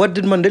 What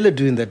did Mandela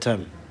do in that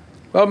time?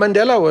 Well,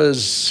 Mandela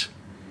was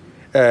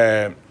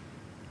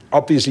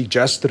obviously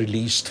just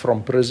released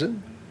from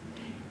prison.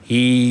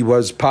 He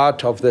was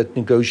part of that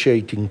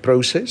negotiating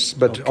process,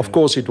 but of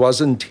course it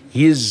wasn't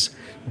his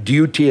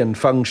duty and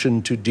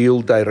function to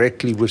deal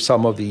directly with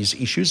some of these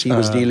issues. He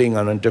was dealing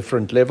on a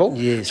different level.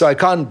 Yes. So I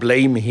can't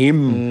blame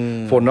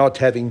him for not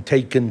having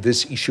taken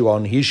this issue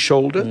on his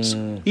shoulders.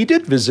 He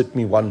did visit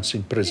me once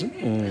in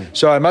prison.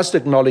 So I must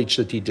acknowledge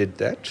that he did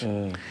that.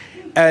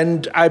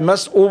 And I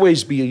must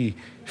always be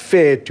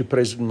fair to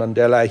President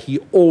Mandela. He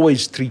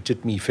always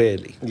treated me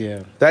fairly.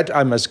 Yeah. That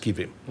I must give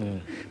him.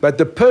 But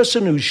the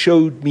person who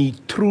showed me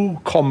true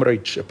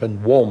comradeship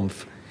and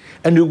warmth,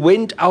 and who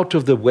went out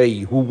of the way,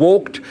 who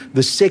walked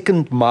the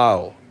second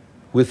mile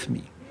with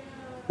me,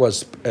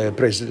 was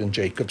President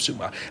Jacob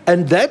Zuma.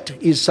 And that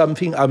is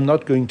something I'm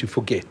not going to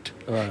forget.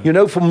 Right. You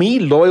know, for me,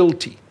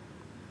 loyalty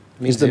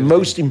is the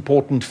most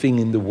important thing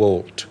in the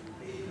world.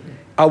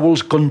 I will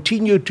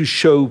continue to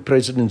show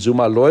President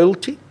Zuma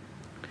loyalty.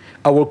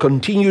 I will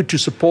continue to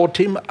support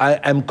him. I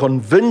am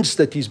convinced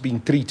that he's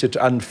being treated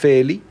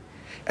unfairly.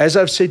 As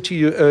I've said to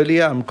you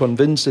earlier, I'm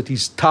convinced that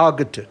he's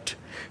targeted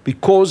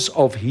because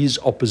of his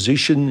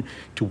opposition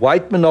to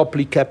white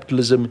monopoly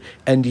capitalism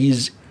and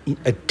his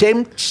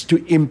attempts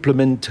to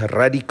implement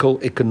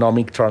radical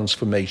economic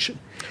transformation.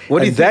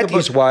 That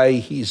is why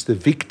he is the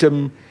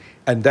victim,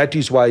 and that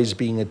is why he's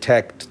being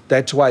attacked.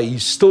 That's why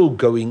he's still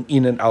going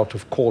in and out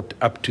of court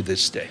up to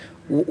this day.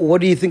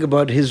 What do you think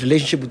about his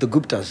relationship with the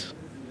Guptas?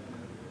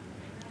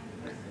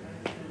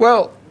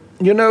 Well,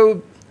 you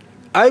know,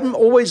 I'm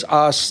always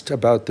asked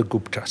about the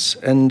Guptas,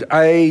 and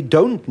I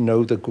don't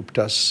know the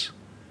Guptas.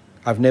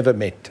 I've never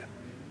met them.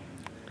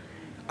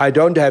 I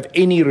don't have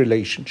any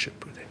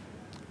relationship with them.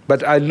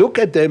 But I look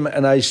at them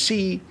and I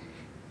see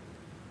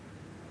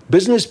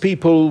business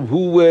people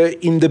who were,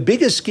 in the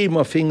bigger scheme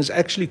of things,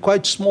 actually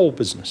quite small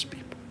business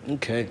people.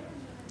 Okay.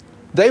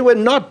 They were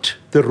not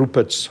the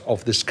Ruperts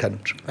of this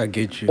country. I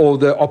get you. Or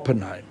the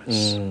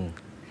Oppenheimers.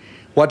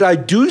 What I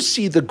do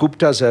see the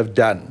Guptas have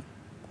done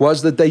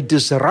was that they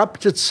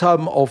disrupted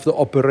some of the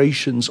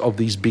operations of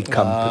these big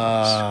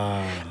companies.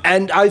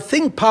 And I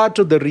think part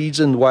of the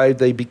reason why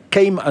they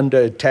became under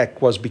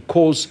attack was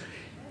because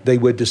they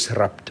were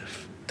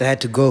disruptive. They had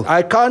to go.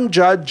 I can't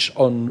judge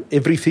on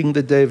everything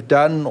that they've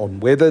done, on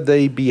whether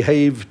they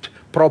behaved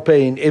proper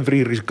in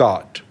every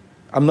regard.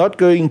 I'm not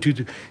going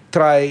to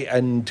try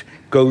and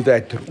go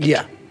that route.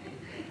 Yeah.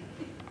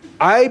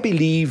 I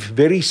believe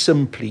very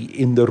simply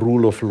in the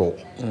rule of law.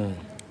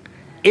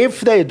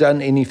 If they had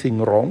done anything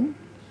wrong,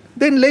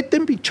 then let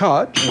them be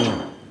charged.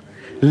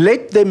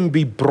 Let them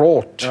be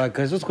brought. All right,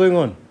 guys, what's going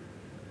on?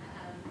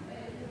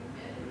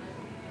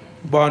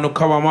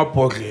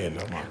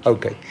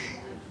 Okay.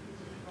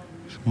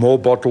 More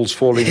bottles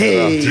falling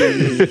around.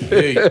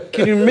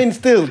 Can you remain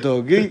still,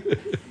 dog?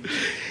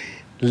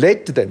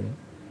 Let them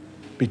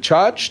be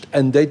charged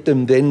and let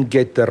them then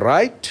get the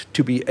right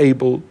to be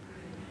able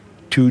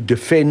to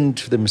defend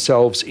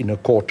themselves in a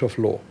court of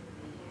law.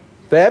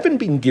 They haven't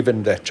been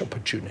given that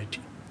opportunity.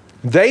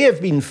 They have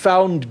been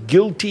found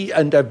guilty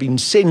and have been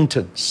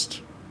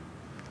sentenced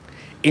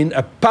in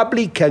a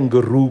public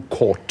kangaroo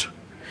court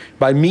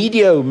by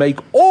media who make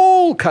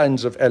all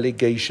kinds of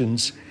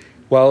allegations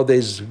while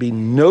there's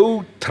been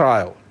no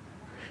trial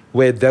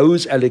where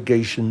those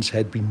allegations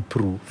had been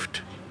proved.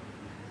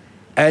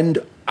 And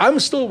I'm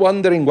still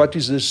wondering what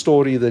is the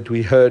story that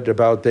we heard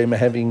about them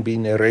having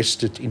been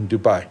arrested in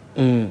Dubai.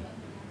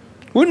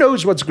 Who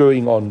knows what's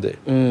going on there?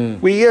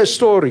 We hear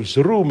stories,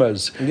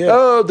 rumors. Yeah.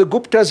 Oh, the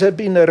Guptas have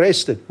been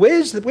arrested.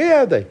 Where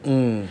are they?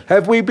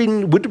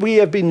 Would we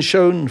have been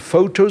shown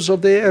photos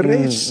of their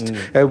arrest?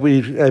 Have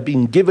we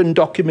been given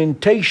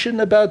documentation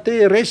about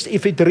their arrest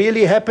if it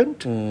really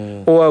happened?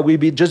 Or are we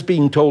just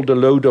being told a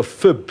load of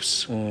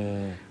fibs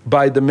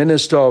by the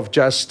Minister of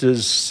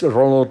Justice,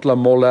 Ronald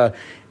Lamola,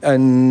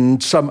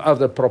 and some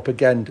other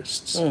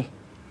propagandists?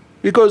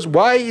 Because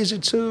why is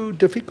it so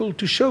difficult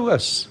to show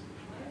us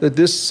that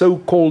this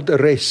so-called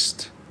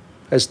arrest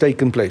has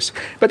taken place?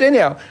 But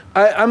anyhow,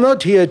 I'm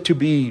not here to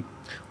be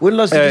When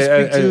last did you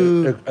speak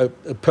to...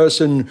 a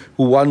person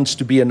who wants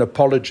to be an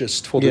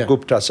apologist for the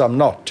Guptas. I'm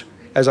not.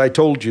 As I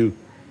told you,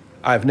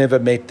 I've never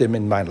met them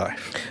in my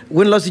life.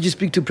 When last did you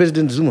speak to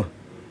President Zuma?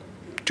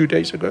 2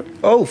 days ago.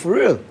 Oh, for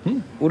real?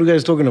 What are you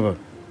guys talking about?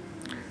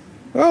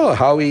 Well,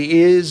 how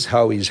he is,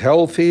 how his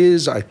health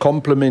is. I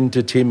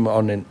complimented him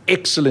on an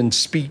excellent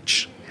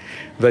speech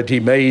that he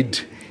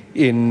made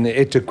in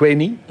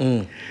eThekwini.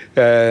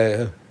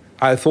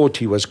 I thought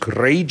he was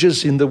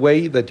courageous in the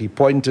way that he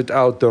pointed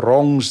out the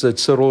wrongs that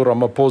Cyril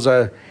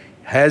Ramaphosa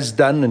has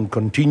done and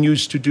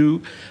continues to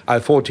do. I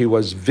thought he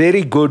was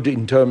very good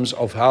in terms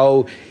of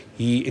how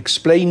he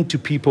explained to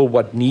people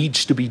what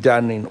needs to be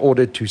done in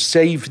order to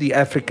save the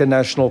African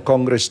National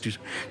Congress,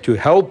 to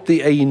help the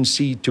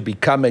ANC to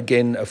become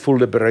again a full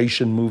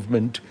liberation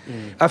movement.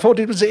 I thought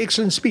it was an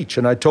excellent speech,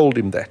 and I told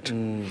him that.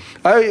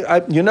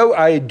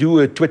 I do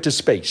a Twitter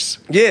space.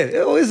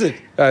 Yeah, what is it?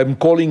 I'm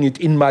calling it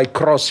In My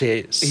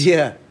Crosshairs.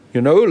 Yeah.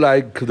 You know,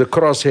 like the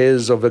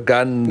crosshairs of a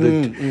gun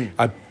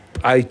that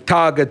I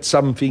target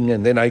something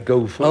and then I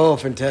go for it. Oh,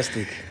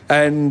 fantastic.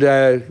 And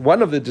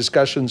one of the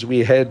discussions we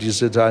had is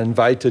that I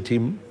invited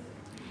him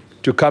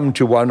to come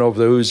to one of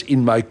those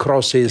In My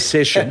Crosshairs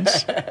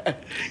sessions.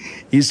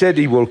 He said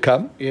he will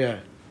come. Yeah.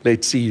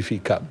 Let's see if he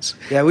comes.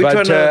 Yeah, we're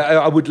trying to...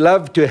 I would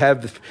love to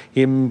have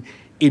him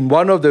in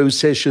one of those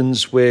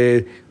sessions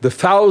where the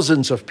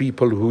thousands of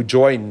people who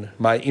join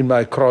In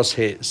My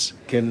Crosshairs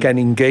can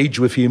engage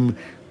with him.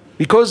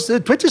 Because the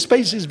Twitter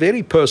space is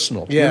very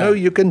personal. Yeah. You know,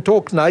 you can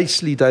talk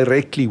nicely,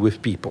 directly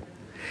with people.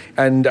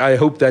 And I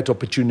hope that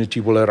opportunity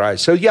will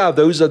arise. So, yeah,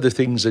 those are the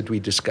things that we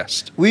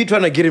discussed. We're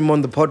trying to get him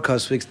on the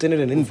podcast. We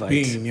extended an invite.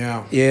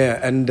 Yeah,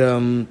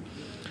 and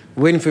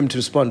waiting for him to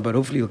respond, but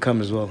hopefully he'll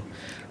come as well.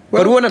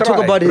 But we want to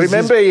talk about his...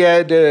 Remember, he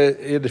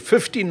had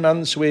 15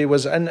 months where he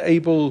was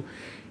unable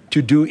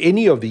to do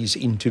any of these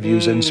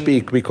interviews and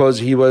speak because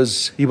he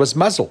was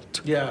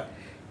muzzled. Yeah.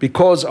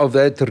 Because of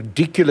that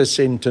ridiculous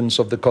sentence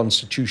of the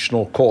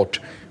Constitutional Court,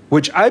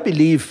 which I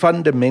believe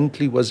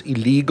fundamentally was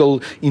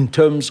illegal in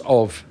terms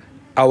of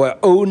our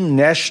own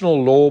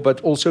national law, but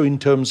also in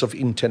terms of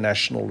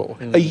international law.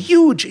 A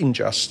huge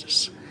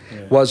injustice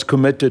was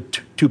committed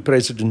to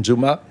President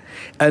Zuma,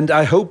 and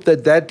I hope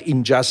that that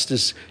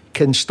injustice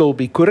can still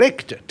be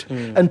corrected.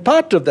 And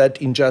part of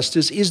that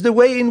injustice is the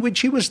way in which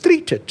he was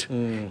treated.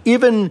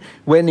 Even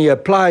when he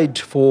applied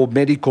for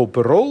medical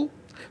parole,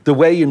 the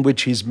way in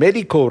which his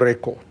medical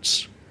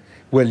records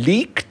were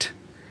leaked,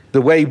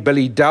 the way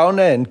Billy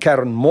Downer and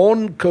Karen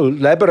Maughan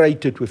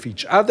collaborated with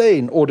each other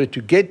in order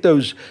to get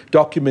those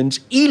documents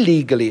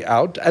illegally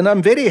out. And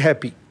I'm very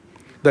happy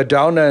that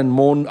Downer and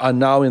Maughan are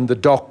now in the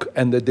dock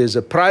and that there's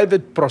a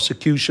private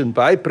prosecution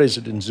by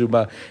President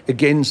Zuma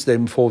against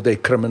them for their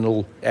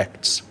criminal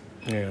acts.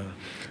 Yeah.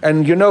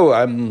 And you know,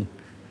 I'm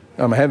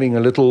having a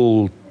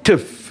little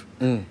tiff.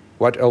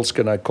 What else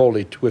can I call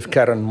it, with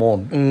Karen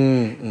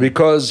Maughan?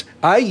 Because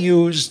I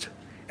used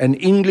an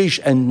English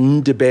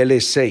and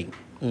Ndebele saying,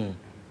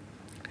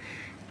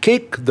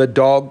 kick the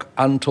dog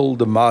until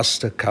the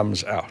master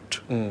comes out.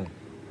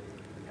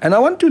 And I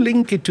want to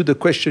link it to the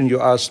question you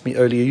asked me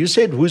earlier. You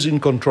said, who's in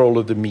control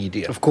of the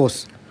media? Of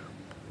course.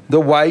 The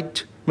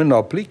white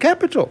monopoly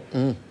capital.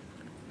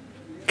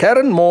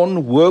 Karen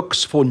Maughan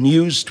works for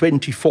News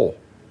 24.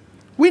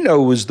 We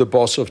know who's the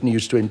boss of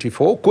News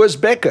 24, Koos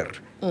Becker.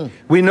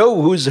 We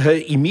know who's her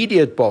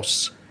immediate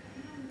boss,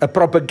 a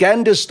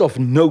propagandist of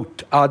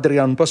note,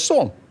 Adrian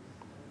Basson.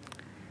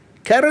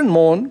 Karen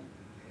Maughan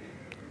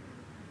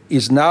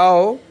is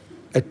now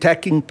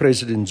attacking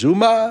President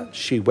Zuma.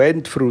 She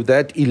went through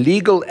that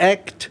illegal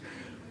act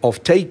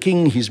of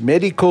taking his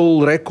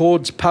medical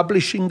records,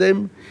 publishing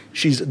them.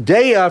 She's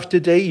day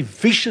after day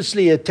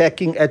viciously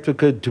attacking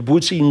Advocate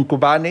Tubutsi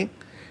Nkubane,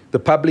 the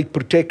public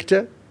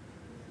protector.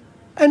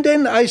 And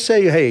then I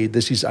say, hey,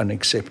 this is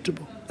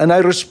unacceptable. And I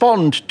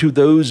respond to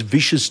those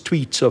vicious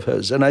tweets of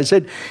hers. And I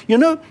said, you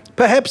know,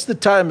 perhaps the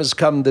time has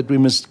come that we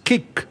must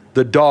kick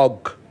the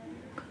dog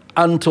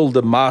until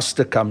the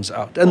master comes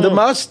out. And the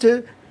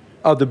master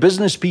are the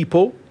business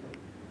people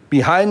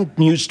behind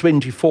News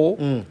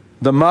 24.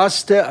 The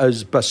master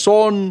is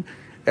Basson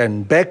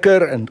and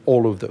Becker and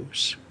all of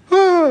those.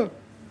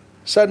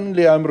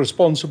 Suddenly I'm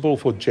responsible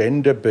for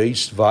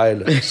gender-based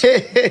violence.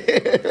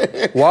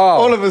 Wow.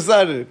 All of a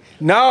sudden.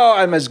 Now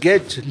I must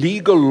get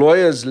legal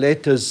lawyers'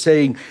 letters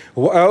saying,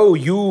 oh,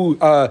 you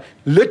are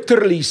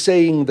literally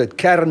saying that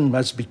Karen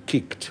must be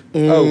kicked.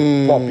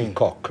 Oh,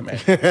 poppycock,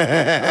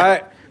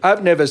 man.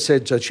 I've never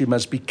said that she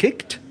must be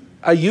kicked.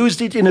 I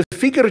used it in a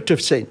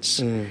figurative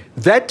sense.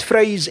 That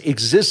phrase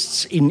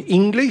exists in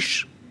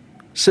English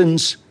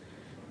since,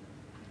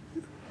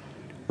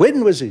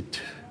 when was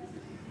it?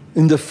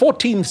 In the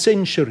 14th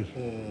century,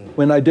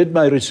 when I did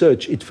my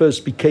research, it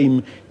first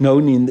became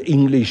known in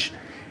English.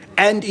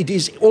 And it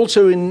is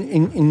also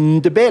in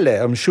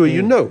Ndebele, I'm sure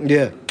you know.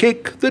 Yeah.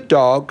 Kick the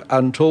dog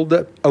until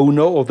the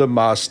owner or the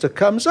master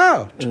comes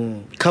out.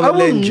 I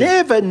will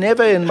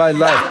never in my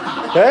life.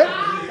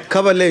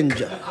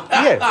 Kabalenja.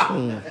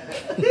 Yeah.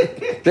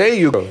 There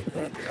you go.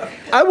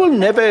 I will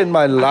never in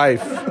my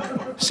life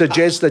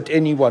suggest that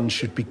anyone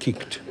should be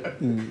kicked.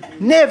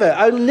 Never.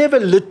 I'll never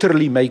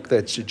literally make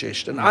that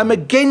suggestion. I'm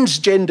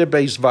against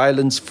gender-based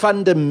violence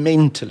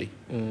fundamentally.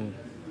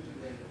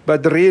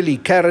 But really,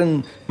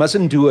 Karen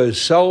mustn't do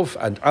herself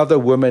and other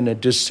women a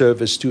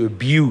disservice to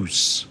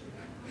abuse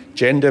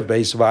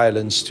gender-based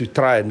violence to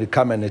try and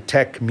come and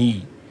attack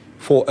me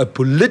for a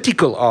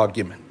political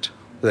argument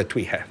that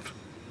we have.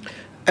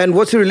 And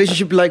what's your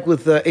relationship like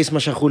with Ace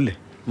Mashagule?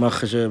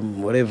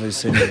 Whatever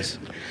his name is.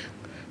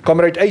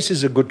 Comrade Ace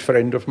is a good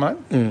friend of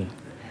mine.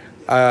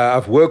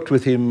 I've worked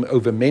with him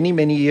over many,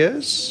 many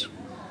years.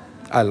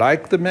 I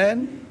like the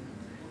man.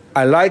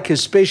 I like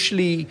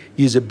especially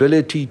his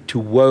ability to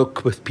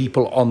work with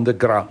people on the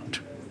ground.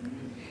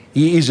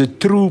 He is a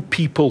true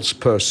people's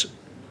person.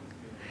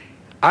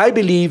 I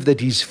believe that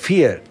he's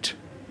feared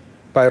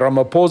by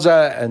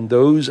Ramaphosa and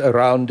those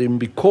around him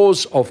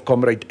because of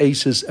Comrade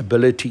Ace's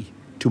ability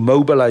to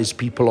mobilize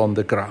people on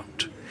the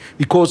ground,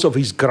 because of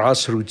his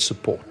grassroots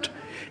support.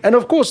 And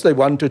of course, they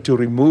wanted to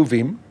remove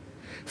him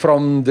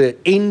from the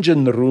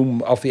engine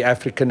room of the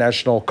African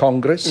National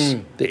Congress,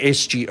 the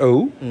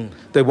SGO.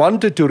 They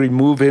wanted to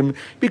remove him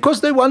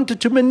because they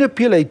wanted to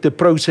manipulate the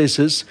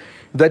processes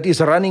that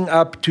is running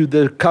up to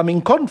the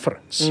coming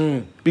conference.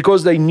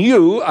 Because they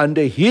knew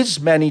under his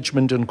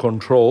management and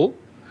control,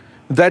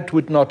 that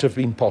would not have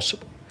been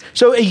possible.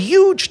 So a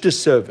huge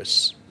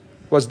disservice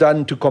was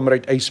done to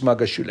Comrade Ace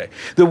Magashule.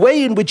 The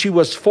way in which he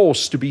was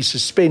forced to be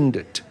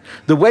suspended,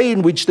 the way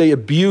in which they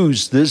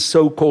abused this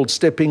so-called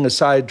stepping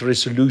aside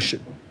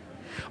resolution,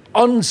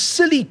 on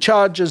silly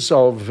charges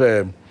of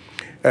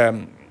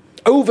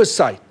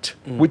oversight,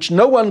 which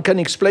no one can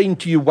explain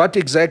to you what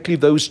exactly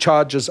those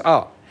charges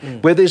are,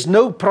 where there's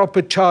no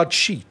proper charge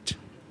sheet.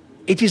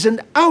 It is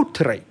an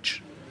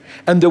outrage.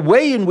 And the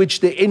way in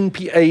which the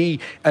NPA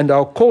and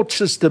our court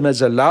system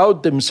has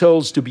allowed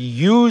themselves to be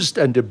used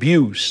and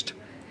abused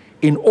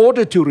in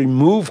order to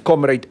remove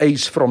Comrade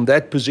Ace from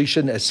that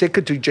position as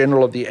Secretary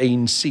General of the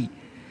ANC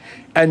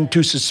and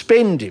to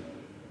suspend him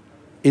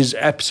is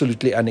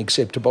absolutely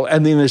unacceptable.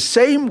 And in the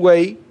same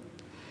way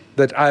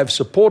that I have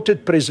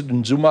supported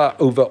President Zuma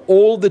over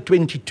all the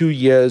 22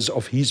 years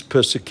of his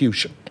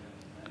persecution,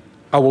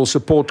 I will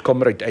support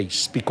Comrade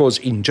Ace, because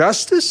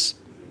injustice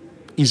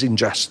is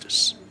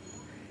injustice.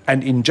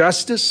 And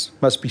injustice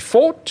must be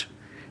fought,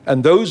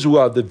 and those who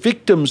are the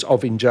victims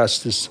of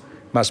injustice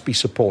must be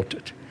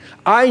supported.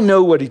 I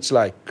know what it's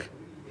like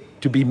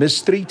to be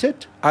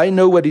mistreated. I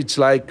know what it's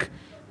like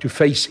to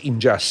face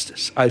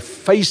injustice. I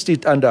faced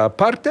it under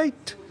apartheid.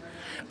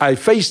 I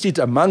faced it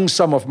among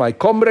some of my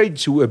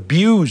comrades who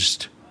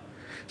abused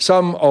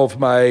some of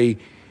my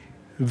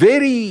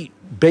very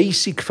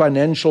basic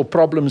financial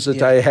problems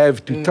that I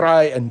have to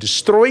try and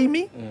destroy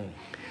me.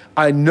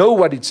 I know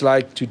what it's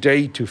like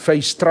today to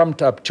face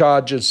trumped up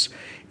charges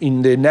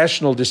in the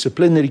National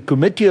Disciplinary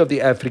Committee of the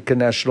African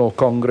National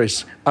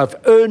Congress. I've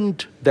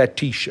earned that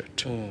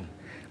T-shirt.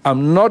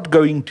 I'm not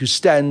going to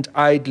stand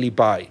idly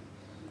by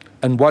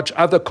and watch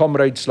other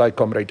comrades like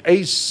Comrade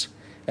Ace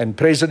and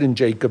President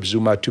Jacob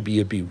Zuma to be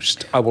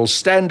abused. I will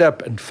stand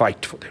up and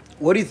fight for them.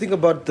 What do you think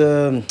about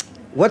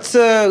what's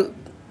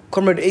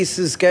Comrade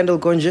Ace's scandal,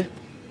 Konje?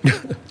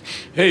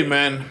 Hey,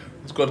 man.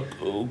 It's got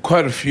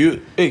quite a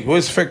few. Hey,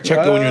 where's fact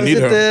checker when you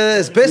need her? The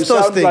asbestos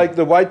You sound thing. like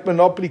the white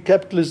monopoly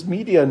capitalist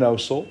media now,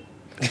 Saul.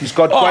 He's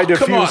got quite a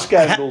come few on.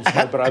 scandals,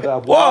 my brother.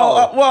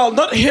 Wow. Well,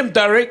 not him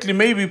directly,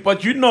 maybe,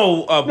 but you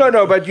know.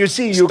 No, but you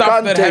see, you stuff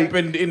can't that take,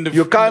 happened in the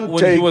you can't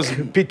when he take was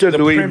Peter the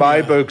Louis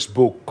premier. Myburgh's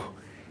book.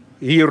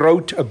 He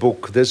wrote a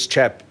book, this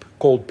chap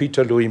called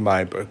Peter Louis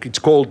Myburgh. It's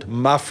called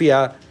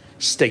Mafia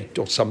State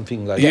or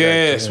something like that.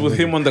 Yes, with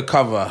him on the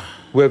cover.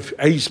 With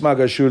Ace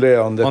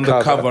Magashule on the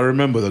cover. I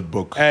remember that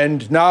book.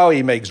 And now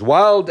he makes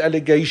wild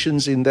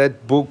allegations in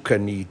that book,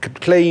 and he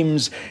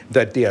claims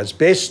that the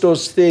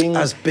asbestos thing.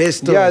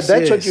 Asbestos, Yeah,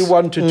 that's what yes. you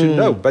wanted to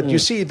know. But you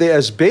see, the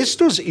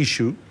asbestos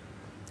issue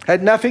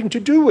had nothing to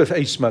do with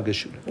Ace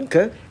Magashule.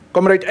 Okay.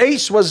 Comrade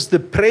Ace was the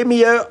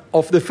premier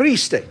of the Free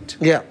State.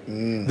 Yeah.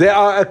 There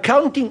are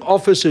accounting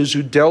officers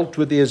who dealt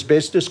with the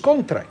asbestos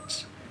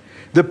contracts.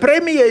 The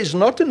premier is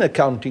not an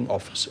accounting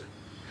officer.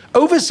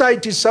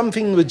 Oversight is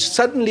something which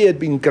suddenly had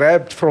been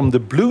grabbed from the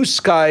blue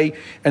sky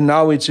and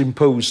now it's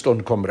imposed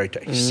on Comrade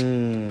Ace.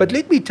 But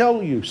let me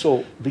tell you,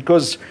 so,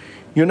 because,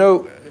 you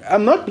know,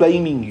 I'm not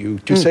blaming you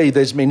to say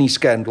there's many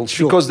scandals,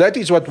 because that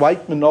is what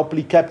white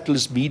monopoly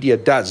capitalist media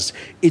does.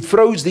 It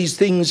throws these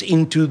things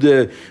into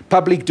the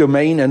public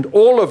domain and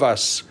all of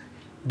us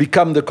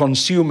become the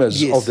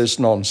consumers of this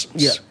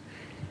nonsense. Yeah.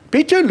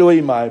 Peter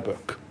Louis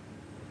Myburgh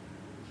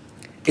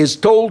is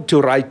told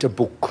to write a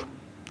book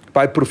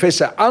by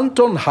Professor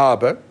Anton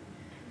Haber,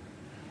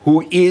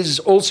 who is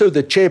also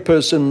the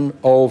chairperson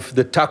of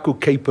the Taku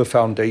Caper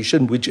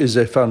Foundation, which is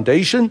a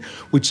foundation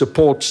which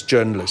supports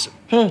journalism.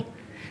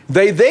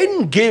 They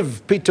then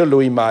give Peter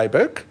Louis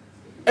Myburgh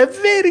a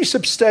very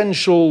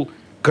substantial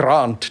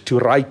grant to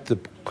write the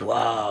book.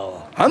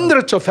 Wow.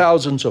 Hundreds of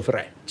thousands of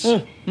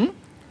rands.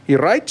 He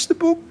writes the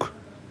book.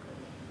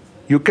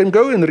 You can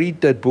go and read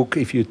that book.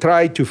 If you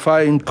try to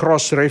find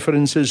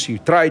cross-references, you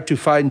try to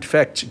find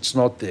facts, it's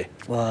not there.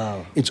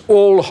 Wow. It's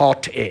all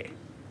hot air.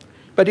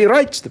 But he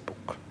writes the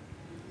book.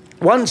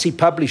 Once he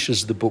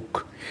publishes the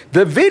book,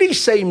 the very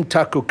same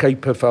Taco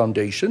Kuiper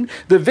Foundation,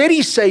 the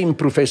very same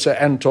Professor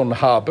Anton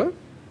Haber,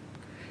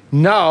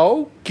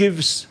 now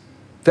gives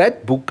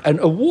that book an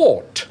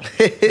award.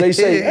 They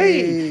say,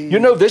 hey, you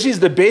know, this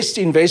is the best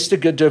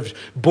investigative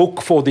book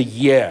for the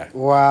year.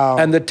 Wow.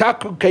 And the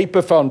Taco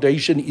Kuiper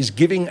Foundation is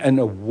giving an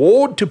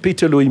award to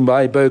Peter Louis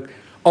Meiberg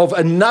of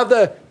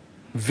another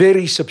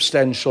very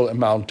substantial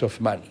amount of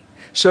money.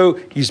 So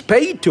he's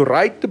paid to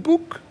write the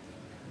book.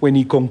 When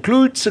he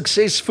concludes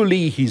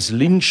successfully his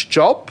lynch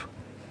job,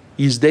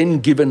 he's then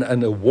given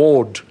an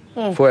award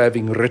for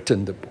having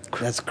written the book.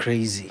 That's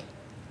crazy.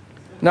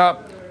 Now,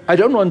 I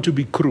don't want to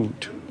be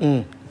crude,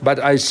 but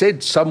I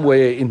said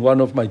somewhere in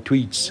one of my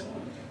tweets,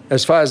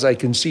 as far as I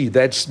can see,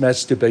 that's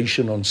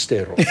masturbation on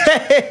steroids.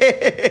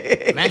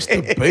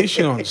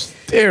 Masturbation on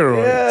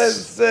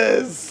steroids.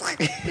 Yes.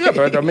 Yeah,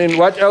 but I mean,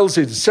 what else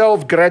is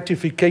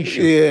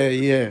self-gratification?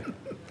 Yeah.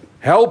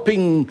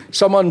 Helping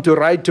someone to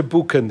write a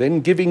book and then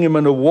giving him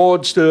an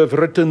award to have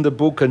written the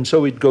book, and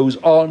so it goes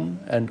on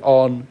and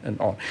on and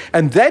on.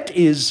 And that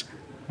is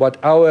what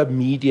our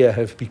media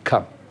have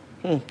become.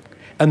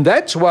 And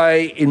that's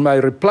why in my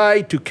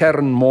reply to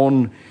Karen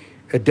Mon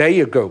a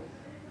day ago,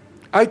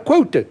 I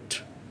quoted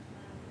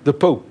the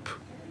Pope.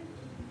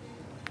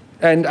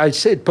 And I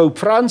said, Pope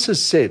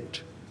Francis said,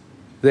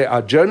 there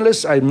are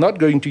journalists, I'm not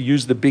going to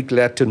use the big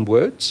Latin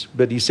words,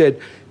 but he said,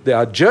 there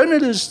are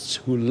journalists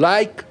who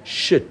like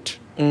shit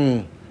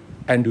and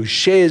who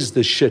shares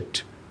the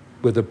shit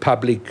with the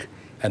public,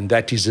 and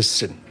that is a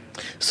sin.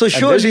 So And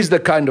surely, this is the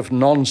kind of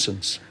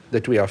nonsense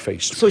that we are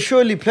faced with. so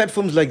surely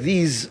platforms like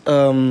these,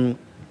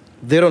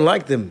 they don't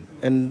like them,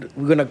 and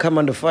we're gonna come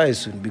under fire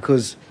soon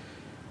because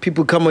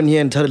people come on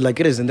here and tell it like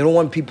it is, and they don't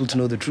want people to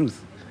know the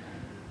truth.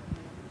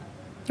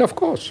 Of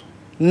course.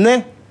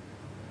 Nah.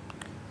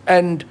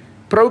 And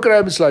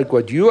programs like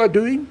what you are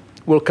doing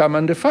will come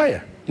under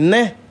fire.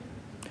 Nah.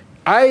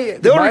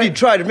 They already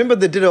tried. Remember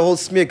they did a whole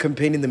smear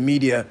campaign in the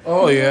media.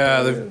 Oh,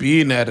 yeah, they've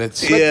been at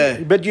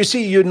it. But you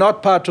see, you're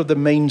not part of the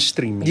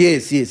mainstream media.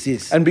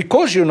 Yes. And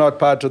because you're not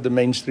part of the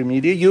mainstream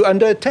media, you're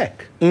under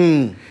attack.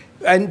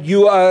 And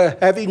you are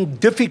having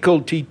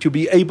difficulty to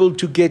be able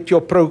to get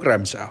your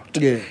programs out.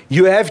 Yeah.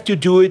 You have to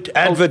do it.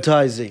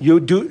 Advertising. You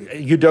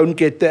don't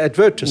get the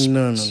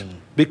advertisements. No.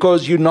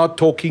 Because you're not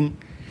talking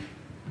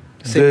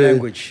Same the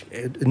language.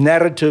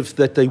 narrative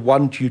that they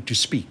want you to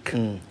speak.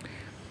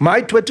 My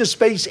Twitter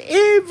space,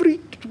 every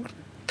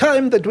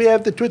time that we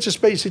have the Twitter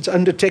space, it's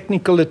under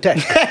technical attack.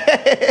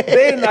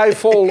 Then I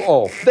fall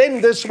off.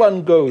 Then this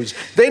one goes.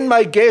 Then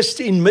my guest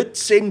in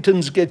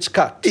mid-sentence gets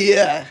cut.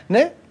 Yeah.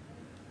 Ne?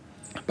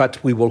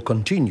 But we will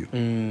continue.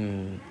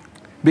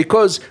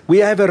 Because we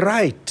have a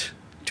right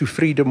to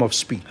freedom of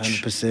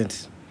speech.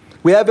 100%.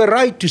 We have a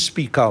right to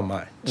speak our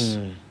minds.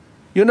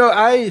 You know,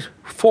 I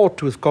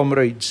fought with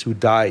comrades who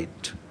died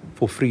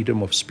for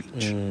freedom of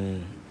speech.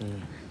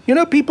 You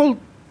know, people,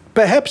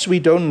 perhaps we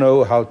don't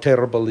know how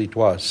terrible it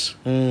was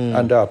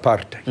under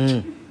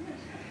apartheid.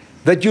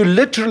 That you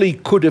literally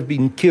could have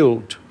been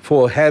killed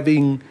for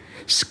having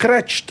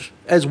scratched,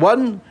 as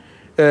one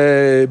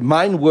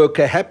mine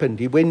worker happened.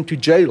 He went to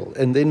jail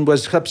and then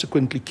was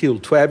subsequently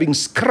killed for having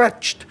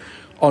scratched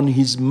on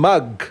his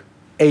mug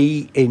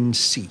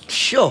ANC.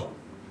 Sure.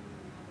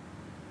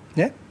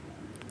 Yeah?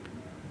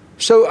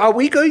 So are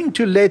we going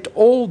to let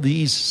all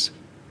these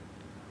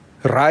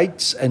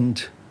rights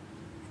and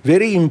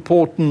very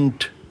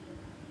important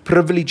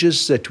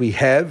privileges that we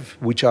have,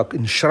 which are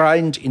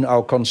enshrined in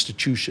our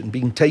Constitution,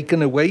 being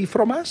taken away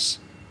from us?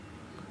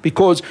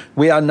 Because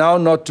we are now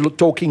not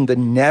talking the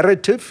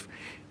narrative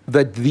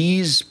that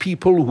these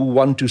people who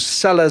want to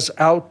sell us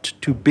out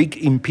to big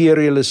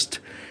imperialist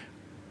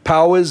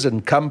powers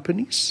and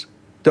companies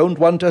don't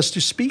want us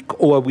to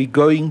speak, or are we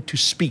going to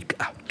speak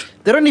out?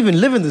 They don't even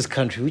live in this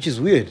country, which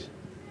is weird.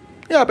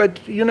 Yeah,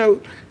 but, you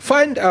know,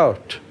 find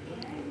out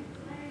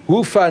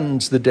who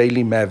funds the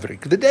Daily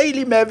Maverick. The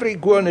Daily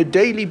Maverick, who on a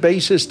daily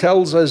basis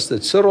tells us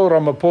that Cyril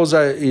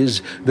Ramaphosa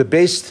is the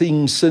best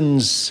thing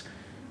since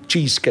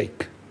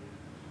cheesecake.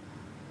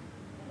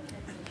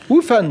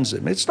 Who funds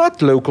him? It's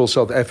not local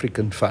South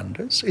African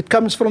funders. It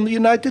comes from the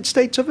United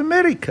States of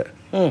America,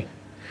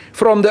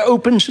 from the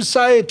Open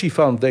Society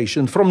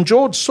Foundation, from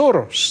George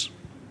Soros.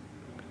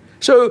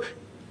 So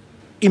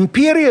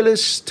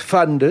imperialist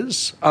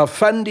funders are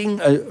funding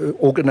an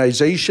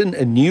organization,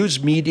 a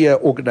news media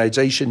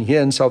organization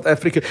here in South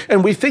Africa,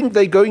 and we think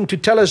they're going to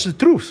tell us the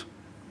truth.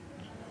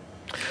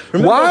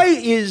 Why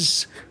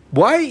is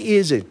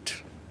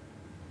it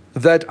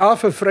that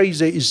Arthur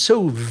Fraser is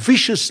so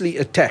viciously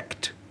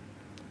attacked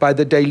by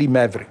the Daily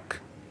Maverick?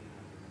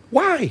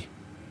 Why?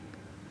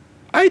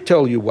 I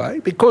tell you why.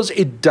 Because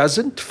it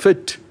doesn't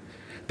fit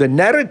the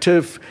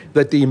narrative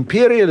that the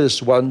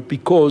imperialists want,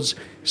 because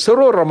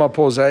Cyril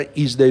Ramaphosa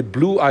is their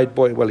blue-eyed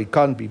boy. Well, he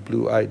can't be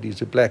blue-eyed,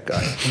 he's a black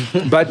guy.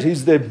 But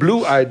he's their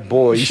blue-eyed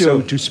boy,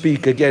 so to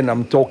speak. Again,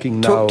 I'm talking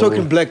now.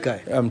 Talking black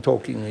guy. I'm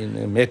talking in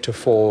a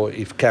metaphor,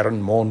 if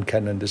Karen Moore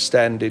can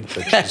understand it.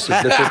 But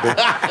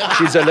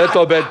she's a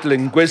little bit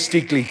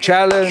linguistically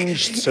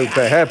challenged, so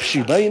perhaps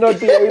she may not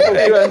be able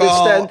to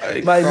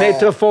understand my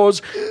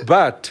metaphors.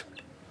 But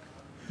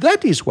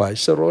that is why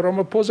Cyril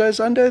Ramaphosa is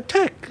under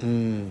attack.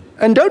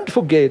 And don't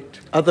forget...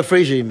 Arthur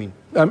Fraser, you mean?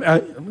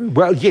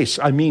 Well, yes,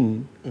 I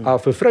mean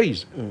Arthur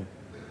Fraser.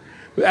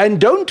 And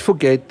don't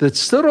forget that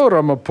Cyril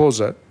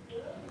Ramaphosa,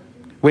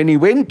 when he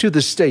went to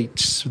the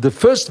States, the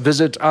first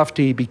visit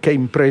after he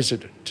became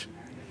president,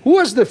 who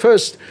was the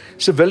first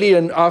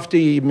civilian after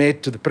he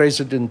met the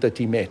president that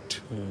he met?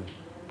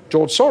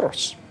 George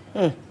Soros.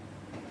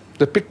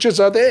 The pictures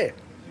are there.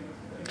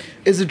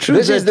 Is it true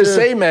This that is the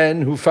same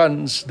man who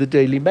funds the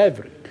Daily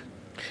Maverick.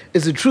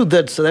 Is it true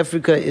that South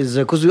Africa is,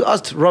 because we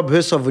asked Rob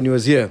Hersov when he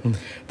was here,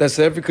 that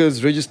South Africa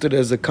is registered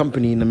as a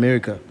company in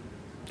America?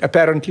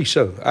 Apparently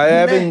so. I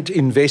haven't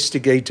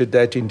investigated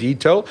that in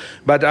detail,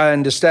 but I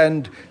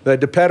understand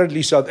that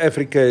apparently South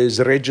Africa is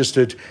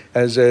registered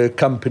as a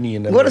company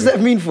in America. What does that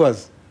mean for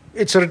us?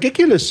 It's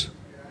ridiculous.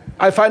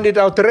 I find it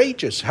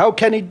outrageous. How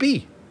can it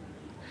be?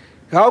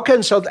 How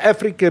can South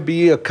Africa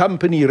be a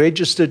company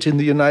registered in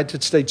the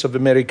United States of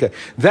America?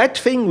 That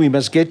thing, we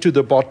must get to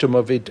the bottom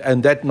of it,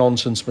 and that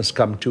nonsense must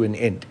come to an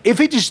end. If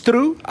it is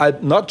true,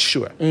 I'm not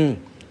sure.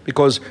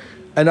 Because,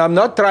 and I'm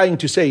not trying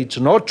to say it's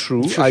not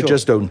true, I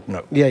just don't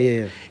know.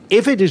 Yeah.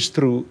 If it is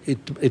true,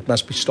 it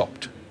must be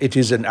stopped. It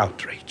is an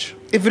outrage.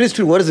 If it is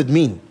true, what does it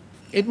mean?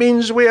 It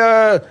means we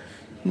are,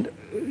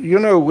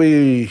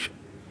 we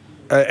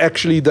are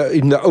actually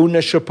in the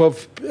ownership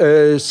of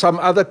some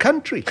other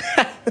country.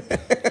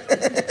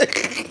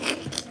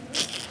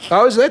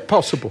 How is that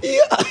possible?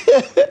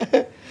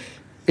 It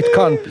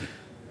can't be.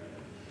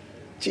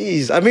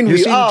 Jeez, I mean, you we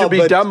seem are, to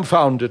be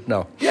dumbfounded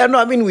now. Yeah, no,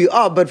 I mean, we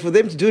are, but for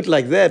them to do it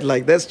like that,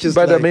 that's just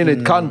But I mean,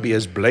 it can't be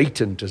as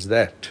blatant as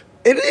that.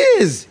 It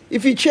is.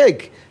 If you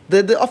check,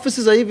 the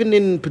offices are even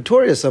in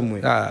Pretoria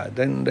somewhere.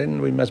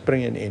 Then we must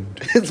bring an end.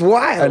 It's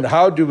wild. And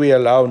how do we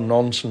allow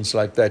nonsense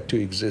like that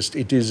to exist?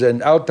 It is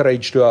an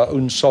outrage to our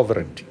own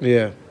sovereignty.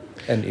 Yeah.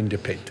 And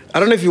independence. I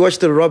don't know if you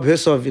watched the Rob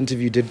Hersov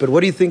interview did, but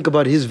what do you think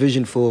about his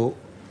vision for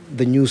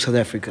the new South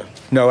Africa?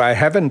 No, I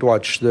haven't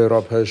watched the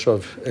Rob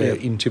Hersov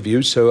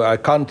interview, so I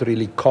can't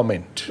really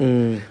comment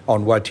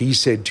on what he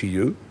said to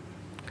you.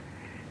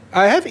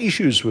 I have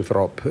issues with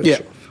Rob Hersov. Yeah.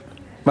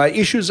 My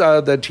issues are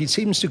that he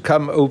seems to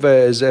come over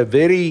as a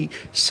very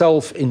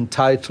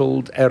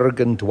self-entitled,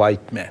 arrogant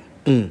white man.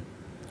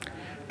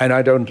 And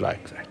I don't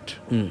like that.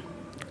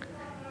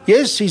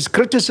 Yes, his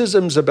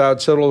criticisms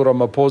about Cyril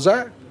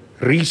Ramaphosa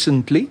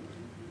recently,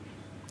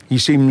 he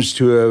seems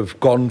to have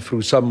gone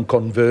through some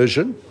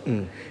conversion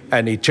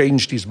and he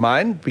changed his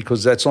mind,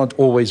 because that's not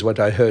always what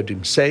I heard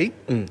him say.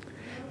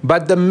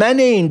 But the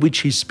manner in which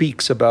he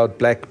speaks about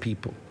black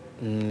people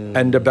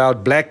and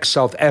about black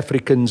South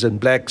Africans and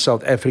black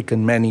South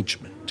African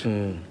management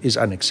is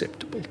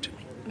unacceptable to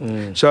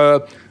me.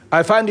 So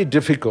I find it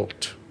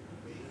difficult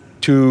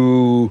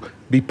to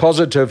be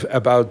positive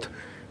about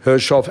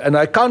Hersov, and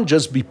I can't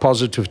just be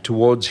positive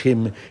towards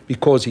him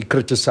because he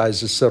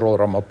criticizes Cyril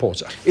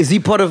Ramaphosa. Is he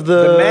part of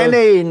the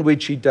manner in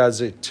which he does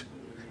it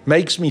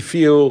makes me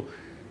feel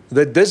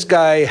that this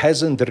guy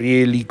hasn't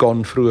really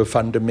gone through a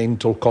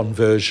fundamental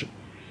conversion.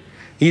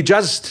 He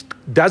just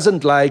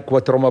doesn't like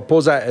what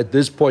Ramaphosa at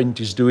this point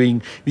is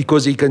doing,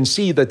 because he can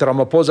see that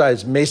Ramaphosa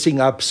is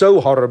messing up so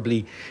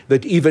horribly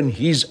that even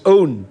his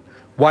own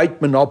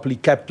white monopoly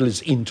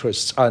capitalist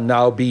interests are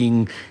now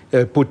being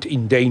put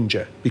in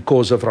danger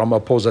because of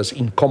Ramaphosa's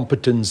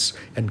incompetence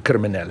and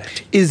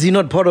criminality. Is he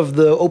not part of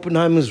the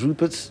Oppenheimers,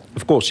 Rupert's?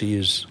 Of course he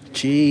is.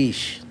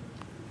 Jeez.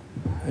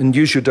 And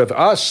you should have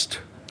asked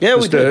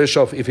Mr.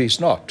 Hersov if he's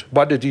not.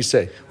 What did he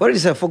say? What did he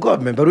say? I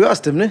forgot, man. But we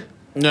asked him, ne?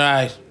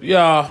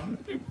 Yeah,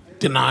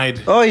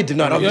 denied. Oh, he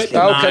denied, obviously.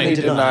 How can he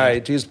deny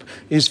it?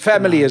 His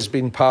family has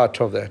been part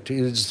of that.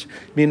 He's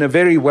been a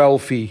very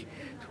wealthy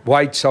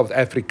white South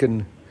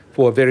African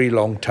for a very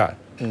long time.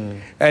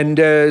 And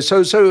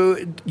so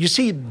you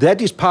see,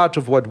 that is part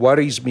of what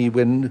worries me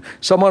when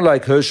someone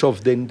like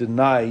Hersov then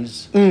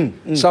denies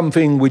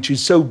something which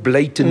is so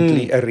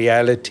blatantly a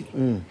reality.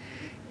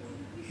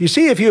 You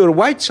see, if you're a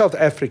white South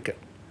African,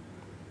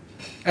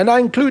 and I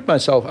include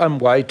myself, I'm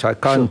white, I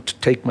can't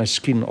take my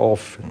skin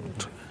off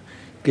and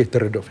get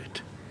rid of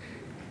it.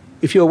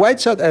 If you're a white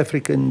South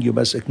African, you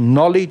must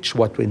acknowledge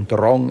what went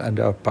wrong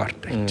under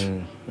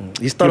apartheid.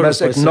 You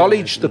must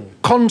acknowledge the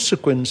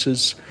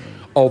consequences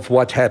of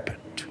what happened.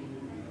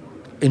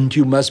 And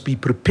you must be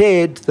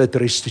prepared that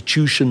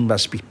restitution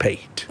must be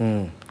paid.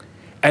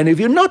 And if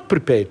you're not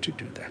prepared to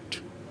do that,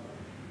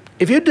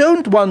 if you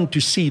don't want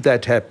to see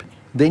that happen,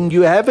 then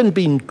you haven't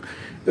been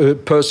a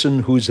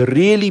person who's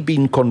really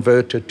been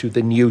converted to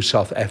the new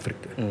South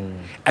Africa.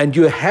 And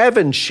you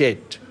haven't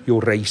shed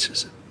your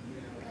racism.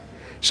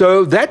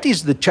 So that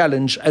is the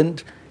challenge.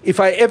 And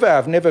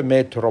I've never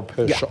met Rob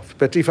Hershoff,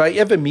 but if I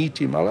ever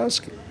meet him, I'll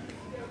ask him,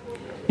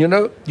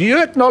 do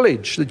you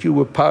acknowledge that you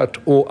were part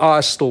or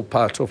are still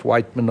part of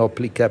white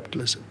monopoly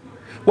capitalism?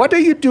 What are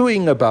you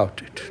doing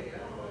about it?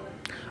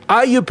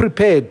 Are you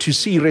prepared to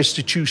see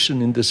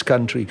restitution in this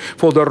country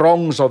for the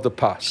wrongs of the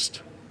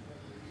past?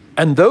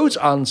 And those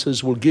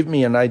answers will give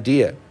me an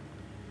idea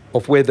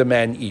of where the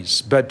man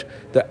is. But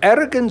the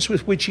arrogance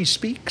with which he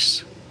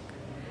speaks,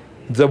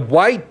 the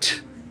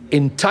white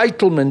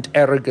entitlement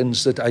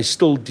arrogance that I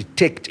still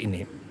detect in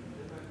him,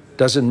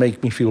 doesn't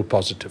make me feel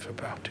positive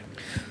about it.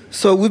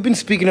 So we've been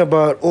speaking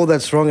about all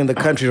that's wrong in the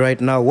country right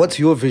now. What's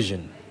your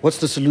vision? What's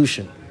the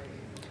solution?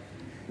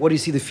 What do you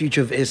see the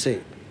future of SA?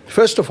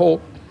 First of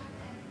all,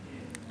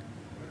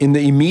 in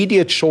the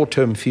immediate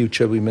short-term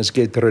future, we must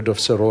get rid of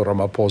Cyril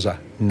Ramaphosa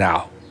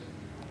now,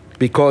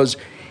 because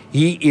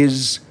he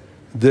is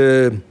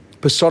the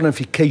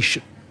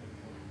personification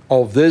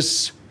of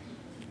this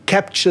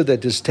capture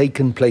that has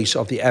taken place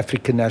of the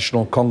African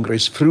National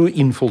Congress through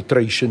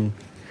infiltration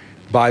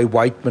by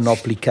white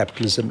monopoly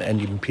capitalism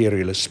and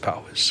imperialist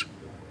powers.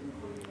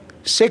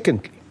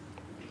 Secondly,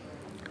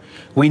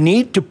 we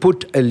need to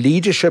put a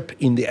leadership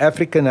in the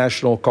African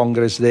National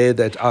Congress there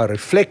that are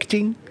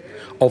reflecting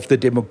of the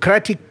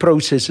democratic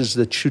processes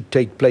that should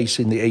take place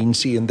in the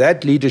ANC, and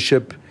that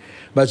leadership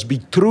must be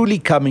truly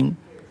coming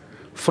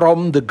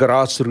from the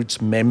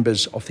grassroots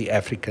members of the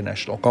African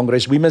National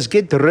Congress. We must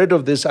get rid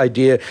of this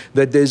idea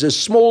that there's a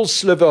small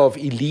sliver of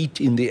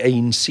elite in the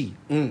ANC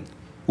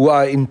who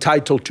are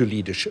entitled to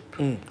leadership.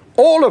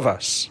 All of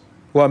us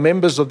who are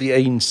members of the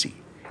ANC,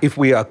 if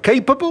we are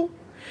capable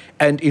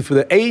and if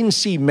the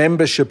ANC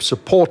membership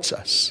supports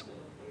us,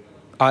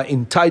 are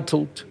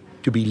entitled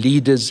to be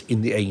leaders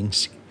in the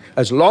ANC,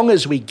 as long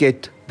as we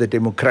get the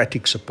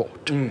democratic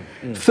support.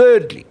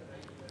 Thirdly,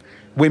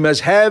 we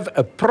must have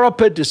a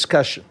proper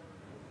discussion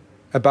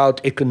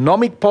about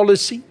economic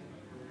policy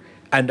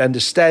and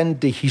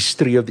understand the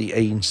history of the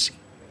ANC.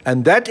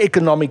 And that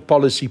economic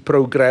policy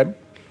program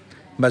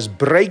must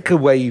break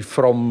away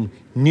from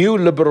new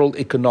liberal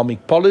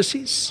economic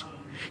policies,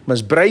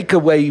 must break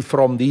away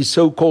from the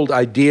so-called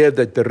idea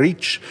that the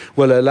rich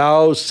will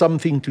allow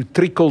something to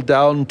trickle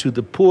down to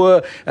the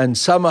poor and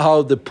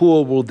somehow the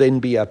poor will then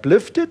be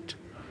uplifted.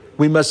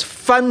 We must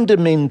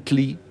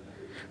fundamentally,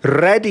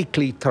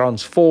 radically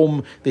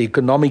transform the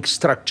economic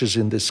structures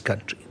in this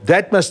country.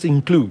 That must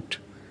include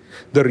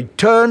the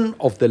return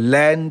of the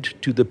land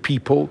to the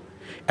people,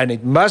 and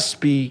it must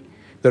be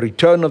the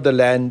return of the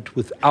land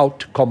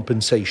without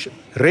compensation.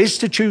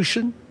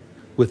 Restitution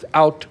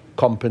without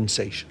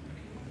compensation.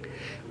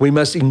 We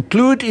must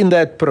include in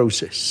that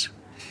process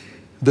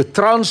the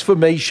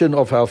transformation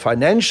of our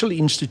financial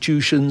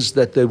institutions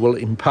that they will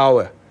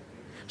empower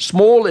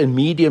small and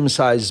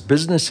medium-sized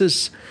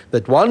businesses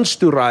that wants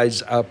to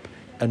rise up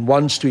and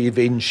wants to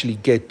eventually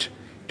get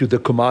to the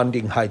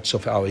commanding heights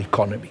of our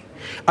economy.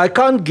 I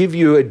can't give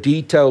you a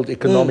detailed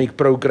economic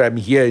program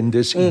here in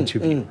this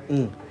interview,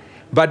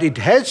 but it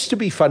has to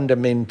be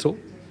fundamental.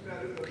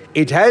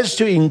 It has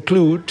to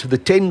include the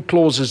 10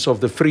 clauses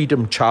of the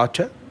Freedom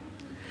Charter.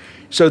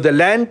 So the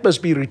land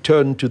must be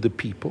returned to the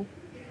people.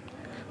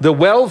 The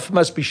wealth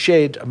must be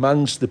shared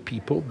amongst the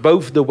people,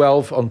 both the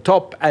wealth on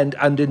top and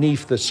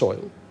underneath the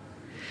soil.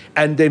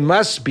 And there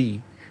must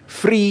be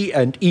free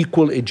and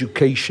equal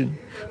education.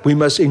 We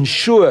must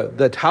ensure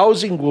that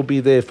housing will be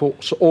there for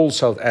all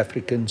South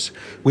Africans.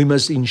 We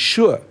must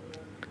ensure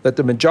that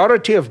the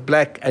majority of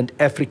black and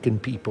African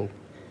people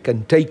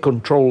can take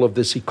control of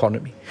this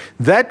economy.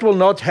 That will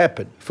not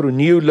happen through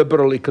new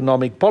liberal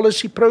economic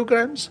policy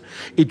programs.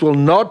 It will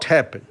not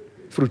happen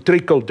through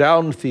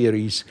trickle-down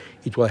theories.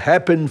 It will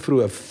happen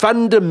through a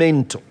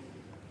fundamental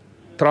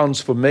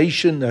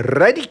transformation, a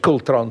radical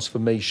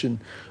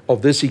transformation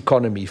of this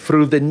economy,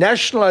 through the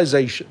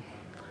nationalization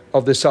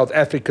of the South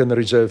African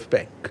Reserve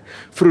Bank,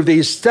 through the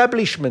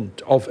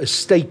establishment of a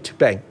state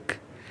bank,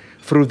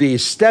 through the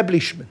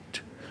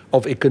establishment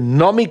of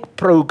economic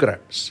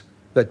programs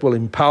that will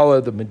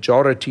empower the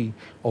majority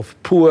of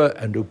poor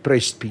and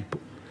oppressed people.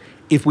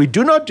 If we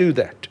do not do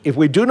that, if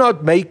we do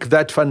not make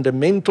that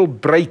fundamental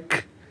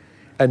break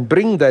and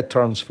bring that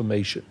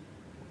transformation,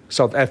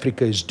 South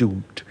Africa is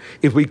doomed.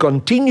 If we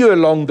continue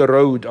along the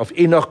road of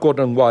Enoch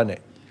Godongwana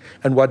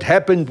and what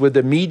happened with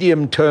the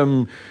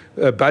medium-term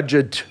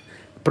budget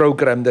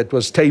program that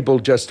was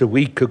tabled just a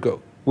week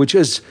ago, which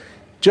is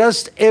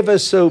just ever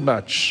so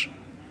much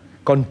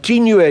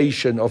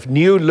continuation of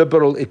new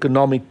liberal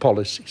economic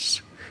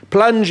policies,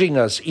 plunging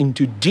us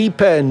into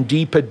deeper and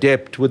deeper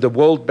debt with the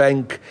World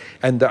Bank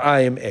and the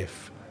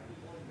IMF.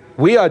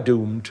 We are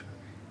doomed,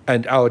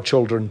 and our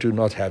children do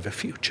not have a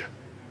future.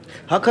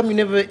 How come you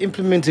never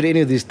implemented any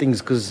of these things?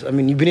 Because, I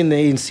mean, you've been in the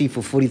ANC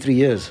for 43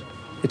 years.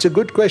 It's a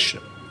good question.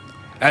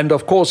 And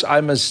of course,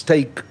 I must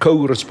take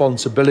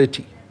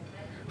co-responsibility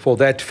for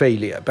that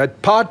failure.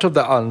 But part of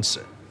the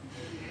answer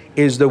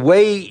is the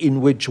way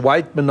in which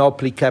white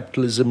monopoly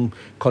capitalism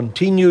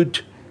continued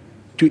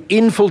to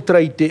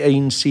infiltrate the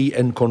ANC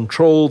and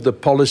control the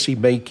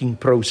policy-making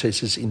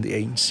processes in the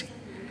ANC.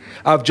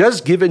 I've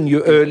just given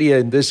you earlier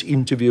in this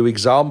interview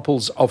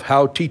examples of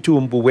how Tito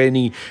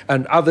Mboweni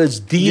and others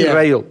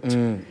derailed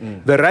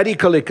the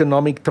radical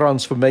economic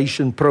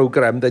transformation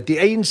program that the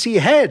ANC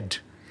had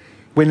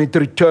when it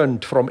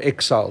returned from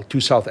exile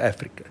to South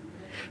Africa.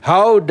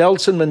 How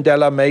Nelson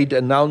Mandela made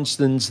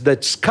announcements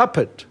that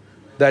scuppered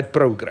that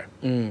program.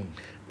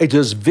 It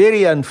was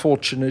very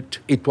unfortunate.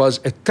 It was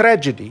a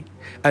tragedy.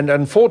 And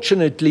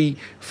unfortunately,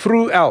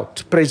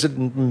 throughout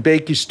President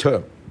Mbeki's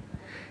term,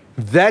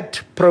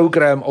 that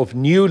program of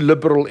new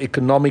liberal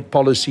economic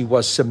policy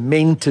was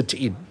cemented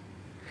in.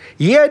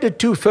 He had a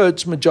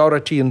 2/3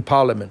 majority in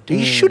Parliament.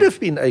 He should have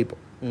been able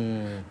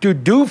to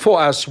do for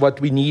us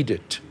what we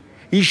needed.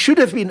 He should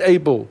have been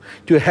able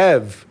to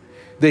have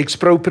the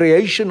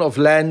expropriation of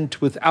land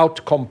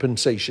without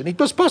compensation. It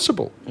was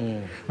possible.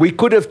 We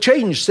could have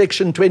changed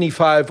Section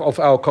 25 of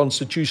our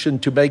Constitution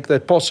to make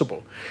that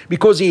possible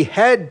because he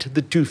had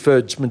the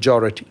 2/3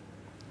 majority.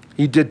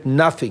 He did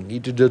nothing. He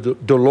did a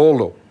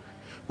dololo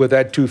with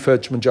that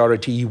 2/3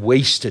 majority. He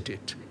wasted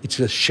it. It's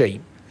a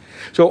shame.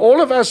 So all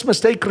of us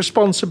must take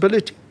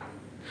responsibility.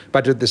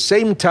 But at the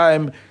same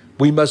time,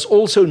 we must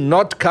also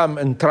not come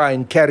and try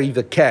and carry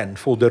the can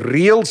for the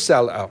real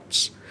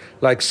sellouts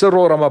like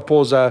Cyril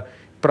Ramaphosa,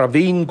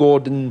 Praveen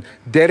Gordhan,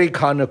 Derek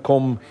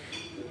Hanekom,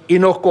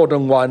 Enoch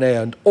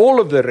Godongwana, and all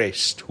of the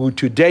rest who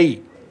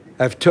today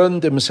have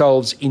turned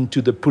themselves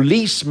into the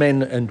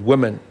policemen and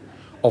women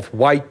of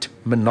white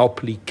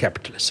monopoly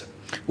capitalism.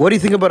 What do you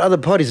think about other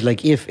parties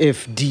like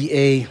EFF,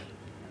 DA?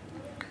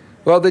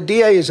 Well, the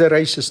DA is a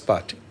racist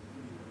party.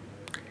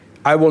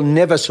 I will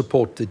never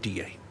support the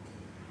DA.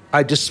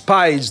 I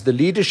despise the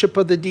leadership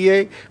of the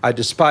DA. I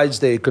despise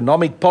the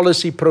economic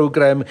policy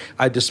program.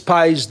 I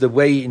despise the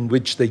way in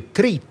which they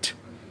treat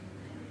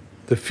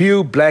the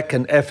few black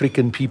and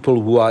African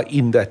people who are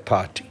in that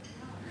party.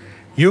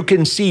 You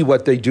can see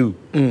what they do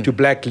to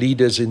black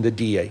leaders in the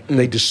DA.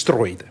 They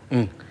destroy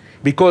them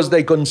because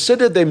they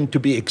consider them to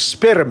be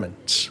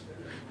experiments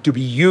to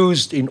be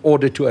used in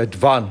order to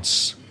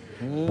advance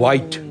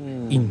white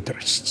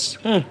interests.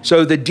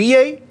 So the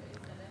DA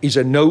is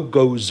a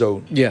no-go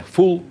zone,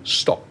 full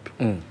stop.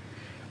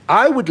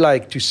 I would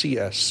like to see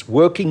us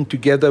working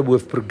together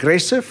with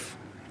progressive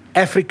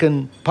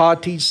African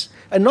parties,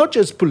 and not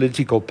just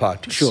political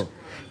parties,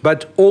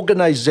 but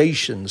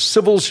organizations,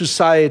 civil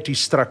society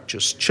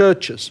structures,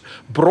 churches,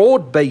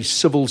 broad-based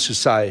civil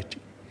society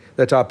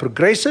that are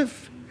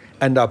progressive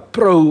and are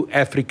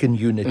pro-African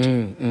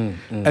unity.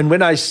 And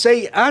when I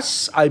say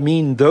us, I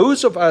mean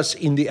those of us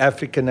in the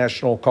African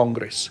National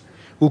Congress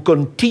who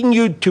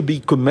continued to be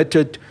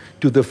committed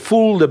to the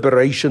full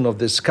liberation of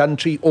this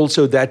country,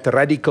 also that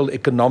radical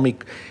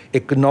economic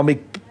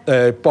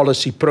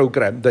policy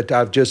program that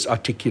I've just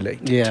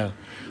articulated.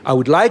 I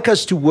would like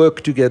us to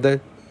work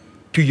together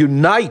to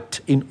unite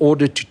in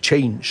order to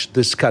change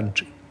this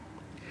country.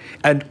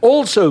 And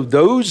also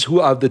those who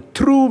are the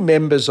true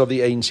members of the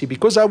ANC,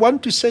 because I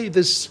want to say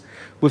this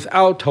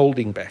without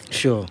holding back.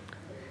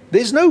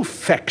 There's no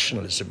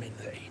factionalism in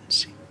the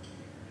ANC.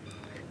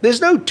 There's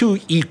no two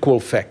equal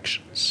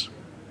factions.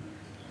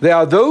 There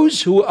are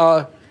those who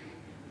are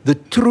the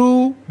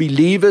true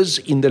believers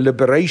in the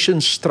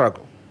liberation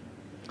struggle,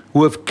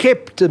 who have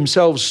kept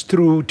themselves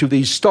true to the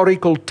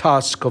historical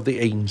task of the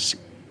ANC.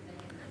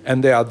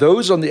 And there are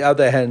those, on the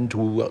other hand,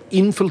 who were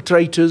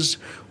infiltrators,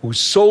 who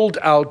sold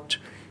out,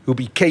 who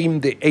became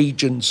the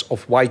agents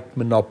of white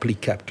monopoly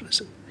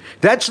capitalism.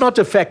 That's not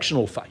a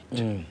factional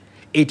fight.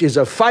 It is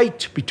a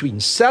fight between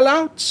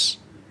sellouts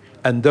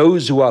and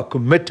those who are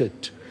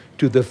committed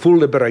to the full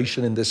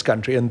liberation in this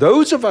country. And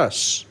those of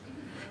us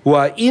who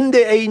are in the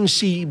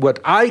ANC, what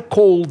I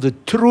call the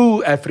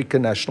true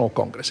African National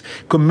Congress,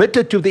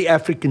 committed to the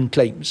African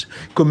claims,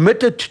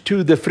 committed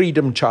to the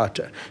Freedom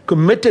Charter,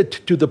 committed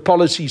to the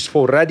policies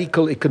for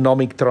radical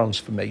economic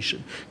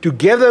transformation,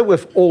 together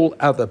with all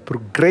other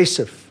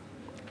progressive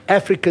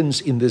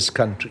Africans in this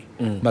country,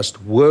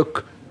 must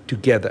work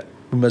together.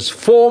 We must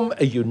form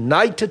a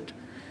united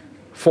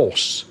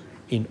force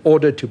in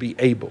order to be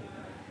able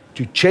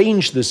to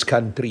change this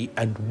country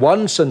and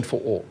once and for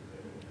all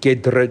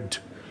get rid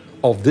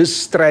of this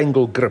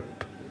strangle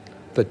grip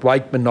that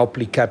white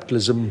monopoly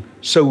capitalism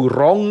so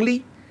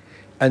wrongly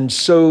and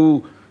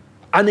so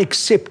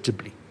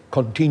unacceptably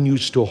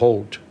continues to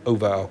hold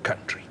over our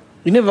country.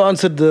 You never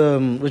answered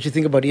what you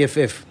think about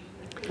EFF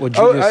or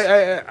Julius.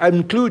 I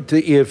include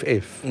the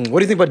EFF. What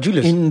do you think about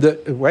Julius?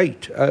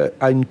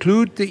 I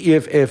include the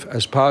EFF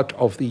as part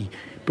of the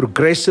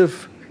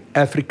progressive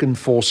African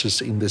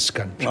forces in this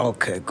country.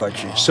 Okay,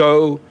 got you.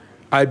 So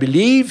I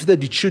believe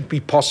that it should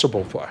be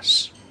possible for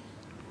us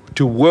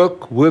to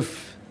work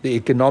with the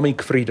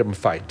economic freedom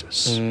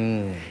fighters.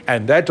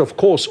 And that, of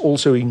course,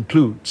 also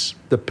includes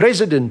the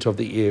president of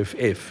the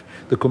EFF,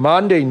 the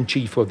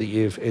commander-in-chief of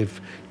the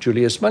EFF,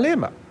 Julius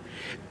Malema.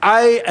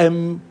 I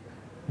am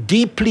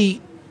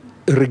deeply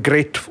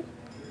regretful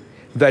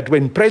that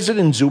when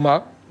President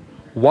Zuma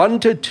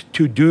wanted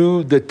to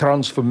do the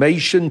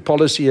transformation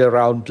policy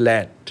around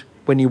land,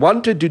 when he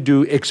wanted to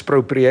do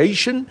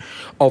expropriation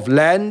of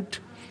land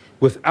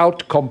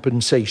without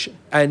compensation,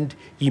 and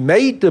he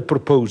made the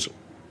proposal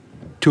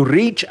to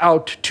reach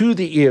out to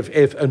the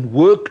EFF and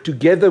work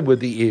together with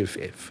the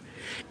EFF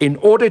in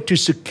order to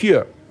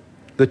secure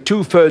the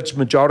 2/3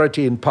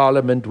 majority in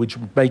parliament, which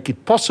would make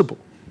it possible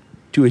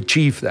to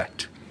achieve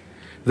that.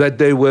 That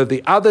there were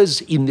the others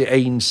in the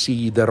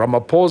ANC, the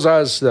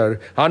Ramaphosas, the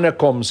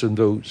Hanekoms and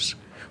those,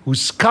 who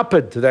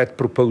scuppered that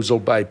proposal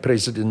by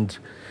President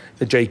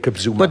Jacob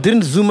Zuma. But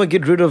didn't Zuma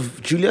get rid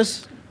of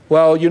Julius?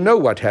 Well, you know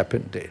what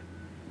happened there.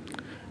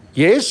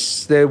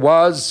 Yes, there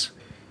was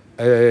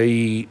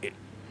a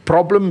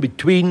problem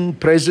between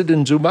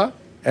President Zuma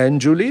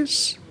and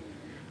Julius.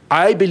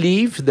 I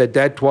believe that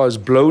that was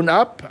blown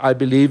up. I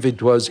believe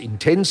it was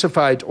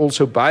intensified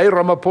also by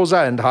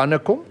Ramaphosa and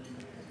Hanekom.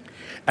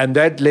 And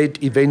that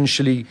led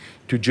eventually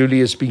to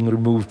Julius being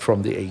removed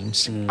from the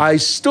ANC. I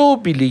still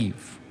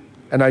believe,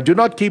 and I do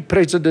not keep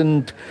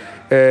President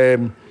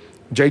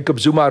Jacob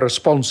Zuma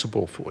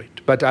responsible for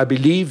it, but I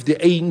believe the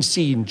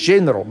ANC in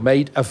general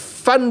made a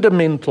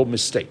fundamental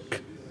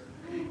mistake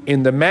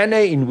in the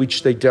manner in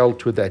which they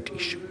dealt with that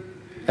issue.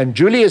 And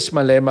Julius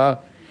Malema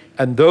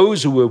and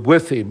those who were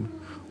with him,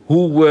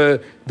 who were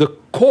the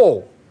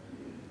core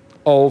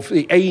of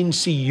the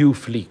ANC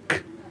Youth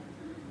League,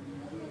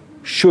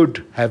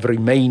 should have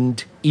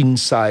remained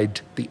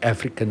inside the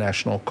African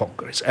National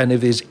Congress. And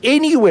if there's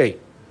any way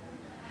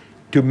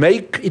to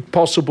make it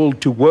possible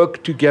to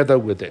work together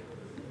with them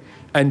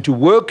and to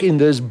work in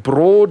this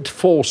broad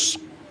force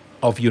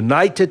of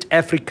united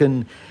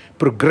African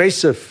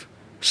progressive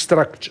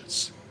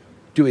structures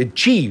to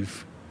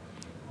achieve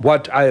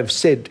what I have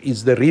said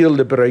is the real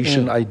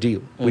liberation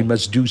ideal, we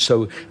must do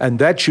so. And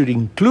that should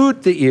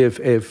include the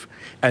EFF,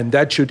 and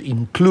that should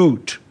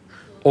include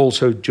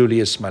also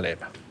Julius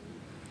Malema.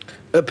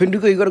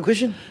 Penduka, you got a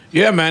question?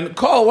 Yeah, man.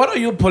 Carl, what are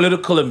your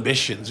political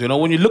ambitions? You know,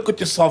 when you look at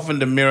yourself in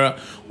the mirror,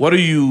 what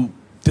do you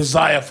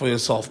desire for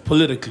yourself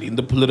politically, in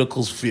the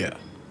political sphere?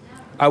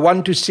 I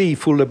want to see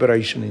full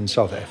liberation in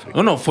South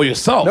Africa. No, for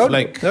yourself.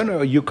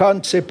 No, you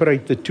can't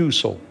separate the two,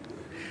 Saul.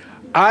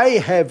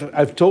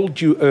 I've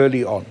told you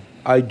early on,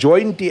 I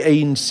joined the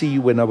ANC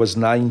when I was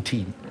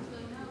 19.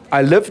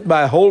 I lived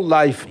my whole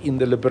life in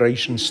the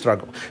liberation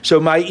struggle. So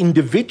my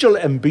individual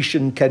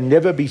ambition can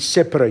never be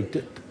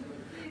separated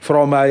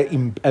from my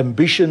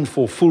ambition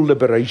for full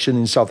liberation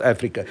in South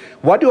Africa.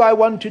 What do I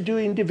want to do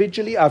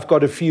individually? I've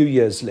got a few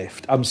years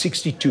left. I'm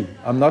 62.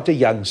 I'm not a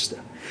youngster.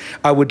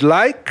 I would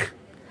like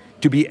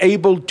to be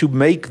able to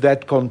make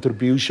that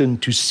contribution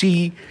to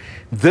see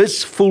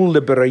this full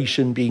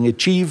liberation being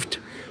achieved,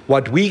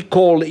 what we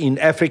call in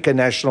African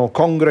National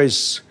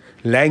Congress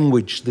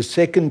language, the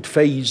second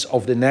phase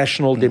of the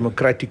National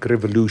Democratic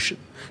Revolution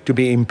to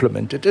be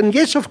implemented. And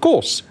yes, of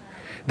course,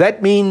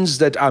 that means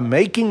that I'm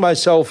making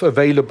myself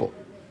available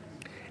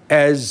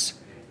as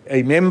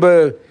a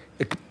member,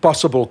 a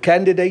possible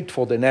candidate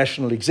for the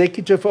national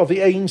executive of the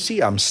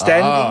ANC. I'm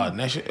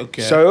standing.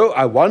 Okay. So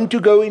I want to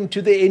go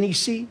into the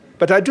NEC,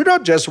 but I do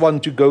not just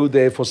want to go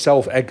there for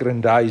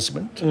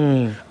self-aggrandizement.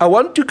 I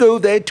want to go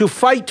there to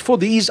fight for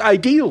these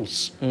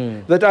ideals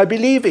that I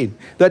believe in,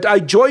 that I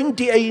joined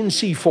the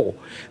ANC for,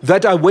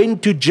 that I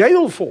went to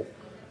jail for.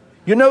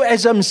 You know,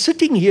 as I'm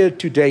sitting here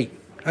today,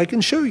 I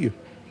can show you.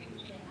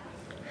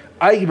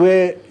 I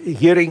wear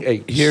hearing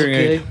aids. Hearing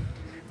aid.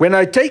 When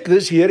I take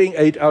this hearing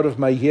aid out of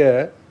my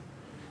ear,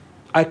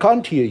 I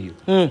can't hear you.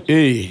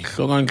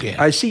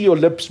 I see your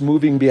lips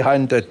moving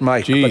behind that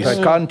mic, but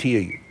I can't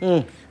hear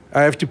you.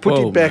 I have to put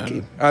it back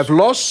in. I've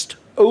lost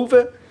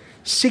over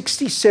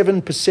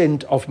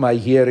 67% of my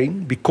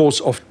hearing because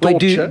of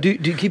torture. Do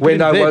you keep when it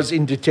in I bed? was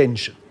in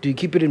detention. Do you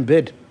keep it in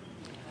bed?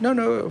 No,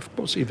 of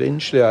course,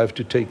 eventually I have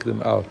to take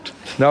them out.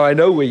 Now I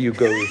know where you're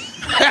going.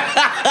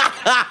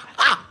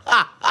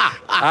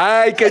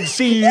 I can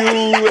see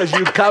you as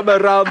you come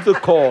around the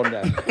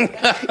corner.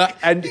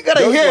 And you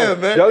gotta hear,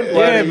 man. Don't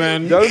worry, yeah,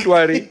 man. Don't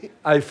worry.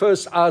 I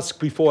first ask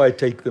before I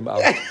take them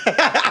out.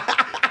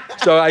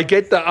 So I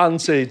get the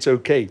answer, it's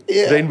okay.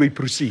 Yeah. Then we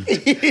proceed.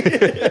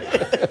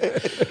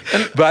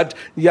 But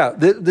yeah,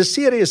 the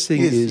serious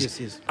thing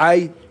is,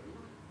 I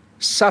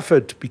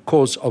suffered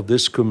because of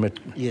this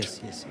commitment.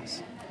 Yes.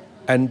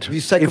 And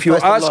if you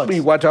ask me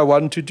what I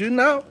want to do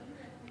now,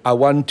 I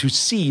want to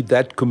see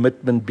that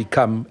commitment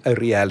become a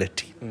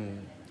reality.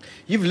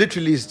 You've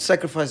literally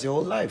sacrificed your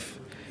whole life.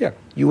 Yeah.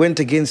 You went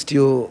against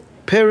your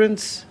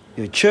parents,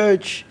 your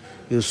church,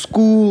 your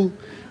school,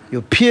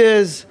 your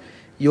peers,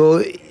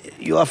 your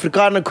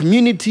Afrikaner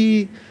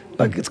community.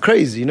 Like, it's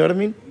crazy, you know what I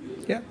mean?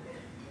 Yeah.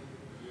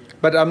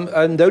 But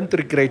I don't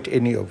regret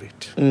any of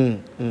it.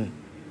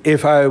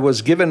 If I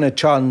was given a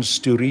chance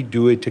to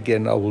redo it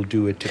again, I will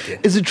do it again.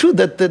 Is it true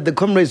that the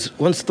comrades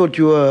once thought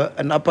you were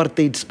an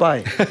apartheid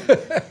spy?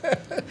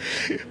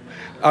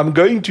 I'm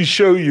going to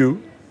show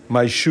you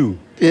my shoe.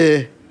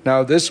 Yeah.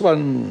 Now, this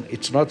one,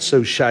 it's not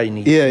so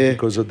shiny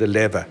because of the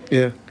leather.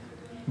 Yeah.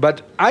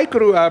 But I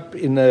grew up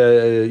in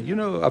a,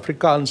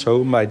 Afrikaans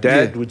home. My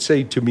dad would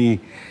say to me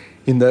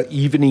in the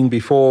evening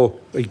before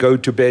we go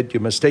to bed, you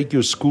must take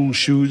your school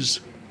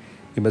shoes,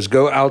 you must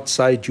go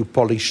outside, you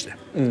polish them.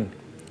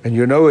 And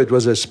it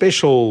was a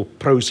special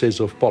process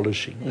of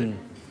polishing them.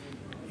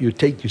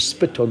 you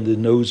spit on the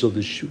nose of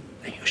the shoe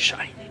and you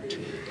shine it.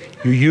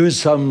 You use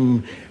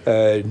some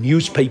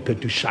newspaper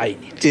to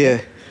shine it.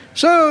 Yeah.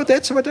 So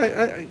that's what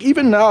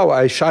even now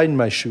I shine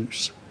my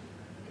shoes.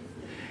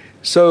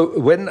 So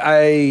when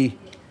I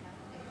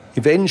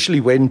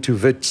eventually went to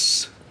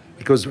Wits,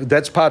 because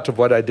that's part of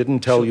what I didn't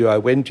tell you, I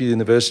went to the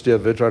University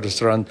of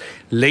Witwatersrand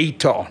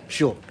later on.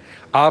 Sure.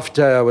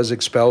 After I was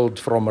expelled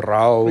from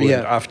Rao, Yeah.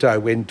 and after I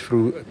went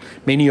through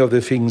many of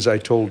the things I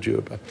told you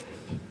about.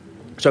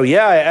 So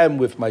here I am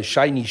with my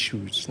shiny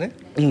shoes. Ne?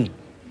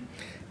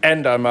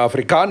 And I'm an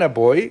Afrikaner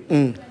boy.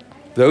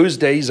 Those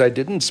days I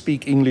didn't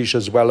speak English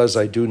as well as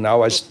I do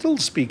now. I still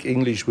speak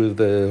English with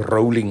the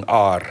rolling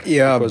R.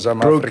 Yeah, because I'm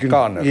broken.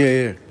 Afrikaner.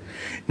 Yeah.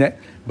 Ne?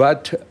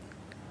 But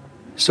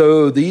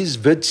so these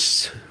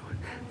Wits,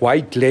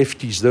 white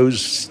lefties, those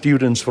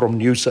students from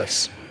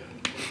NUSAS,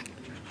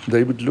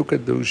 they would look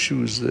at those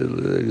shoes,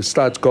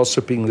 start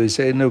gossiping. They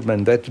say, no,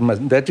 man,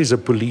 that is a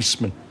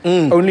policeman.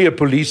 Only a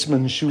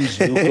policeman's shoes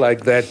look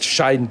like that,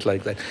 shined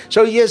like that.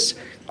 So, yes,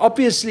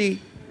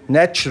 obviously,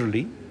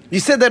 naturally. You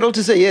said that all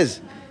to say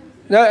yes.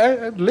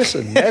 No,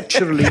 listen,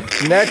 naturally,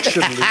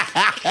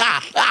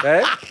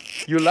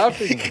 you're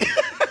laughing.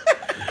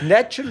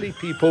 Naturally,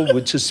 people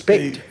would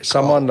suspect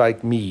someone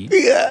like me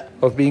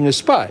of being a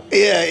spy.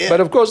 Yeah. But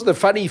of course, the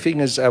funny thing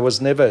is I was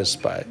never a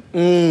spy.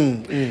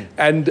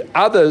 And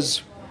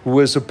others who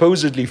were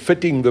supposedly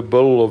fitting the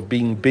bill of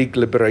being big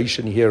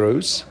liberation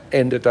heroes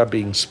ended up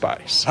being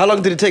spies. How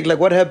long did it take? Like,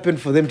 what happened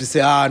for them to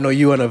say, no,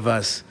 you're one of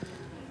us?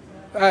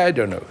 I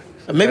don't know.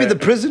 Maybe the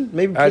prison?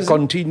 Maybe I prison?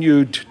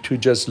 continued to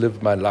just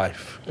live my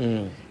life.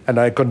 And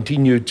I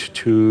continued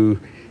to,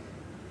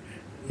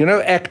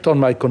 act on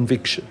my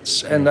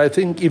convictions. And I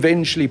think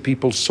eventually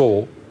people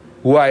saw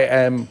who I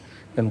am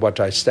and what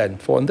I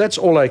stand for. And that's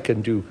all I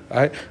can do.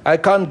 I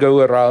can't go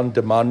around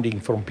demanding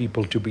from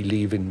people to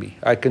believe in me.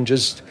 I can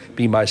just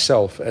be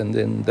myself, and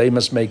then they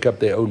must make up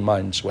their own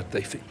minds what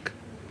they think.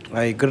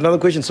 I got another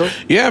question, so?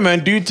 Yeah,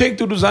 man. Do you take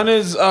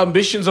Duduzane's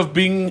ambitions of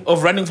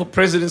running for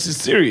presidency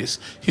serious?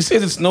 He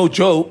says it's no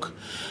joke,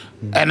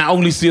 and I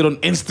only see it on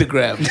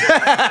Instagram.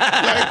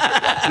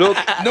 Look,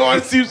 no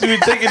one seems to be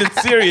taking it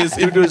serious,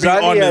 if we're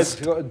being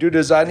honest.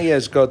 Duduzane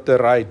has got the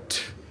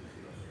right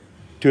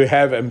to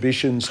have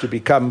ambitions to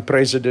become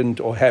president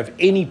or have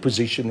any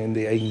position in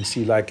the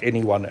ANC like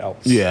anyone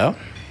else. Yeah.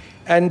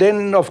 And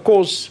then, of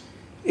course,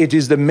 it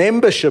is the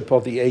membership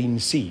of the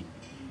ANC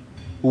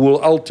who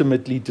will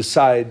ultimately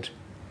decide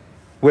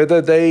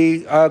whether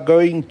they are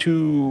going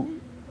to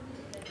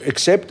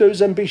accept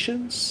those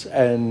ambitions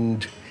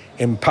and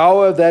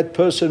empower that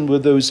person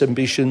with those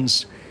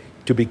ambitions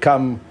to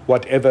become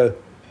whatever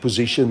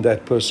position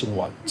that person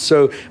wants.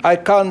 So I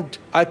can't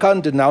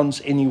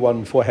denounce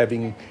anyone for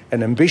having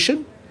an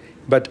ambition,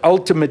 but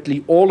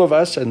ultimately all of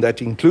us, and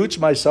that includes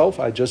myself,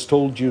 I just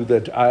told you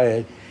that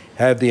I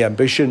have the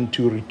ambition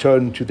to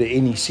return to the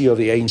NEC of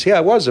the ANC.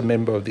 I was a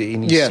member of the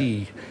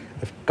NEC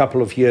a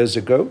couple of years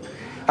ago.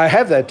 I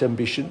have that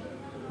ambition,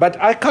 but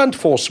I can't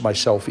force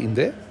myself in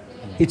there.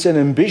 It's an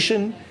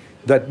ambition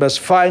that must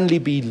finally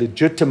be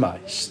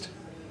legitimized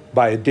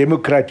by a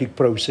democratic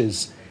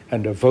process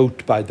and a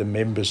vote by the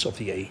members of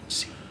the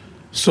ANC.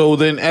 So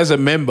then, as a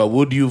member,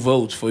 would you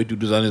vote for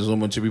Duduzane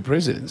Zuma to be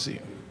presidency?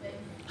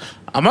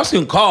 I'm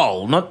asking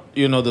Carl, not,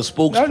 the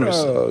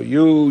spokesperson. No,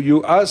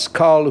 you ask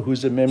Carl,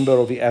 who's a member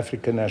of the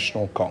African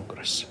National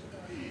Congress.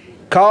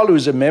 Carl,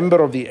 who's a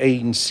member of the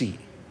ANC,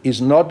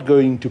 is not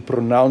going to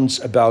pronounce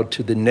about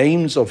the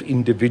names of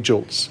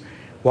individuals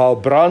while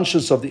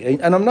branches of the ANC,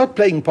 and I'm not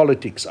playing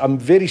politics, I'm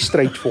very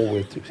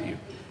straightforward with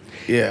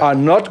you, are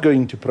not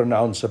going to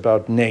pronounce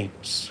about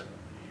names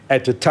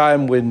at a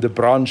time when the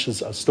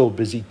branches are still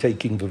busy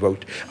taking the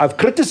vote. I've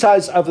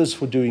criticized others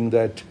for doing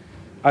that.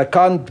 I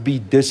can't be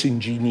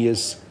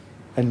disingenuous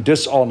and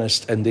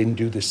dishonest and then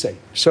do the same.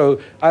 So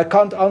I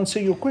can't answer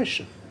your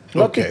question.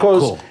 Not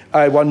because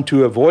I want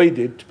to avoid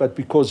it, but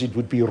because it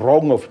would be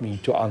wrong of me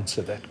to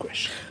answer that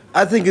question.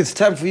 I think it's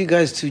time for you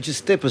guys to just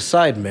step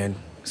aside, man.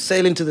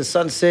 Sail into the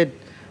sunset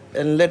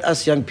and let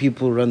us young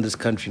people run this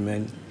country,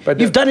 man. But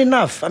you've done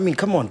enough. I mean,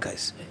 come on,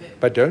 guys.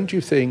 But don't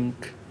you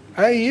think,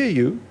 I hear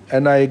you,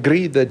 and I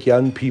agree that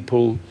young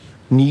people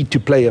need to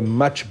play a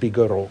much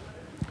bigger role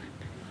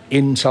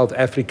in South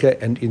Africa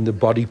and in the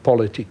body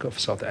politic of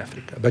South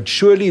Africa. But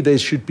surely there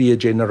should be a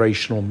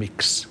generational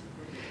mix.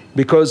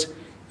 Because,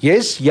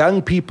 yes,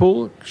 young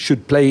people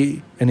should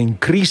play an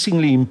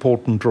increasingly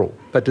important role,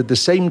 but at the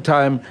same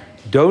time,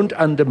 don't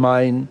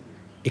undermine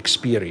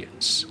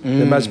experience.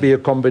 There must be a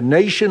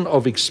combination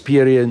of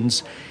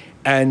experience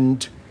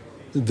and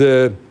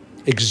the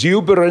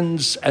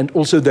exuberance and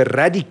also the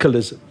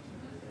radicalism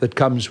that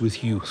comes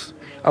with youth.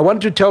 I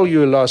want to tell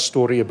you a last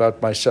story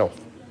about myself.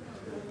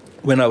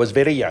 When I was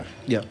very young,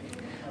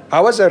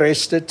 I was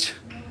arrested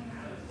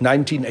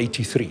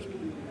 1983.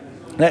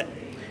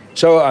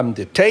 So I'm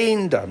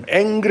detained, I'm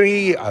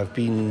angry, I've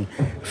been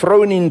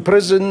thrown in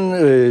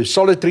prison,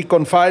 solitary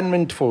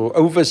confinement for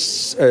over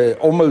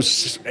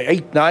almost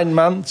 8-9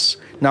 months.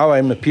 Now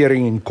I'm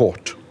appearing in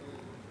court.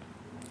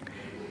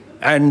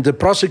 And the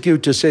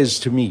prosecutor says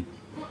to me,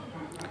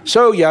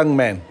 so young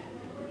man,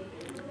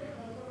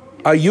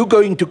 are you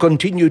going to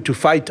continue to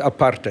fight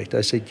apartheid?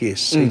 I said,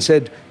 yes. He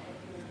said,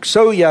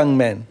 so young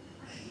man,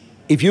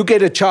 if you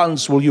get a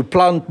chance, will you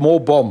plant more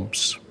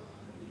bombs?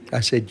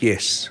 I said,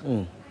 yes.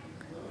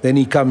 Then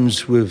he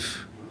comes with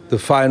the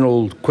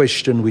final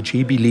question, which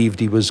he believed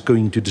he was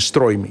going to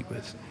destroy me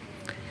with.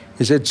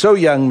 He said, so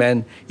young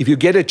man, if you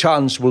get a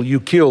chance, will you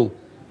kill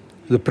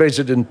the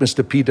president,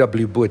 Mr.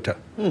 P.W. Botha?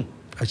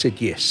 I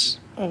said, yes.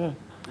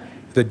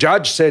 The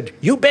judge said,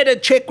 you better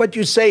check what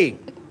you're saying.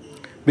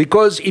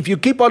 Because if you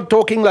keep on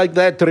talking like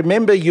that,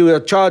 remember you are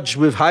charged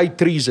with high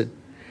treason.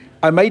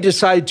 I may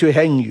decide to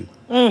hang you.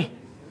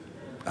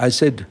 I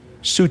said,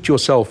 suit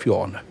yourself,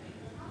 Your Honor.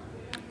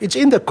 It's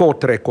in the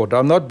court record.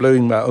 I'm not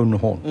blowing my own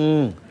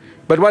horn.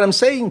 But what I'm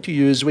saying to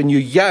you is when you're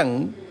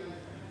young,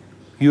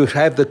 you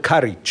have the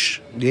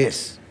courage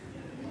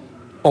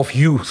of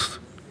youth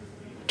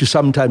to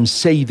sometimes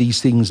say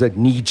these things that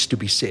needs to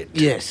be said.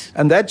 Yes.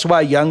 And that's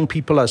why young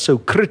people are so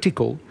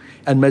critical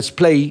and must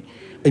play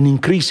an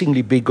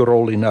increasingly bigger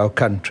role in our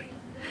country.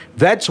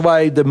 That's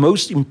why the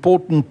most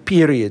important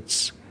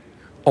periods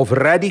of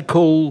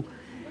radical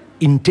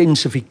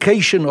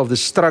intensification of the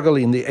struggle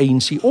in the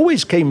ANC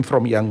always came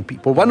from young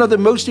people. One of the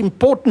most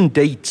important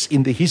dates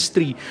in the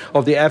history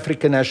of the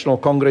African National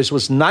Congress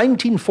was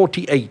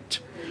 1948,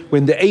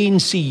 when the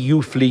ANC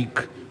Youth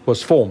League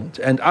was formed,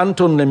 and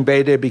Anton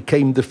Lembede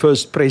became the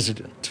first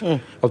president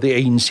of the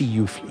ANC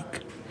Youth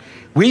League.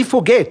 We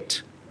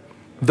forget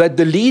that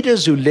the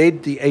leaders who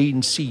led the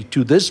ANC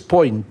to this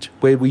point,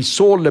 where we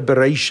saw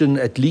liberation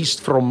at least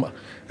from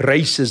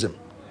racism,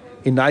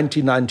 in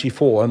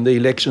 1994 on the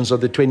elections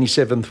of the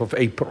 27th of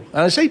April.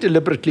 And I say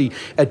deliberately,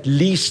 at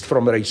least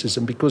from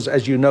racism, because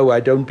as you know, I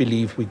don't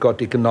believe we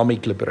got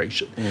economic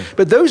liberation.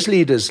 But those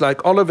leaders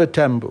like Oliver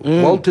Tambo,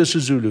 Walter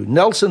Sisulu,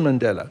 Nelson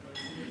Mandela,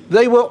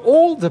 they were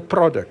all the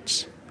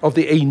products of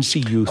the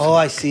ANC youth. Oh,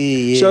 I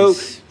see, yes. So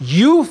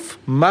youth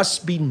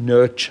must be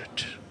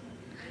nurtured.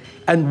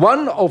 And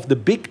one of the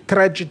big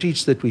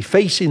tragedies that we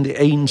face in the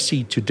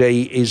ANC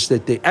today is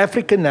that the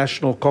African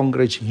National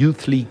Congress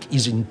Youth League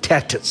is in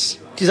tatters.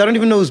 Jeez, I don't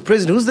even know who's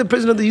president. Who's the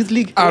president of the Youth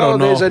League? I don't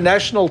know. There's a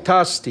national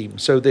task team,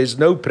 so there's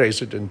no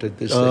president at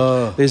this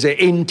stage. There's an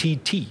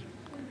NTT.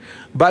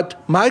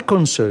 But my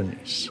concern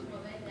is,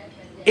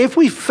 if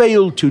we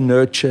fail to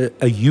nurture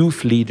a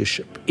youth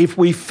leadership, if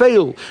we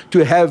fail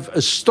to have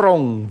a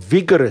strong,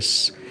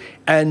 vigorous,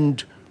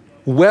 and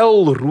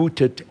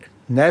well-rooted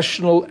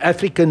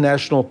African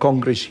National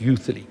Congress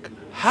Youth League,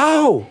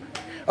 how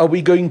are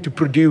we going to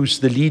produce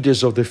the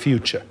leaders of the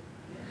future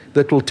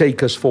that will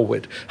take us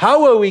forward?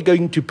 How are we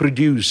going to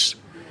produce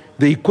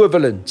the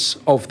equivalents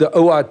of the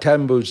O.R.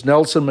 Tambos,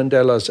 Nelson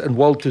Mandelas, and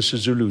Walter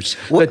Sisulu's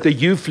that the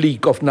Youth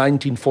League of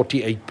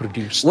 1948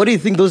 produced? What do you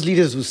think those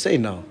leaders will say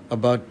now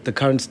about the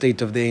current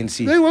state of the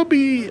ANC? They will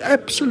be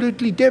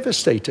absolutely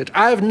devastated.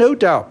 I have no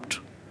doubt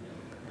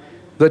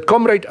that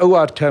Comrade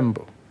O.R.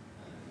 Tambo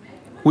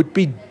would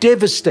be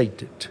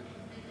devastated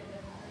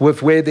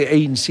with where the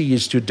ANC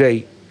is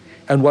today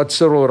and what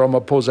Cyril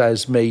Ramaphosa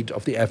has made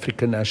of the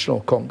African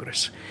National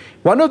Congress.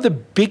 One of the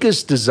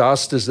biggest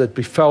disasters that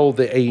befell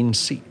the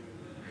ANC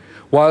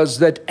was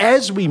that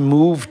as we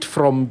moved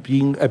from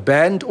being a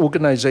banned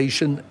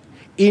organization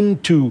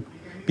into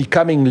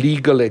becoming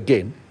legal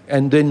again,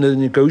 and then the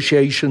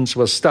negotiations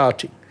were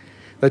starting,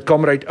 that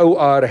Comrade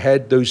O.R.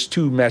 had those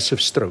two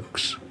massive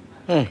strokes.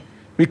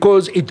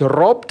 Because it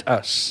robbed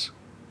us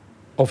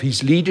of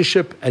his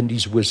leadership and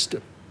his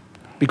wisdom.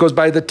 Because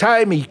by the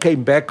time he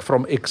came back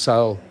from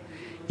exile,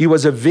 he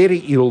was a very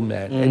ill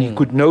man, and he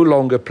could no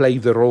longer play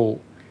the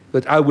role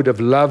that I would have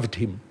loved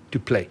him to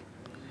play.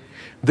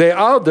 There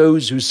are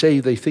those who say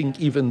they think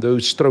even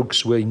those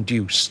strokes were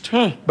induced,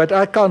 but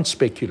I can't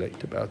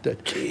speculate about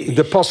that.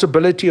 The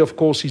possibility, of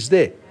course, is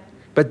there.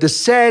 But the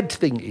sad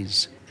thing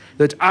is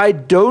that I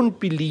don't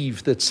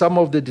believe that some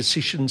of the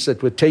decisions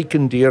that were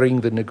taken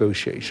during the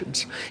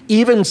negotiations,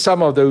 even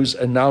some of those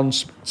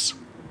announcements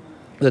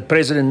that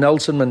President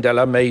Nelson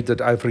Mandela made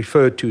that I've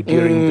referred to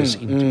during this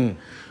interview,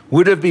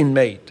 would have been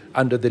made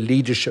under the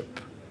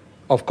leadership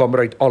of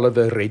Comrade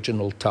Oliver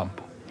Reginald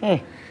Tambo.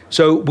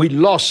 So we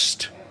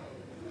lost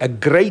a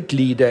great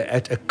leader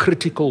at a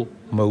critical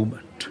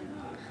moment.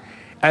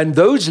 And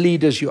those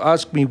leaders, you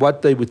ask me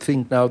what they would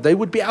think now, they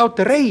would be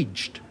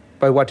outraged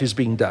by what is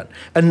being done.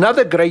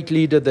 Another great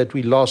leader that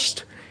we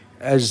lost,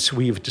 as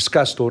we've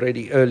discussed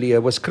already earlier,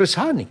 was Chris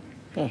Hani.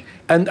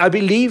 And I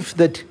believe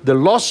that the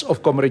loss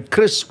of Comrade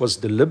Chris was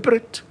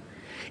deliberate.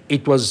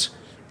 It was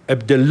a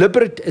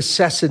deliberate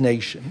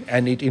assassination,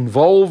 and it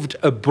involved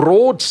a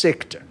broad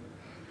sector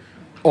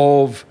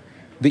of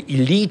the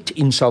elite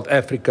in South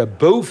Africa,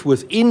 both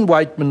within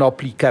white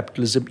monopoly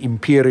capitalism,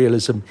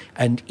 imperialism,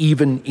 and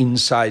even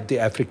inside the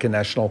African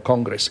National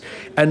Congress.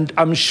 And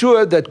I'm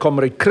sure that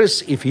Comrade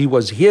Chris, if he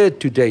was here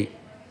today,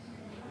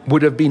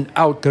 would have been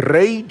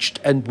outraged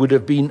and would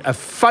have been a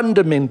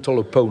fundamental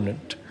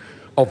opponent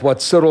of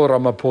what Cyril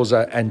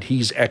Ramaphosa and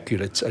his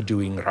acolytes are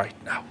doing right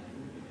now.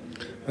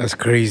 That's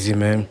crazy,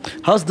 man.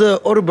 How's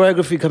the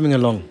autobiography coming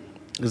along?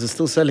 Is it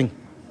still selling?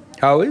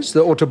 How is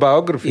the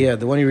autobiography? Yeah,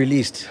 the one you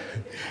released.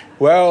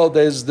 Well,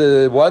 there's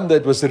the one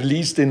that was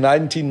released in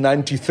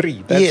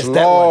 1993. That's Yes, that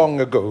long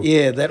one. ago.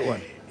 Yeah, that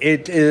one.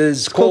 It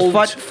is Called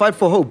called Fight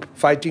for Hope.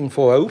 Fighting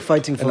for Hope.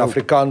 Fighting for in Hope.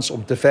 Afrikaans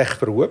om te veg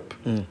vir hoop.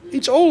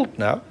 It's old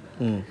now.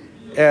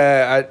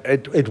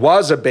 It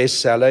was a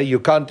bestseller. You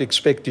can't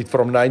expect it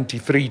from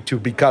 93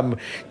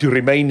 to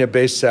remain a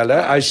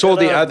bestseller. I saw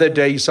the other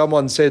day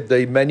someone said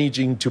they're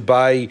managing to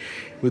buy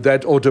with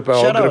that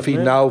autobiography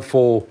now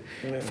for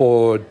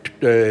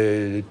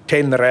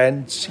 10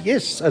 rands.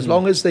 Yes, as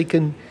long as they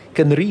can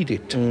read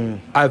it.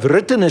 I've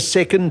written a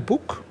second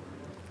book.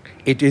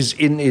 It is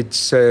in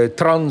its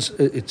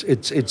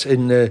it's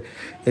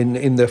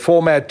in the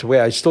format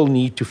where I still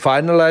need to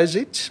finalize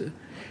it.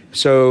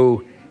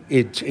 So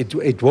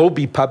it will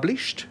be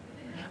published.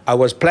 I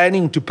was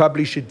planning to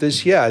publish it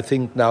this year. I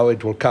think now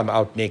it will come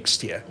out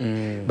next year.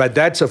 But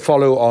that's a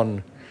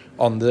follow-on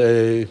on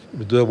the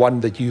one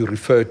that you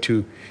refer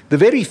to. The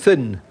very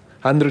thin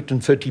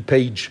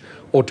 130-page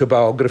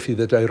autobiography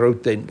that I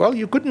wrote then. Well,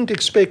 you couldn't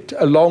expect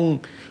a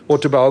long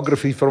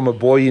autobiography from a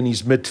boy in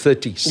his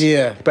mid-30s.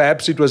 Yeah.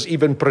 Perhaps it was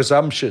even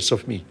presumptuous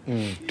of me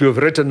to have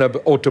written an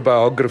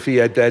autobiography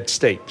at that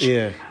stage.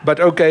 Yeah. But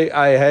okay,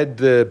 I had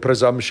the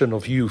presumption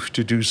of youth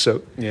to do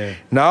so. Yeah.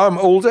 Now I'm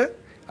older.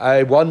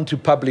 I want to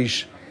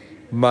publish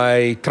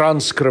my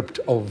transcript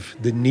of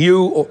the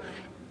new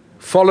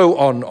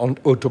follow-on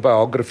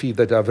autobiography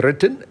that I've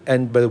written,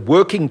 and the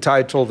working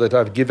title that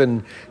I've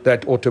given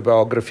that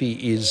autobiography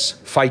is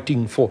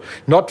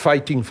not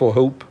Fighting for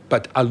Hope,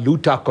 but A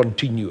Luta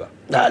Continua.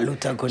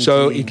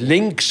 So it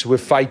links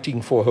with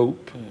Fighting for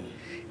Hope.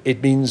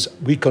 It means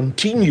we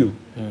continue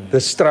the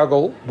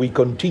struggle, we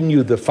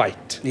continue the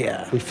fight.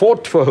 Yeah. We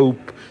fought for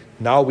hope,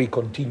 now we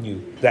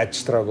continue that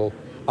struggle.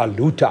 A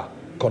Luta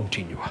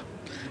Continua.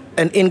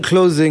 And in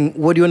closing,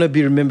 what do you want to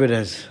be remembered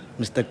as,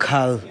 Mr.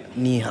 Carl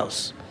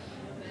Niehaus?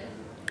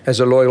 As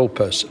a loyal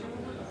person.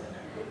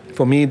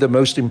 For me, the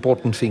most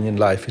important thing in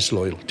life is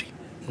loyalty.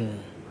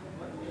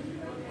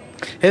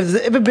 Has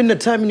there ever been a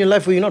time in your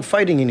life where you're not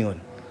fighting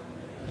anyone?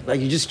 Like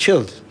you just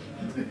chilled?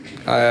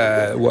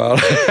 Well,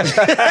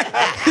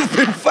 He's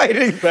been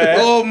fighting.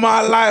 All my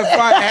life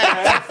I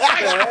had.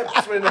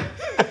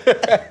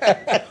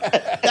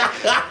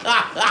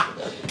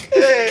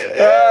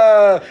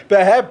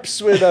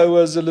 perhaps when I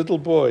was a little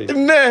boy.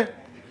 Nah.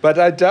 But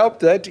I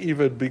doubt that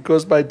even,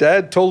 because my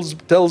dad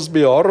tells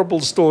me horrible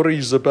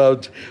stories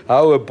about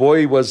how a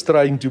boy was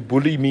trying to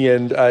bully me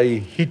and I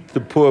hit the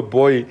poor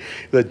boy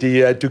that he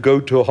had to go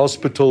to a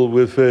hospital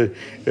with a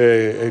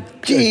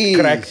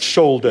cracked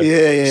shoulder.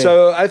 Yeah.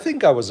 So I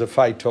think I was a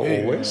fighter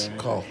always.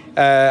 Cool.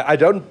 I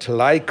don't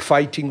like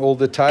fighting all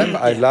the time.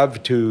 I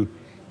love to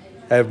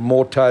have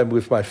more time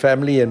with my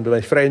family and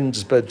my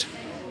friends, but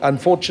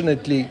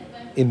unfortunately,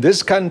 in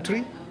this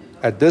country,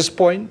 at this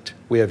point,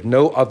 we have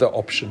no other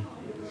option.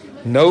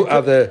 No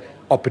other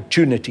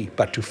opportunity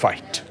but to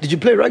fight. Did you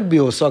play rugby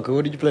or soccer?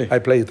 What did you play? I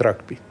played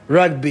rugby.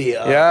 Rugby.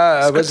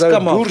 Yeah, I was a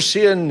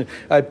Boersian.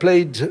 I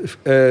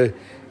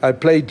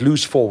played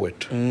loose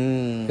forward.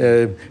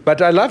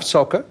 But I love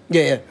soccer.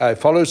 Yeah. I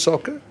follow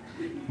soccer.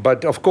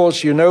 But of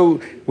course, you know,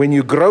 when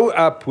you grow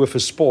up with a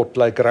sport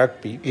like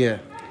rugby, Yeah.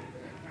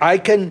 I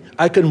can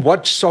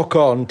watch soccer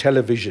on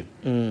television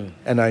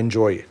and I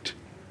enjoy it.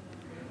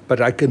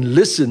 But I can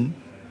listen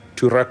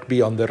to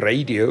rugby on the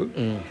radio,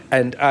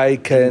 and I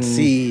can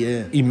see,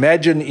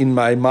 imagine in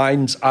my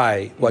mind's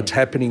eye what's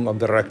happening on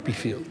the rugby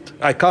field.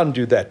 I can't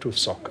do that with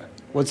soccer.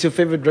 What's your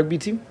favorite rugby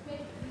team?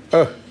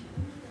 Oh,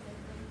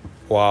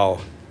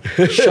 wow.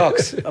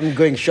 Sharks. I'm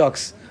going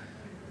Sharks.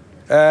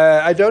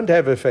 I don't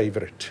have a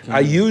favorite. I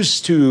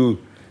used to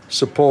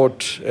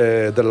support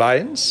the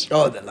Lions.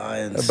 Oh, the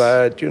Lions.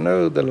 But, you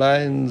know, the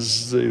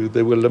Lions,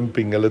 they were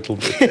limping a little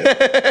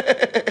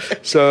bit.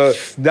 So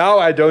now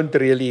I don't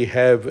really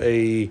have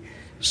a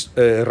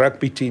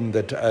rugby team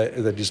that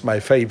is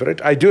my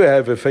favorite. I do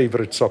have a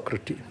favorite soccer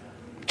team.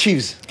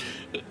 Chiefs.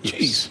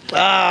 Jeez.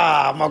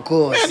 Ah, my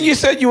course. Man, you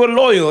said you were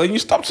loyal and you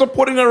stopped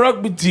supporting a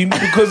rugby team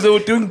because they were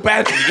doing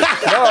badly. No,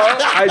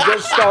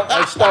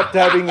 I stopped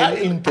having an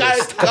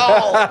interest.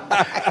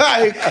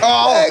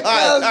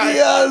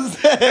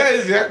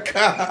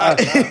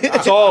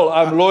 That's all.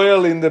 I'm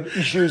loyal in the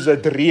issues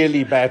that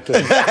really matter.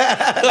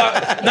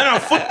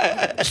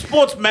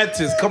 Sports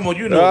matters. Come on,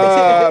 you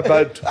know.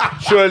 But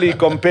surely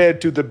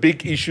compared to the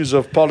big issues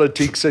of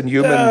politics and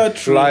human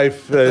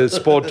life,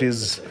 sport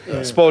is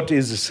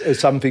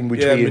something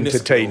which we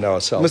entertain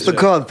ourselves. Mr.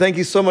 Carl, thank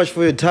you so much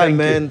for your time,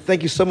 man.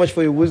 Thank you so much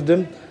for your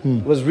wisdom.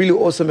 It was really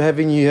awesome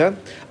having you here.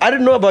 I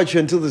didn't know about you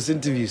until this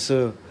interview,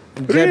 so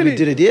I'm glad we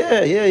did it.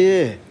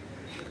 Yeah.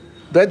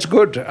 That's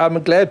good.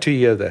 I'm glad to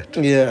hear that.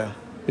 Yeah.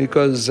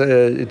 Because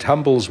it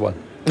humbles one.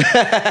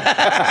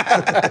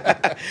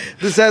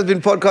 This has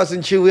been Podcast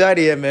and Chill. We out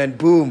here, man.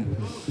 Boom.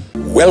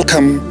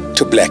 Welcome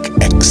to Black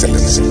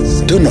Excellence.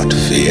 Do not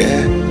fear,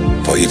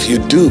 for if you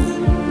do,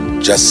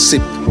 just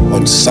sip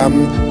on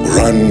some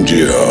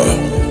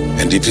grandeur.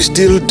 And if you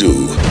still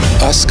do,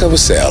 ask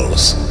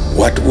ourselves,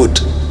 what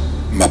would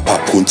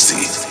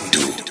Mapapunzi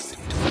do?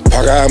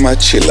 Parama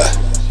Chilla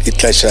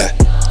ixesha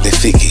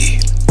lefiki.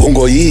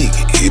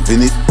 Ungoyiki,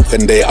 even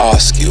when they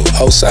ask you,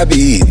 awusabi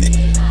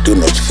yini? Do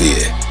not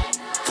fear.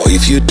 For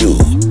if you do,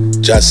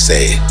 just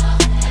say,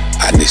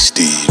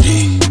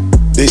 Anistivi.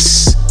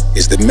 This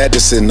is the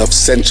medicine of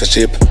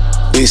censorship.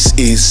 This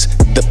is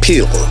the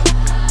pill.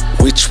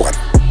 Which one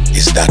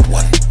is that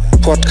one?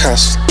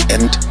 Podcast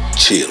and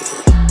chill.